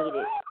help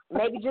needed.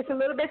 Maybe just a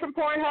little bit from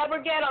Pornhub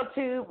or Ghetto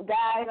Tube,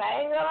 guys.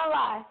 I ain't going to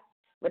lie.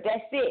 But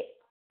that's it.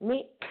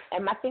 Me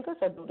and my fingers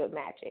will do the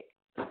magic.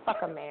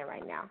 Fuck a man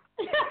right now.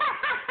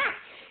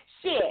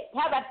 Shit,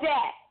 how about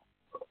that?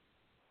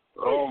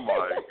 Oh,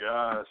 my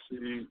gosh.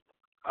 See,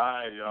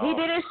 y'all. He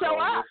didn't show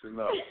up. Listen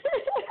up.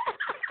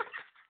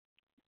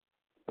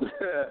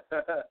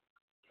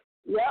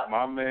 Yep.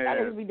 My man, that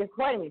would be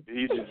disappointing.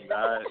 He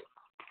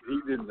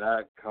did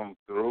not come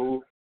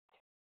through.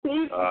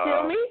 You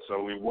feel me?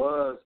 So we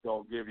was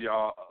gonna give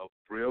y'all a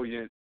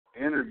brilliant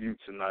interview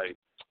tonight,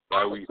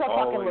 like we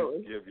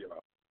always give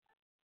y'all.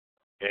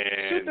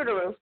 And shoot through the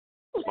roof.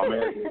 My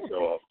man didn't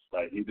show up.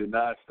 Like he did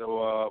not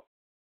show up.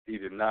 He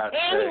did not.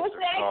 And he was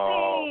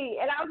sexy,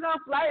 and I was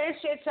gonna flirt and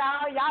shit,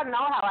 y'all. Y'all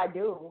know how I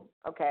do.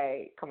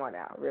 Okay, come on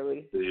now,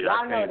 really. See, y'all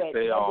I know can't that.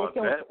 Say all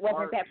that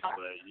wasn't that part.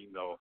 But, you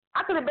know,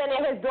 I could have been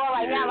at his door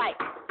right now, like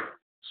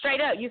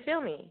straight up. You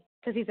feel me?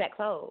 Because he's that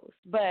close.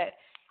 But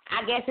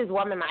I guess his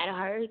woman might have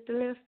heard the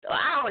little.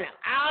 I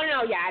don't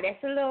know, y'all.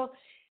 That's a little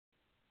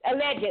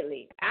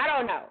allegedly. I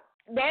don't know.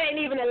 That ain't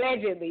even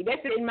allegedly.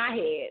 That's in my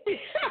head.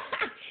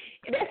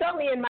 That's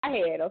only in my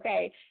head,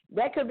 okay?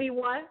 That could be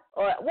one,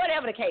 or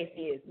whatever the case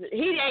is.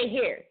 He ain't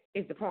here,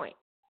 is the point,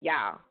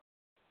 y'all.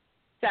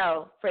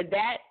 So, for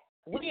that,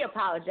 we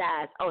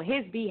apologize on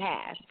his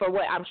behalf for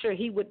what I'm sure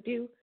he would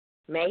do.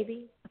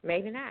 Maybe,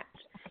 maybe not.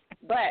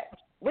 But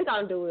we're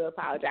going to do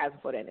apologizing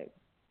for that nigga.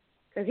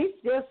 Because he's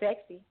still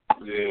sexy.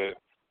 Yeah.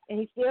 And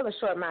he's still a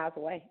short miles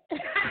away.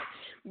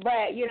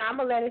 But, you know, I'm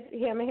going to let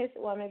him and his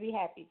woman be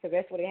happy because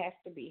that's what it has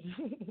to be.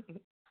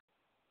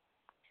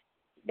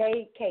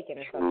 They caking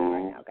or something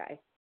right now, guys,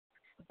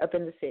 up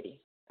in the city.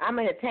 I'm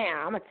in a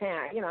town.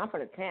 I'm from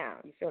the town.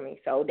 You feel me?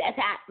 So that's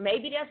how.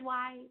 Maybe that's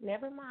why.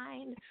 Never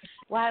mind.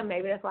 Why?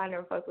 Maybe that's why I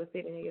never fuck with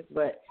city niggas.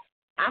 But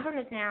I'm from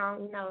the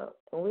town. You know,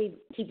 and we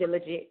keep it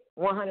legit,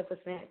 100%.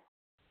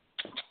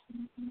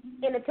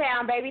 In the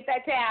town, baby,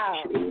 that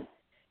town.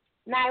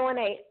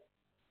 918.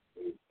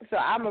 So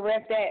I'm gonna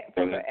rep that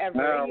for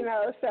forever. You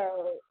know,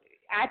 so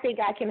I think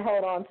I can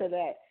hold on to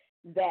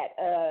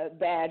that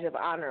badge of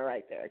honor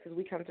right there because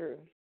we come through.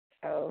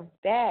 So,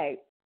 dag.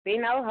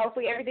 Bino,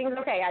 hopefully everything's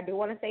okay. I do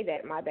want to say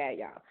that. My bad,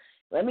 y'all.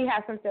 Let me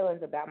have some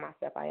feelings about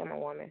myself. I am a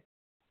woman,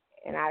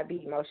 and I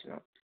be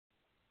emotional.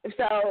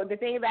 So, the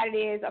thing about it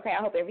is, okay,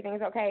 I hope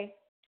everything's okay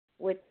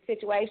with the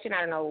situation.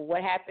 I don't know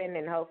what happened,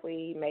 and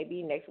hopefully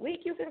maybe next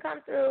week you can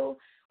come through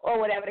or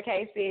whatever the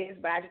case is,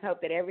 but I just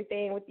hope that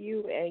everything with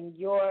you and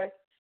yours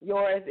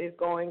is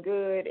going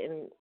good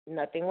and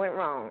nothing went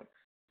wrong.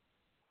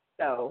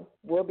 So,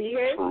 we'll be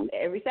here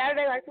every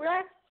Saturday like we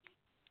are.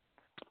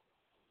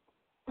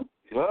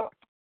 Yep.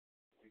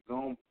 We're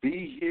going to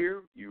be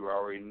here. You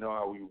already know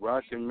how we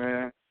rocking,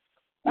 man.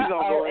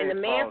 And the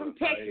man from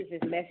Texas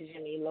is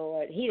messaging me,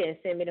 Lord. He didn't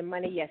send me the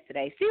money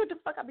yesterday. See what the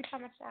fuck I be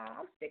trying to shout?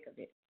 I'm sick of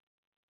it.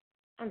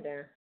 I'm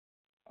done.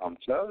 I'm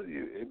telling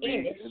you, it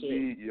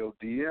be your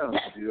DMs.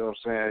 You know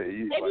what I'm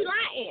saying? They be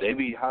lying. They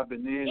be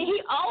hopping in. And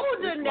he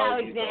older than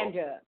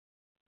Alexander.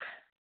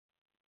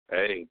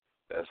 Hey,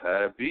 that's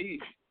how it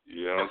be.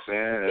 You know what I'm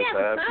saying? That's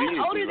how it be.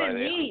 Older than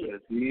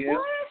me.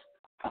 What?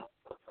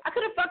 I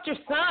could have fucked your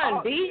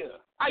son, B. Yeah.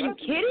 Are you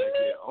kidding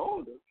me?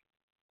 Older.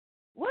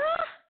 What?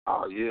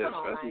 Oh, yeah,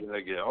 especially when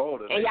they get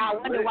older. And y'all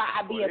wonder why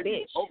I be a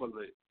bitch.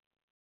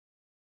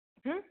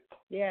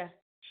 Yeah.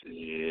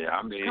 Yeah,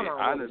 I mean,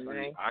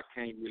 honestly, I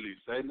can't really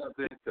say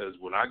nothing because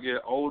when I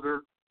get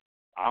older,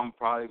 I'm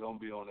probably going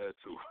to be on that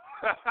too.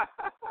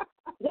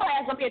 Your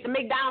ass going to be at the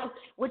McDonald's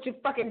with your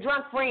fucking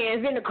drunk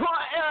friends in the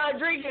car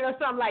drinking or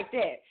something like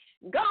that.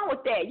 Go on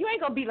with that. You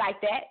ain't going to be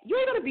like that. You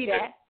ain't going to be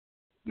that.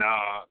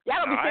 Nah.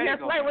 Y'all going to be sitting there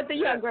flirting with the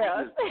young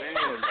girls.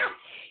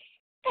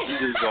 You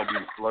just going to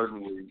be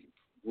flirting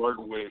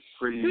with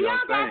pretty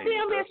young things. Do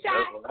y'all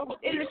got them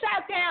in the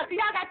shop town? Do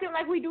y'all got them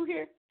like we do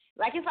here?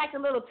 Like, it's like a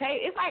little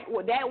table. It's like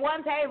that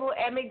one table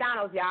at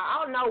McDonald's, y'all.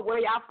 I don't know where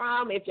y'all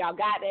from, if y'all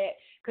got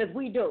that, because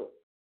we do.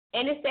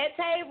 And it's that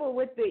table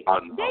with the,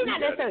 they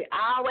not necessarily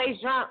always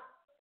drunk,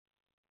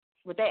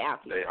 but they out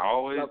here. They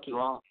always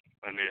drunk,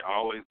 and they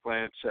always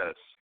playing chess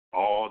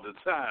all the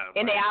time.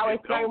 And they always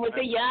playing with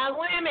the young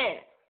women.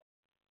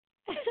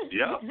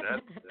 Yep,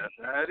 that's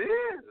how it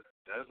is.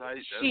 That's how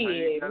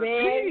you gotta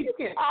man. You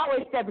can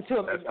always step into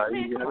a That's how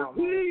you gotta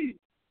be.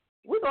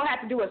 We're going to have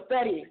to do a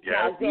study,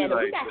 Alexander.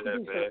 We got to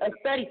do a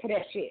study for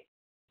that shit.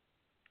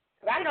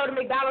 I know the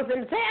McDonald's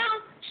in the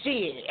town.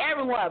 Shit,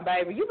 everyone,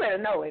 baby. You better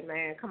know it,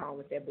 man. Come on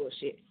with that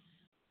bullshit.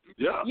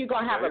 Yeah. You're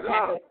going to have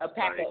a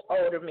pack of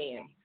older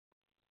men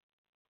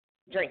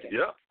drinking.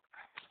 Yep.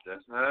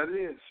 That's how it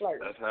is.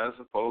 Flirting. That's how it's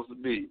supposed to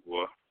be,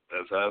 boy.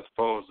 That's how it's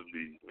supposed to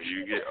be. When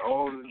you get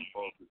older, you're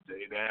supposed to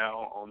stay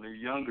down on the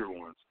younger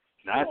ones.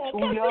 Not too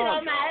young. Come sit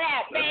on my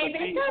lap,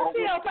 baby. Come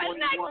sit on my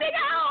lap,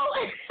 nigga.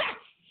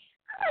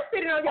 I'm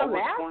sitting on your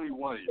lap.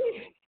 21 years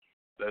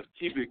old. Let's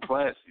keep it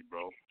classy,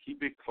 bro.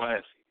 Keep it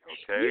classy,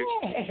 okay?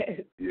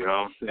 Yes. You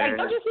know what I'm saying? Like,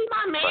 don't you see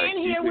my man like,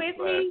 here with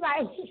classy. me?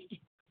 Like,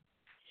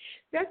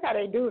 that's how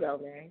they do, though,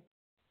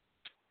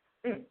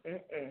 man.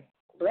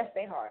 Bless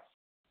their hearts.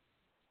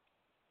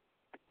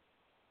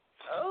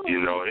 Oh.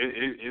 You know,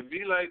 it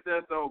be like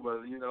that though,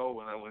 but you know,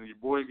 when your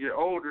boy get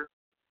older,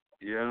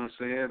 you know what I'm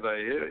saying? Like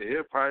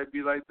it'll probably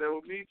be like that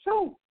with me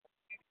too.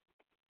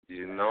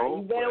 You know,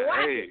 You better but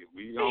watch hey,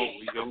 we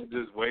don't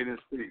just wait and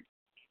see.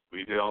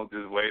 We don't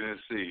just wait and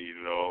see.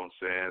 You know what I'm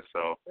saying?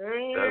 So that's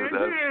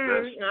all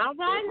right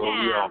what we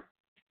now. on.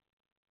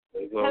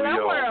 That's what Hello we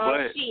on. world,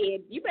 But,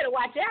 shit. You better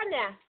watch out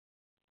now.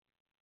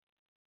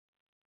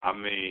 I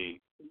mean,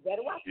 You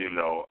better watch. you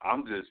know,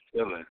 I'm just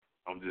chilling.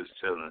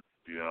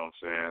 You know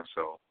what I'm saying?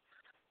 So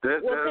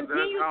that's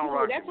continue how I'm to.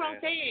 rocking, That's what man.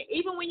 I'm saying.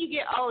 Even when you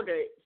get older,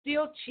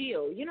 still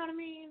chill. You know what I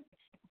mean?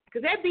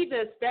 Because that'd be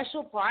the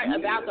special part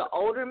about the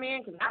older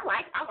men. Because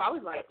I've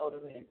always liked older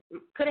men.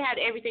 Could have had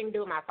everything to do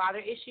with my father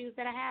issues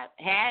that I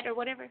had or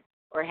whatever,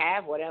 or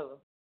have whatever.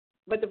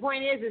 But the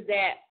point is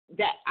that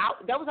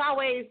was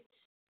always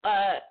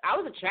I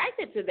was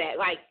attracted to that.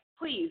 Like,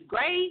 please,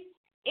 gray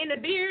in the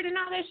beard and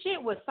all that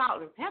shit was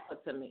salt and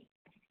pepper to me.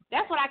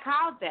 That's what I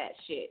called that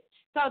shit.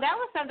 So that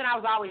was something I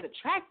was always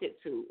attracted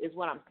to, is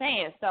what I'm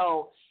saying.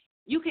 So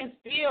you can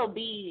still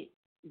be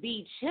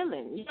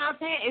chilling. You know what I'm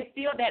saying? It's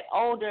still that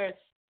older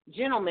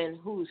gentleman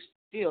who's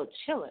still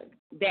chilling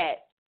that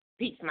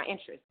piques my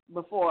interest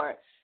before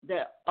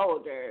the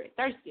older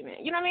thirsty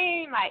man. You know what I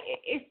mean? Like,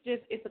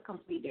 it's a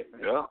complete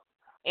difference. Yeah.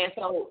 And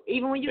so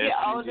even when you get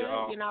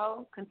older, you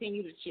know,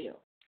 continue to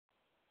chill.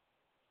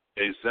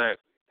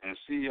 Exactly. And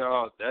see,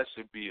 y'all, that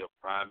should be a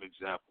prime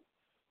example.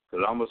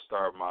 Because I'm gonna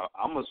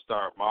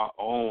start my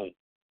own,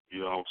 you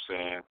know what I'm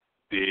saying,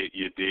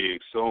 you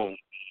dig soon,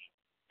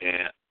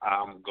 and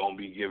I'm gonna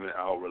be giving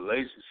out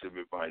relationship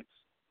advice,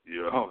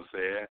 you know what I'm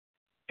saying,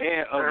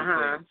 and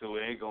other things too.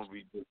 It ain't gonna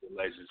be just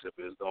relationship.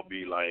 It's gonna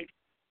be like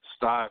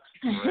stocks,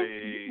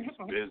 trades,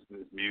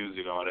 business,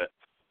 music, all that.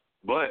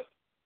 But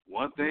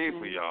one thing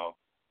for y'all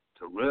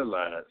to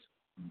realize: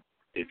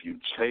 if you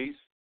chase,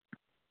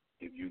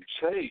 you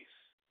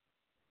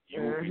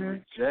will be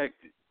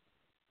rejected.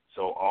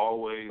 So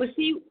always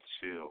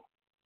chill.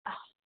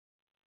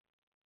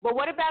 But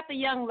what about the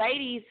young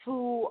ladies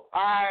who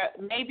are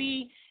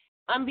maybe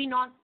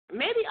unbeknownst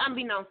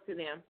to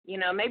them, you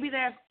know, maybe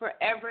they're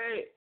forever,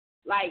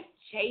 like,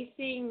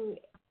 chasing,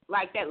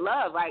 like, that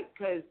love, like,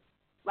 because,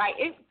 like,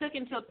 it took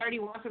until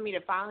 31 for me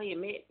to finally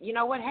admit, you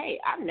know what, hey,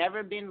 I've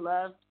never been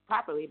loved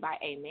properly by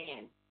a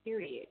man,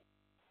 period.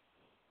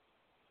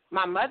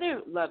 My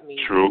mother loved me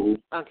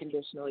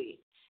unconditionally,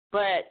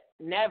 but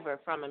never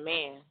from a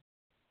man,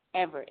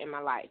 ever in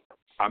my life.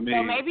 I mean,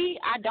 so maybe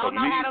I don't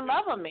know how to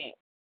love a man.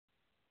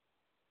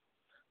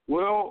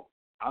 Well,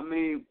 I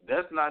mean,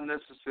 that's not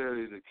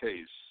necessarily the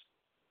case.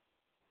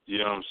 You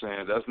know what I'm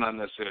saying? That's not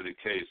necessarily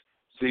the case.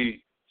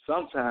 See,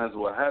 sometimes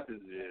what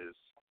happens is,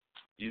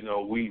 you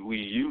know, we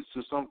used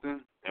to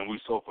something and we're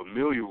so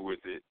familiar with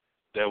it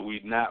that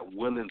we're not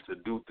willing to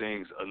do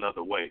things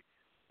another way.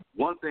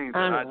 One thing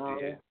that I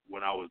did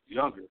when I was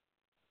younger,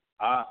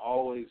 I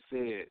always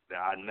said that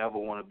I never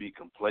want to be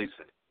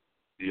complacent.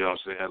 You know what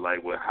I'm saying?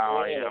 Like with how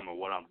I am and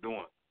what I'm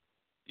doing.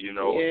 You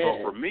know,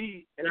 so for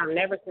me, and I'm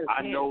never content.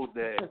 I know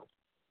that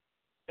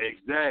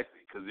exactly,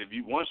 because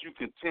once you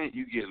content,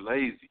 you get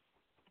lazy.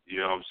 You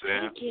know what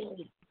I'm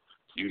saying?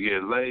 You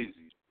get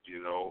lazy.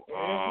 You know.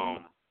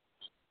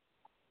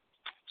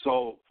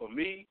 So for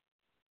me,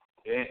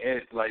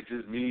 and like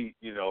just me,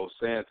 you know,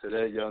 saying to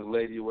that young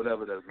lady or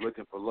whatever that's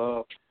looking for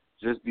love,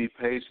 just be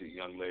patient,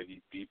 young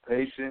lady. Be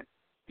patient.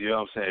 You know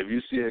what I'm saying? If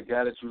you see a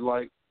guy that you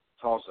like,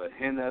 toss a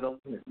hint at him.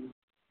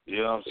 You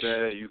know what I'm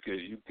saying? You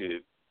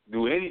could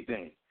do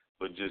anything,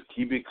 but just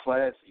keep it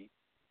classy,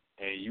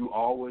 and you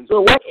always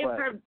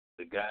attract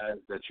the guys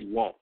that you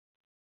want.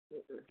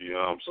 You know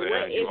what I'm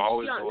saying? You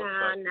always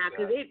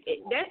because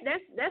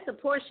that's a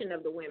portion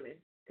of the women,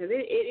 because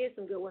it is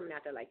some good women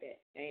out there like that,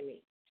 ain't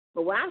me.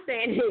 But what I'm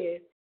saying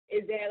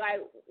is that,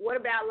 like, what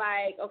about,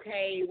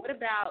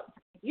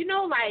 you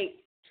know, like,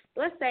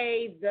 let's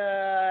say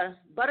the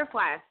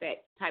butterfly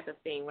effect type of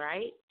thing,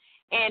 right?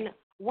 And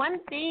one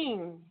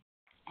thing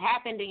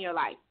happened in your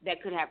life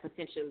that could have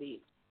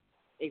potentially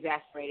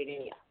exacerbated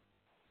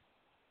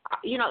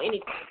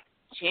any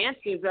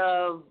chances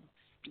of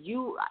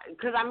you,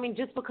 because I mean,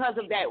 just because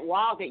of that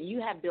wall that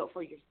you have built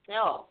for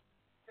yourself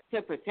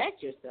to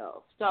protect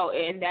yourself. So,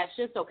 and that's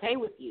just okay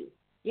with you.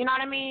 You know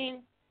what I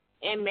mean?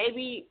 And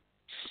maybe,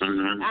 I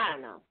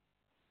don't know.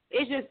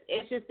 It's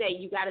just that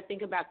you got to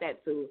think about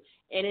that too.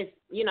 And it's,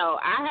 you know,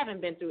 I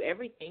haven't been through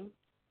everything.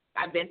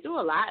 I've been through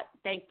a lot.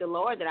 Thank the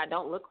Lord that I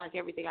don't look like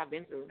everything I've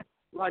been through.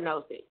 Lord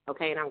knows it,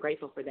 okay? And I'm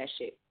grateful for that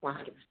shit,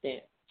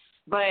 100%.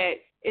 But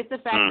it's the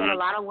fact that a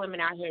lot of women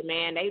out here,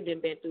 man,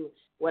 they've been through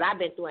what I've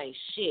been through ain't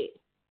shit.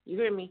 You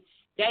hear me?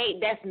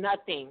 That's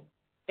nothing.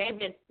 They've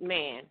been,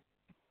 man,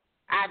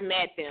 I've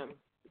met them,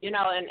 you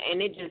know,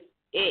 and it just,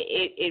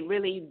 it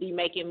really be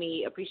making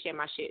me appreciate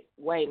my shit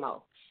way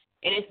more.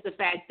 And it's the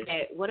fact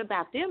that, what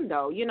about them,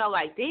 though? You know,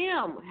 like,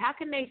 damn, how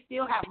can they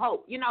still have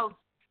hope? You know,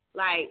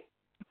 like,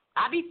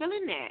 I be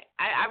feeling that.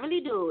 I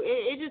really do.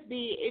 It just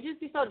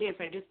be so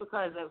different just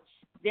because of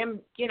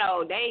them, you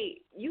know,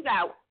 you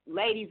got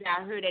ladies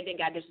out here that then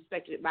got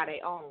disrespected by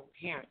their own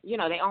parents, you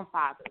know, their own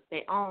fathers,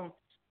 their own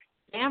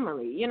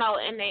family, you know,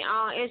 and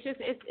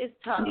it's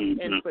tough.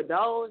 And for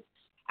those,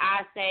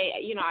 I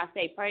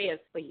say prayers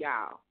for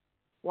y'all.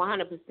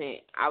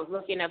 100%. I was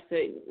lucky enough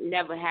to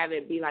never have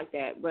it be like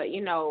that. But,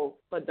 you know,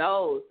 for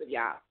those of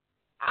y'all,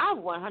 I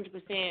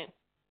 100%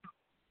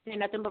 say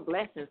nothing but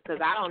blessings because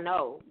I don't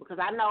know. Because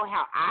I know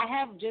how I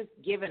have just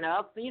given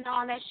up, you know,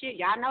 on that shit.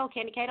 Y'all know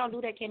Kandi K don't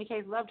do that Kandi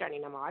K's love journey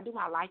no more. I do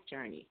my life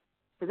journey.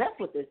 Because that's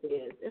what this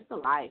is. It's a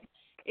life.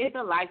 It's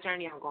a life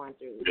journey I'm going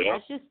through. Yeah.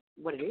 That's just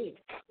what it is.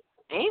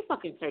 I ain't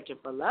fucking searching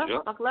for love.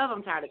 Yeah. Fuck love,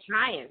 I'm tired of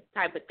trying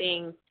type of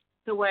thing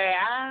to where,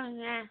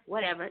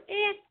 whatever.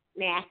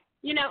 Nah.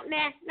 You know,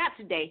 not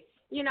today.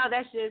 You know,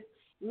 that's just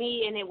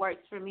me, and it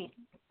works for me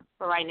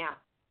for right now.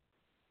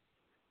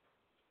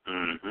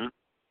 I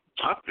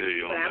feel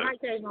you on that. I might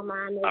change my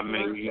mind. I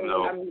mean, you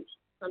know.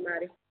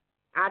 Somebody.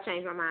 I'll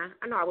change my mind.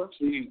 I know I will.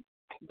 See,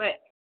 but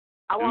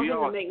I want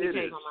him to make me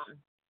change my mind.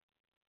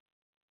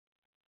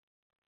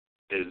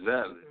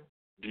 Exactly.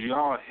 Do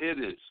y'all hear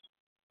this?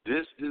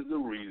 This is the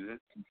reason.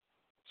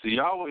 See,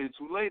 y'all waited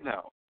too late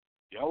now.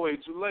 Y'all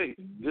waited too late.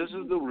 This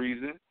is the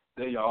reason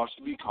that y'all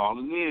should be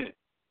calling in.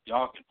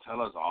 Y'all can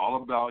tell us all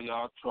about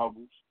y'all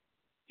troubles.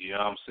 You know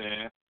what I'm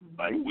saying?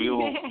 Like,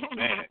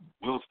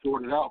 we'll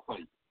sort it out for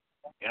you.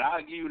 And I'll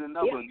give you the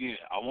number again.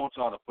 I want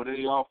y'all to put it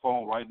in your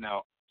phone right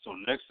now. So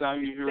next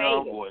time you hear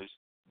our voice,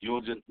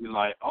 you'll just be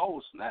like,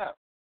 oh, snap.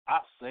 I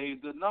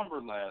saved the number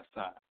last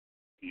time.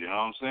 You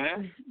know what I'm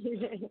saying?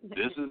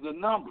 This is the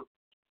number.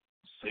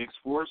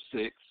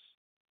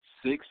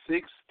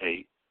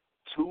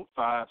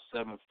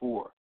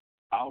 646-668-2574.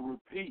 I'll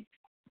repeat.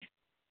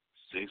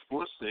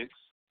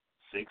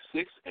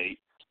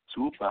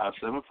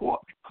 646-668-2574.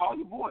 Call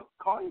your boy.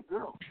 Call your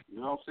girl.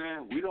 You know what I'm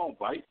saying? We don't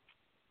bite.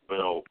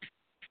 Well,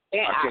 I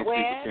can't speak for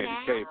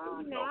Kandi K,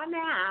 but, you know.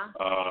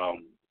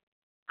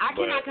 I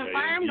cannot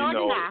confirm nor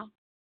deny.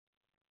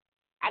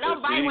 I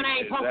don't bite when I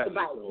ain't supposed to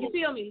bite. You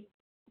feel me?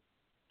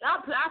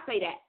 I'll say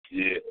that.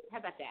 Yeah. How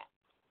about that?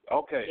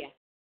 Okay. Yeah.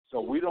 So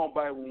we don't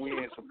bite when we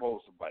ain't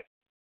supposed to bite.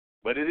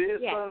 But it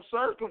is some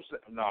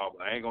circumstance. No,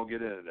 I ain't going to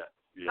get into that.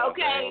 Yeah,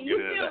 okay, you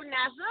feel me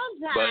now.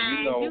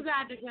 Sometimes you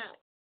got to come.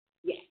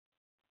 Yeah.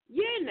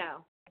 You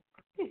know.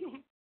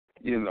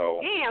 You know.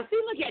 Damn,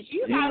 see, look at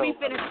you. You probably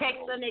finna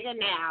text a nigga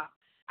now.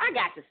 I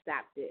got to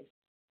stop this.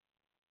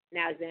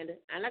 Now, Xander,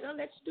 I'm not going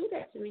to let you do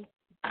that to me.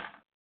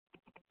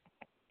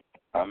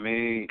 I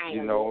mean,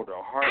 you know, the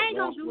heart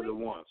wants what it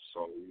wants.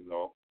 So, you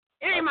know,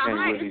 it ain't my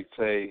heart. Really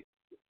say,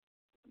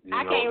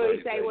 I can't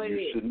really say what it is.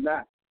 You should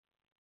not.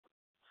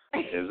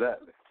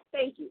 Exactly.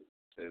 Thank you.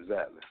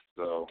 Exactly.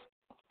 So,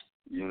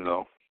 you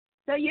know.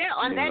 So, yeah,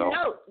 on that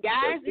note,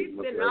 guys, it's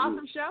been an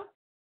awesome show.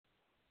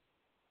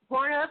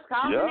 Porn up,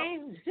 call the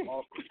names.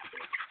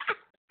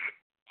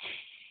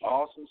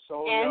 Awesome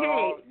show,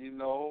 y'all. Hey, you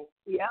know,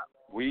 yep.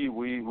 We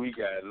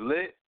got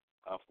lit.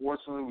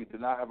 Unfortunately, we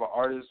did not have an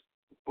artist,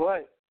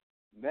 but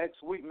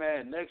next week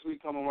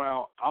coming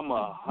around, I'm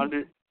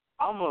gonna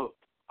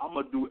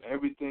do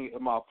everything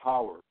in my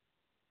power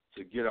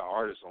to get an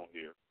artist on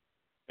here,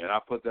 and I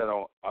put that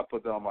on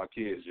my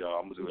kids, y'all.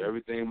 I'm gonna do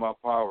everything in my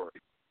power.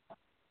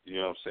 You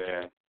know what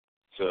I'm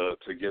saying?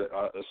 To get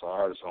us an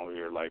artist on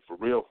here, like for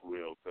real,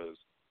 because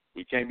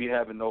we can't be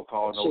having no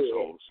call, no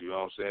shows. You know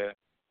what I'm saying?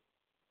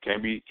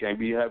 Can't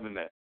be having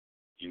that.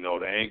 You know,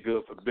 that ain't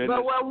good for business.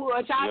 But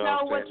what y'all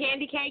know what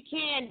Kandi K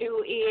can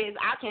do is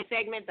I can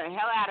segment the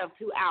hell out of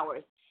 2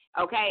 hours,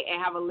 okay,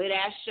 and have a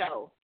lit-ass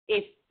show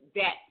if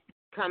that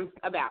comes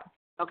about.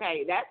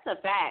 Okay, that's a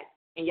fact,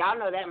 and y'all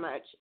know that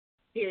much,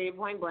 period,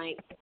 point blank.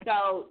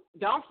 So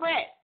don't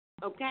fret,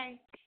 okay?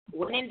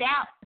 When in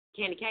doubt,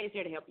 Kandi K is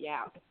here to help you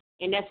out,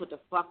 and that's what the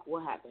fuck will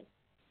happen.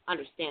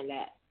 Understand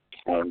that.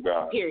 Oh,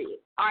 God.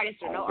 Period.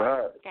 Artist or no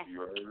artist. Okay.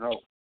 You already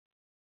know.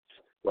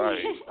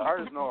 Right.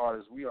 Artist, no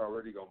artist, we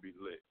already going to be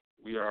lit.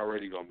 We are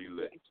already going to be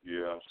lit.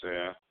 You know what I'm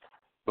saying?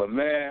 But,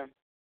 man,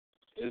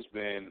 it's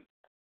been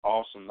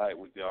awesome night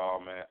with y'all,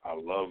 man. I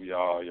love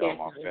y'all. Y'all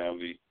my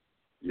family.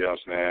 You know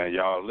what I'm saying?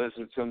 Y'all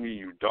listen to me.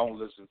 You don't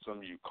listen to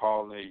me. You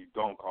call in. You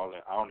don't call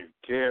in. I don't even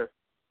care.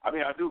 I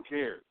mean, I do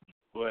care.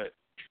 But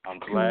I'm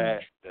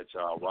glad that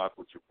y'all rock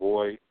with your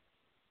boy.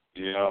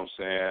 You know what I'm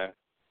saying?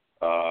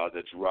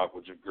 That you rock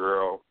with your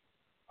girl.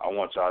 I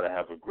want y'all to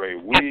have a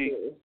great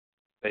week.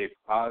 Stay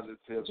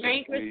positive.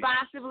 Drink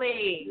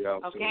responsibly. You know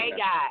okay,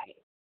 guys.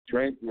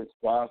 Drink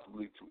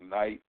responsibly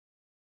tonight.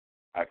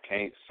 I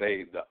can't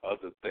say the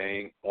other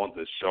thing on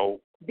the show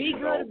Be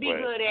good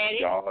at it.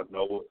 Y'all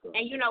know what's up.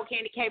 And you know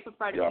Kandi K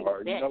prefer to y'all be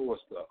already know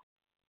what's up.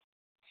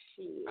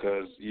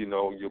 Because, you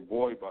know, your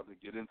boy about to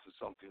get into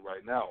something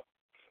right now.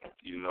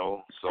 You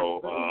know,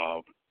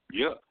 so,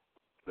 yeah,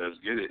 let's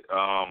get it.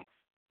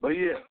 But,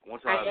 yeah,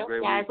 once I have a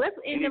great week. Let's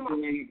end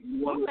them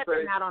you want to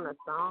say? Out on a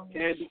song.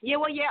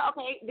 Yeah,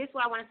 okay, this is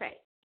what I want to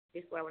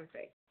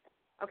say.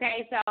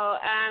 Okay, so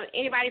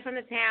anybody from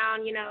the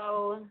town, you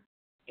know,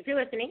 if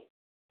you're listening,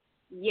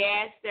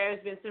 yes,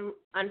 there's been some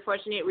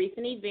unfortunate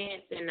recent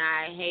events, and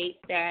I hate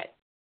that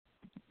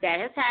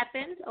has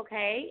happened,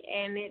 okay,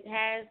 and it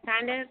has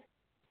kind of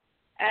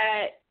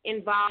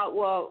involved,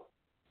 well,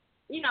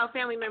 you know,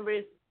 family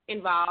members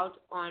involved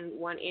on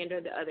one end or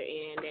the other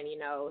end, and, you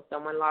know,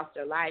 someone lost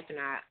their life, and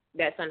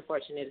that's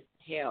unfortunate as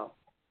hell.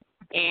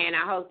 And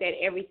I hope that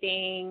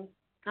everything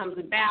comes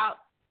about,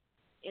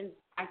 and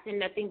I send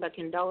nothing but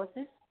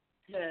condolences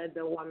to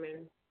the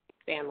woman's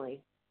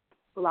family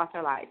who lost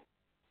her life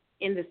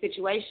in the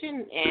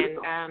situation.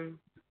 And,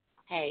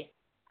 hey,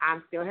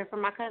 I'm still here for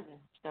my cousin.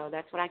 So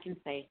that's what I can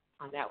say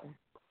on that one.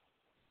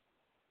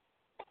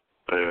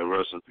 Yeah,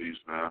 rest in peace,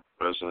 man.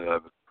 Rest in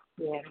heaven.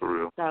 Yeah. For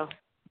real. So,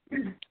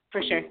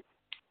 for sure.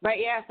 But,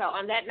 yeah, so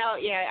on that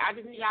note, yeah, I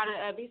just need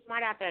y'all to be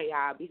smart out there,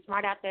 y'all. Be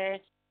smart out there.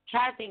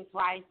 Try to think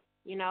twice,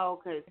 you know,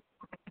 because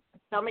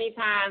so many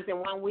times in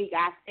 1 week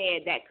I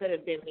said that could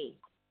have been me.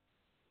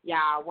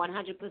 Y'all,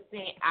 100%,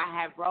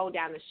 I have rolled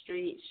down the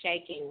street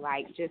shaking,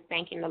 like just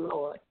thanking the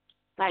Lord.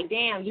 Like,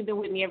 damn, you've been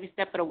with me every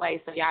step of the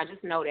way. So y'all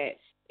just know that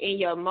in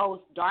your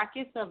most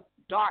darkest of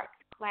dark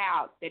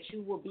clouds that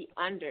you will be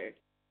under,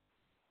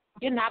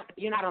 you're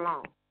not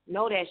alone.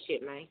 Know that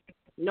shit, man.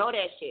 Know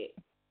that shit.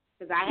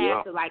 Because I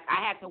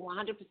had to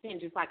 100%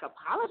 just like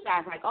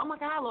apologize. Like, oh my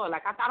God, Lord,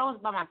 like I thought I was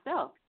by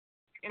myself,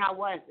 and I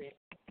wasn't.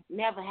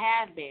 Never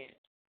have been.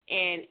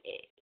 And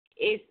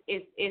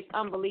it's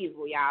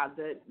unbelievable, y'all.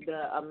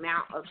 The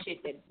amount of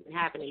shit that's been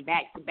happening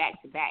back to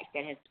back to back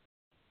that has,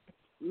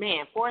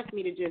 man, forced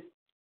me to just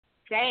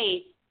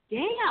say,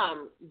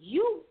 damn,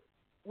 you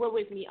were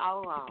with me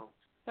all along.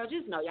 So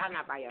just know y'all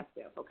not by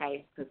yourself,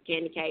 okay? Because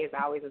Kandi K is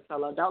always a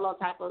solo dolo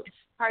type of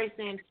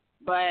person,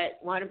 but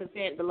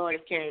 100% the Lord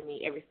has carried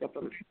me every step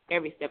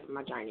of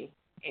my journey,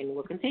 and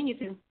will continue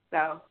to.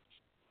 So,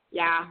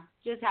 y'all,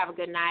 just have a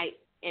good night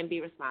and be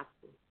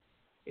responsible.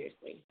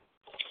 Seriously.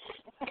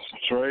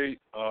 Straight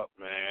up,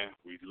 man.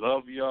 We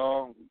love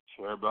y'all. We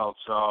care about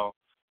y'all.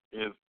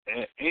 If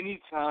at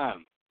any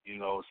time, you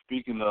know,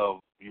 speaking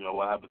of, you know,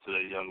 what happened to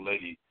that young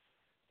lady,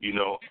 you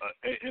know,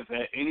 if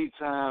at any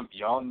time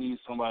y'all need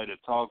somebody to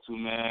talk to,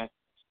 man,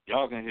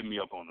 y'all can hit me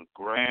up on the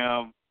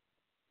gram.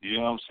 You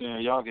know what I'm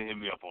saying? Y'all can hit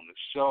me up on the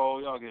show.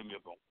 Y'all can hit me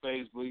up on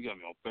Facebook. You got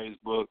me on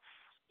Facebook.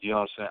 You know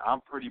what I'm saying?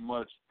 I'm pretty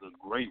much the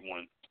great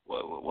one.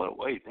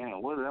 Wait,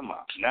 damn, what am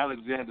I?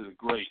 Nalexander The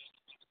Great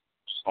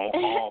on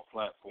all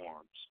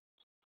platforms.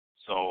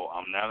 So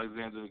I'm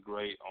Nalexander The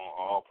Great on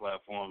all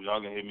platforms.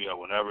 Y'all can hit me up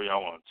whenever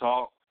y'all want to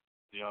talk.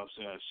 You know what I'm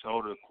saying?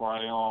 Shoulder,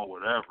 cry on,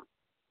 whatever.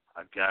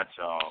 I got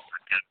y'all.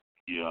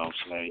 You know what I'm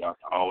saying? Y'all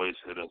can always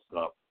hit us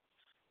up.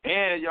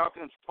 And y'all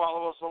can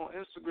follow us on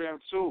Instagram,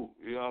 too.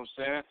 You know what I'm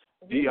saying?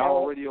 The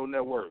Our Radio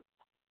Network.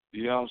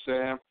 You know what I'm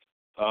saying?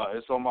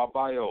 It's on my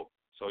bio.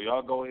 So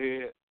y'all go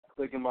ahead,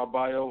 click in my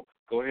bio,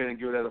 go ahead and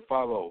give that a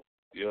follow.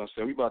 You know what I'm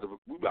saying?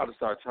 We about to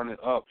start turning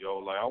up, yo.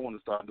 Like, I want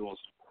to start doing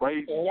some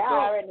crazy stuff. Y'all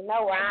already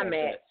know where I'm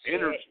at.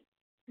 Energy.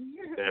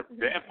 That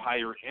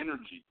vampire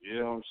energy. You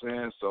know what I'm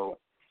saying? So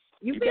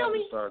you feel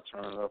me? Start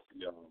turning up for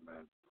y'all,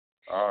 man.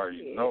 I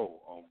already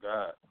know, oh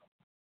God.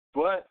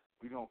 But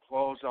we're going to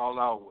close y'all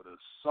out with a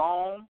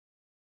song.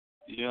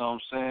 You know what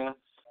I'm saying?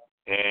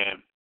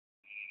 And,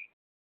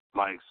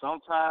 like,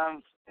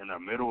 sometimes in the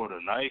middle of the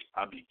night,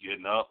 I be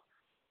getting up,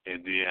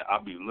 and then I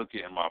be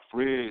looking in my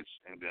fridge,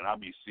 and then I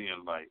be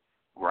seeing, like,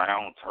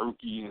 ground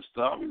turkey and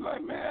stuff. I be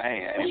like, man, I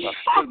ain't about to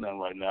cook nothing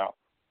right now.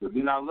 But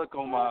then I look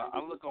on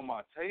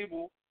my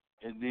table,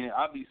 and then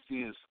I be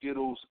seeing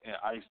Skittles and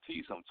iced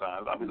tea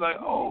sometimes. I be like,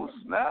 oh,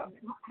 snap.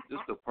 This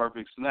is the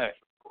perfect snack.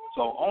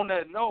 So on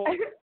that note,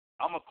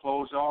 I'm going to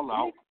close y'all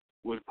out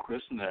with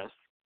Chris Ness,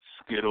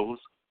 Skittles,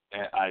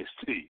 and iced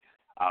tea.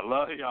 I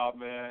love y'all,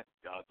 man.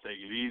 Y'all take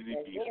it easy,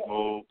 be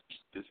smooth.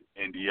 This is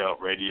India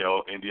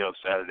Radio, India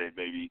Saturday,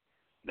 baby.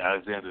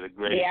 Nalexander The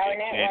Great,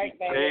 Kandi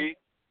K,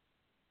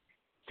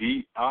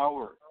 The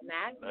Hour.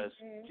 Let's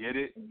get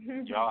it.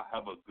 Y'all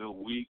have a good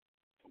week.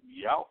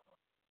 We out.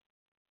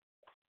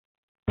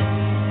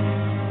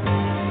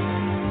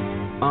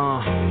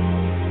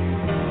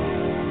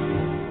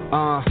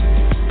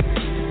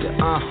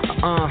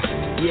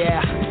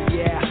 Yeah.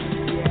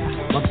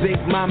 My big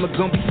mama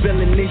gon' be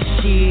feeling this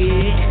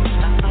shit.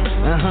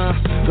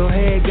 Go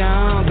ahead, go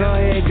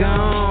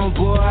on,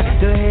 boy.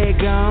 Go ahead,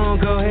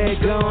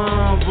 go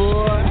on,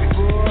 boy.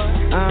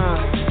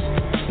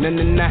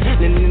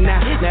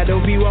 Nah. Now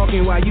don't be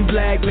walking while you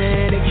black,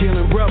 man. They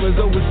killing brothers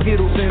over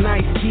Skittles and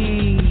iced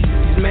teas,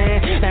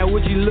 man. Now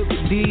would you look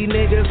at these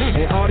niggas?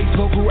 And all these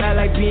folk who act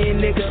like being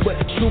niggas, but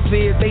the truth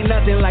is they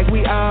nothing like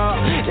we are.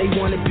 They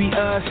wanna be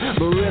us,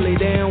 but really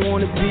they don't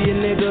wanna be a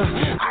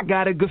nigga. I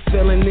got a good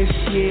feeling this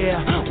year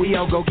we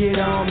all go get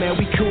on, man.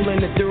 We cool in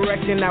the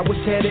direction I was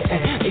headed,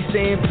 and they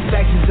saying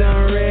perfection's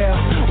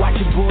unreal. Watch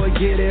your boy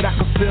get it, I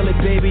can feel it,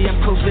 baby. I'm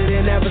closer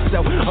than ever,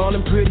 so all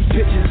them pretty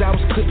pictures I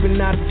was clipping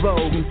out of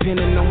Vogue and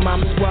pinning on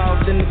mama's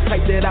walls. And the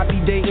type that I be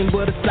dating,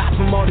 but aside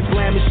from all the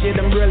glamour shit,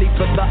 I'm really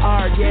for the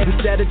art, yeah.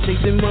 Instead of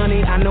chasing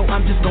money, I know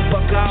I'm just gon'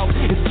 fuck off.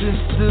 And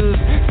sisters,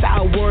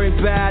 stop worrying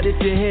about if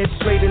your head's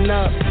straighten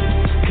up.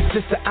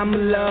 Cause sister, I'ma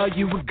love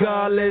you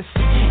regardless,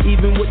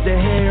 even with the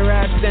hair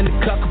wraps and the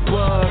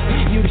cuckabug.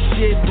 You the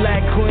shit,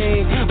 black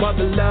queen,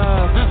 mother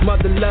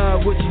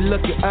love, would you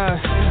look at us?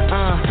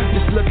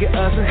 Just look at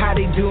us and how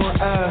they doing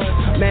us.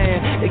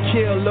 Man, they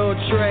killed Lil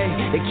Trey,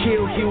 they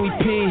killed Huey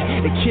P,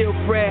 they killed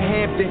Fred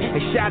Hampton,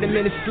 they shot him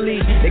in his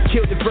sleep. They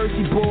killed the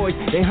Versity Boys,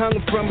 they hung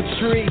him from a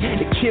tree.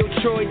 They killed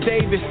Troy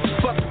Davis,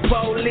 fuck the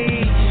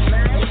police.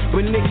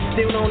 But niggas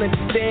still don't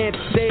understand,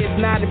 today is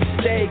not a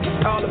mistake,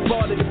 it's all a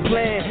part of the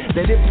plan.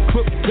 That if the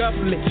crooked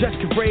government just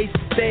could raise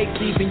the stakes,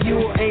 even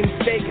you ain't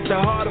mistaken, the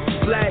heart of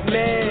a black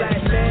man.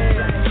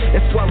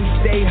 That's why we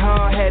stay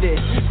hard-headed,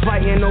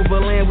 fighting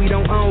over land we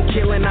don't own,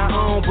 killing our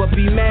own, but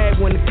be mad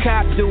when the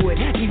cop do it.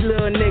 These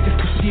little niggas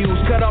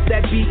confused, cut off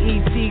that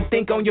BET,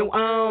 think on your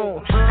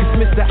own. Cause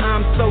Mr.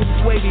 I'm so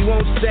swaggy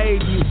won't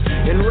save you,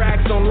 and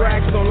racks on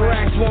racks on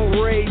racks won't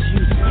raise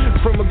you.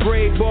 From a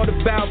grave brought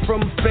about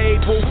from a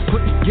fable,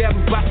 put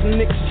together by some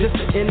niggas just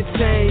to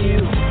entertain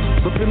you.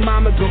 But your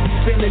mama gon' be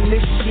feeling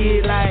this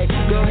shit like,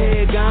 go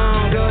ahead,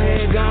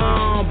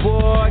 gone,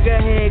 boy, go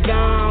ahead,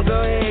 gone,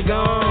 boy.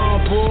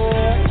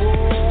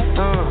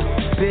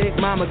 Big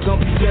mama gon'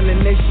 be feeling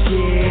this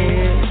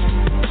shit.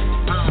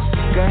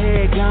 Go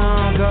ahead,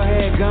 gone,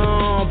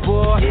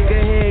 boy. Go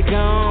ahead,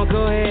 gone,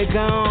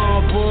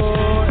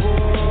 boy.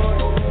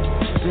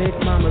 Big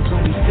mama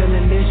gon' be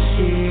feeling this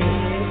shit.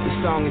 This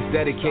song is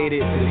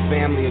dedicated to the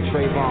family of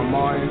Trayvon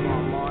Martin,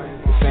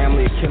 the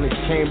family of Kenneth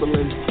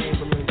Chamberlain,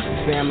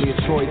 the family of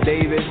Troy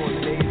Davis,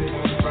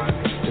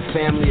 the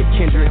family of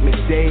Kendrick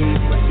McDade,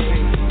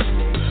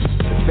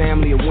 the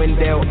family of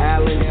Wendell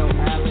Allen,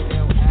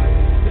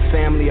 the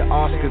family of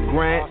Oscar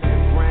Grant,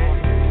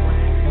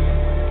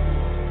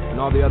 and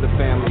all the other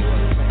families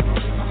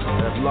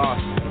that have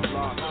lost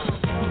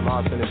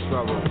in this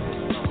struggle.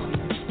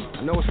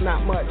 I know it's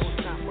not much.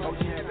 Oh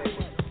yeah,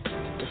 baby.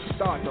 It's a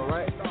start though,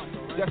 right?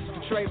 Justice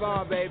for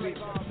Trayvon, baby.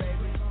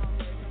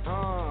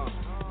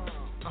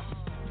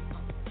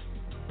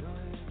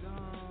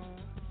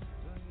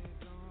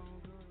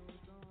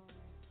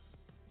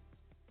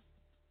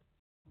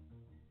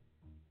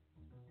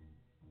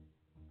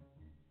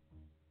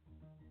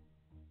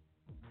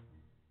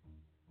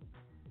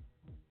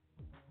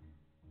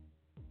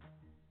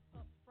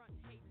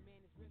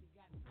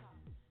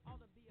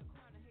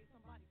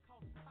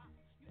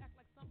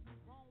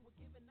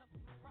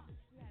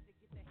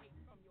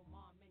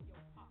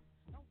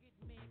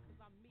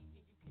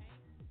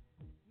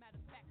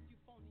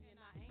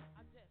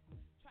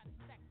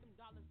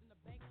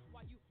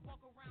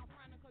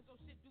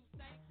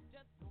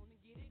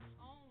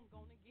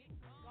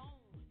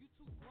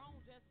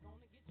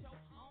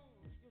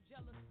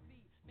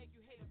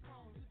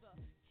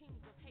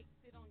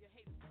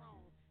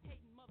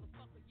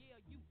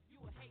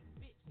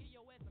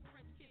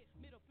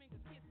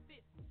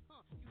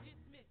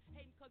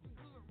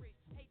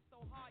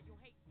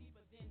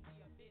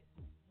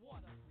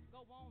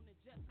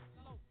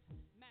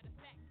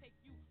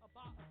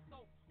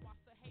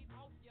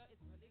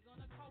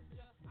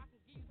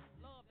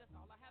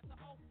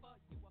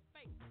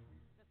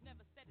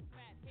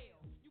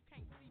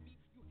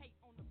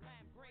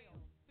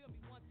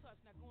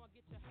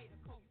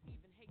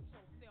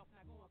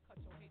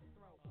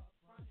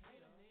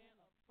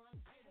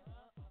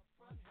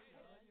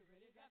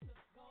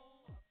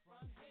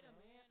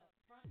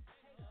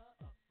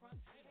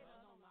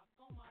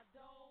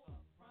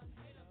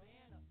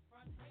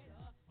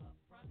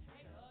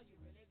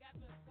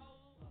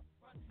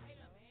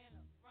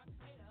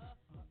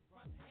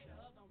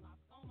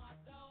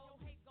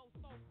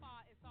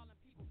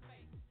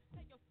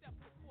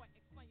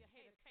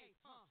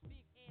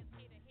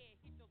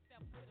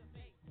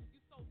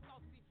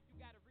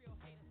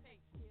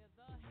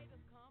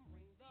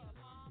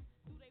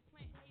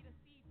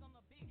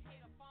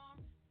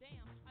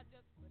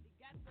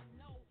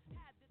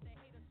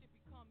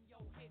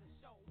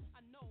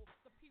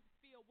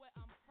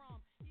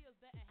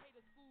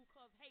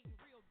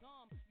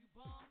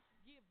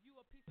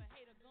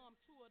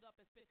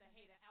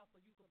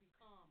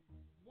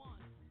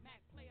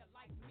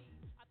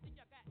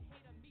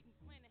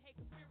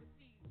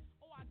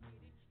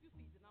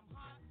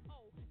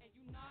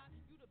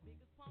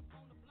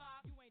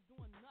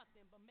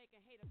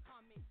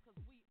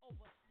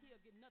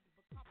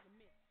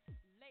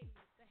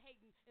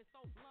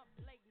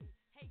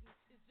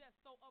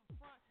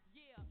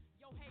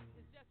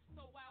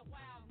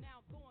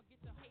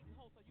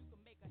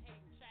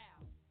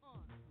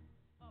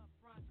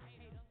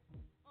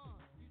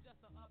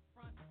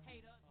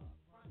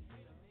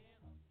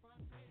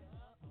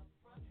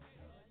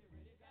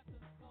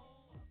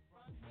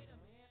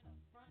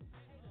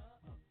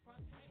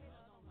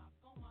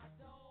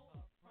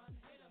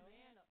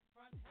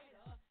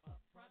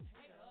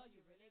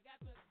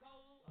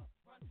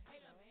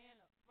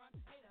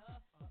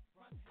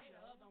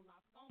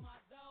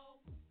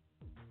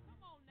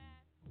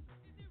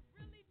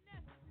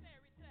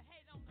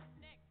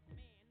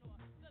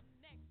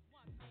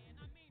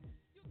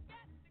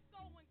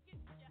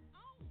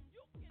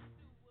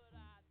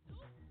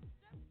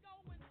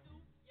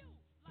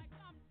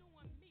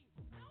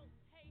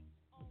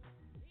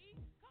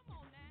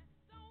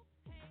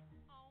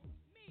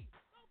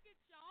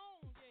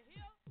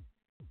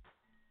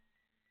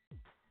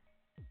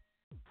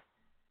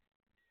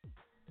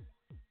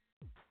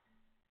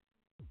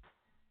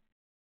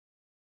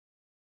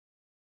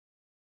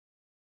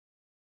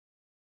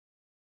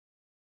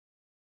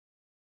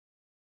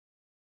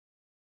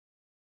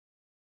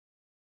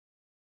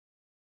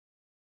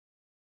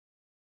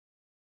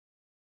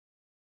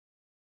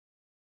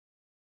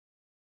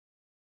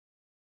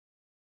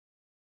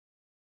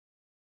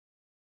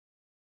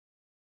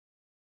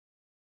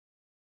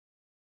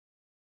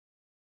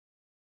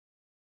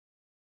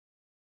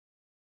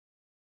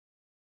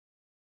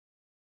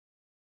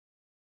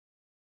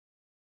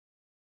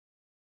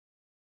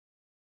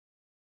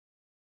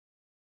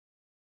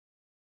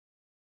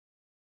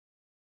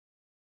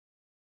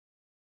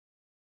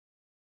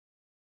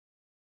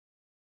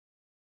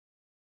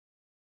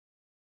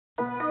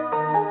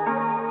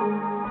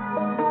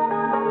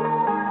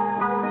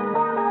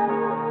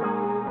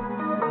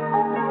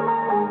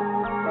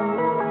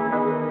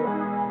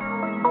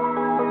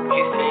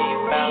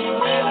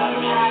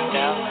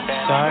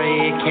 Sorry,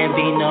 it can't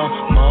be no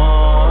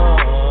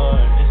more.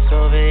 It's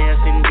over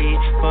S&D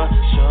for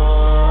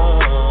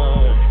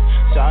sure.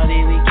 Sorry,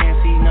 we can't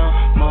see no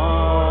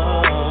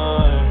more.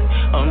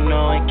 Oh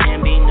no, it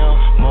can't be no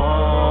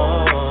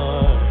more.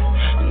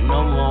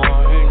 No more,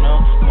 no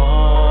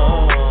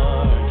more.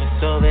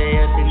 It's over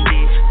S&D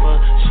for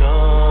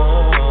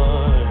sure.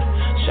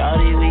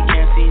 Sorry, we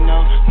can't see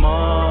no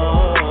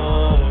more.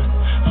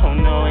 Oh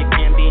no, it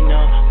can't be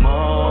no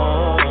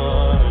more.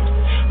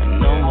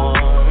 No more.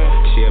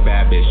 She a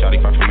bad bitch,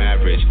 shawty far from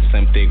average.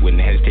 Slim thick,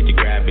 wouldn't hesitate to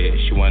grab it.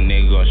 She want a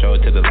nigga, gon' show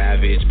it to the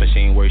lavish. But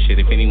she ain't worth shit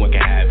if anyone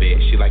can have it.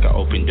 She like an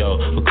open door,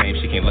 who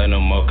claims she can't love no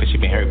more cause she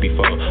been hurt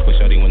before. With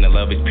shorty when the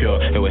love is pure,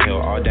 it will heal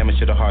all damage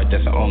to the heart,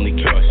 that's the only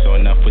cure. So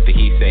enough with the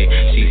he say,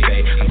 she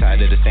say. I'm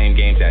tired of the same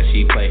games that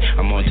she play.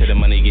 I'm on to the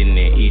money, getting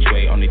it each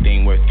way. Only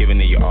thing worth giving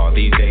to you all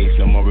these days.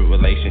 No more with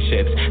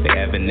relationships, they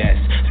evanesce.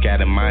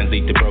 Scattered minds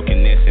lead to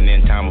brokenness, and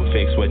in time will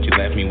fix what you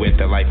left me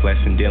with. A life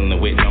lesson dealing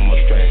with no more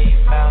stress.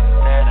 About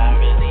that, I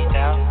really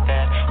doubt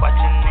that.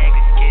 Watching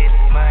niggas get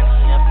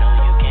money up, no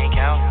you can't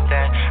count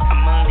that.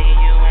 I'ma leave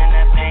you in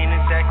that pain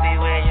exactly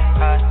where your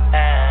heart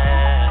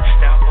at.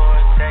 Down for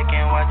a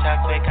second, watch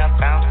how quick I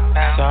bounce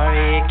back.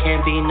 Sorry, it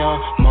can't be no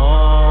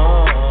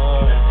more.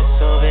 It's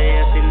over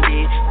S&D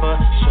for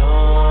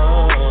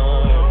sure.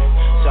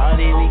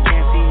 Sorry, we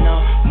can't see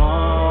no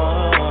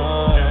more.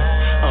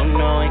 Oh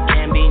no, it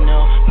can't be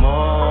no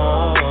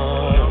more.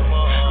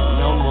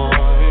 No more,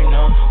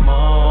 no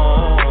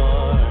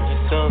more.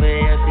 It's over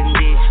S&D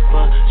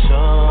for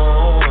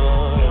sure.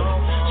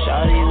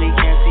 Sorry, we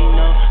can't see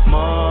no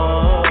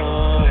more.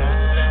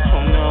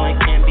 Oh no, it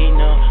can't be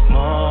no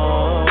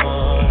more.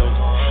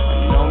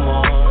 No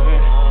more.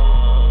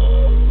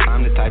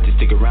 I'm the type to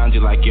stick around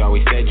you like you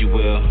always said you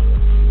will.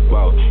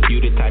 Whoa, you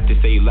the type to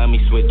say you love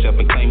me, switch up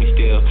and claim me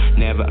still.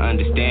 Never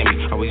understand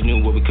me, always knew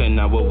what we could,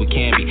 not what we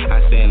can be. I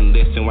sat and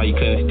listened while you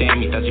couldn't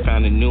stand me. Thought you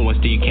found a new one,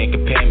 still you can't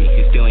compare me.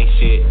 It still ain't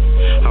shit,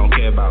 I don't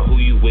care about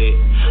who you with.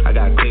 I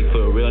got a click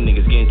for real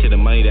niggas getting to the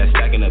money that's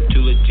stacking up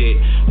too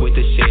legit. With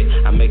the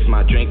shit, I mix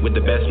my drink with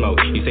the best smoke.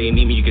 You say you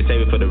need me, you can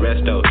save it for the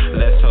rest though.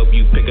 Let's hope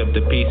you pick up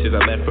the pieces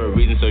I left for a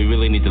reason, so you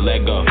really need to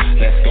let go.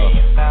 Let's go.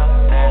 About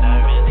that,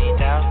 I really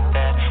doubt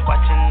that.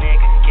 Watching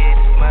niggas get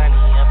his money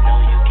up, no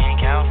you can't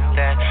count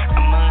that.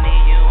 I'ma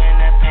leave you in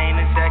that pain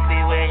exactly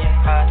where your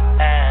heart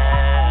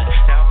at.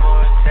 Down for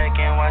a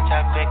second, watch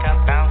how quick I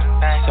bounce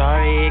back.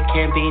 Sorry, it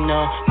can't be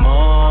no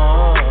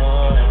more.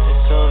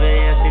 It's over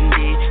S&D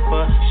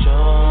for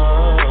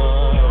sure.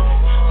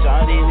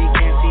 Sorry, we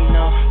can't see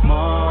no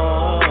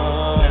more.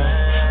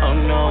 Oh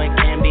no, it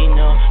can't be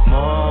no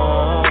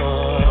more.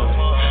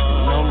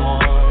 No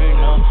more,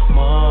 no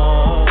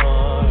more.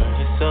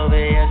 It's over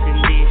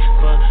S&D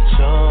for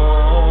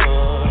sure.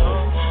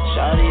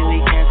 Sorry, we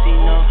can't see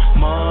no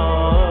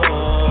more.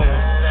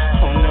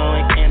 Oh no,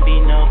 it can't be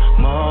no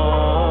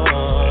more.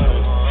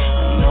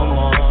 No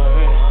more.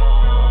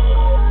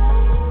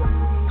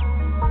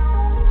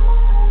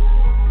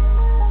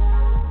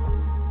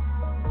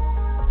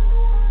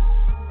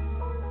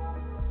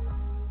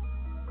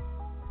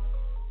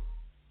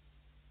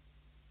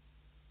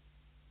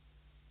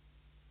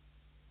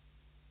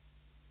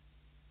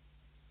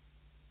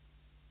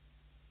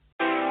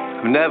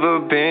 I've never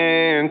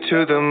been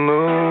to the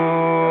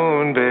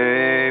moon,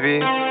 baby,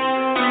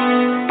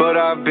 but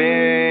I've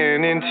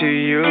been into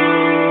you.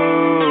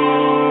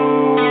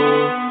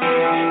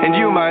 And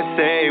you might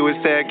say,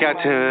 what's that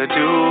got to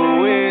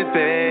do with,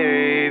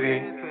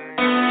 baby?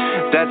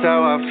 That's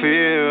how I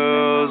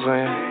feel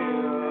when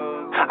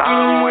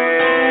I'm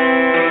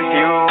with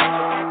you.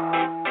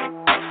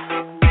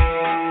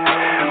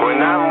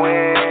 When I'm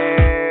with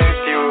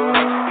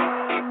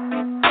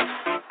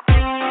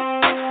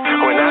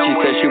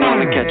she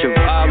wanna catch a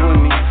vibe with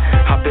me.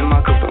 Hop in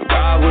my coupe and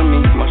ride with me.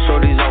 My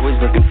shorty's always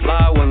looking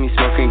fly with me.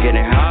 Smoking,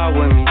 getting high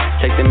with me.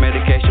 Take the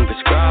medication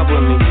prescribed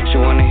with me.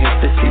 She wanna hit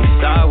the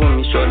seaside with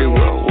me. Shorty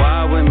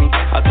worldwide with me.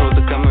 I told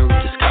her come and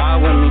reach the sky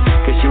with me.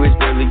 Cause she was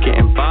barely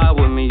getting by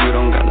with me. You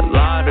don't gotta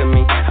lie to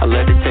me. I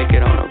let her take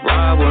it on a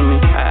ride with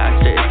me. I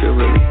asked her if you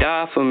really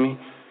die for me.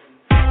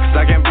 Cause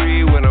I can't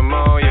breathe when I'm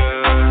on ya.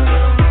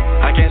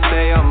 I can't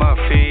stay on my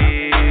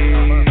feet.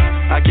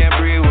 I can't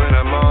breathe when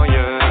I'm on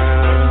ya.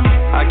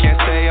 I can't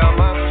stay on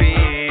my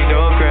feet,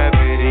 no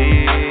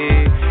gravity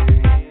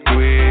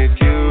with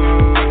you.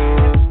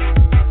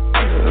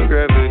 No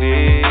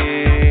gravity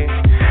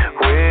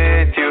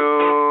with you.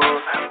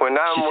 When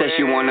I'm she said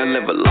she wanna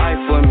live a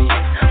life with me.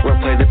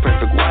 Replay the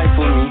perfect wife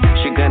with me.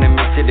 She gonna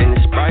mix it in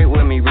the Sprite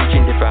with me.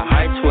 Reaching different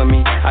heights with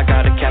me. I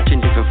gotta catching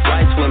different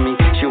flights with me.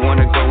 She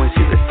wanna go and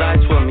see the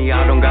sights with me.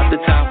 I don't got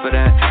the time for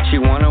that.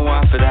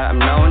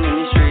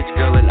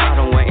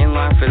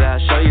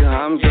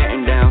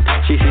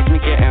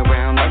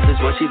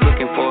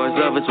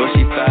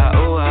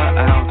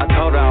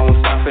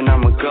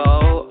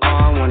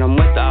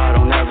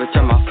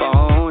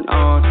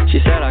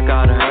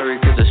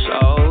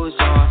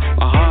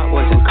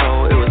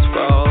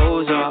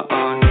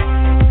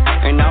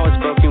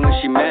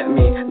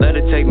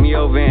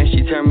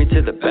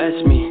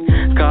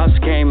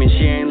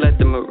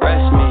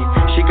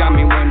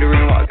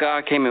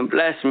 God came and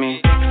blessed me.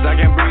 Cause I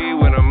can't breathe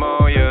when I'm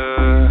on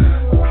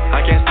ya.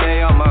 I can't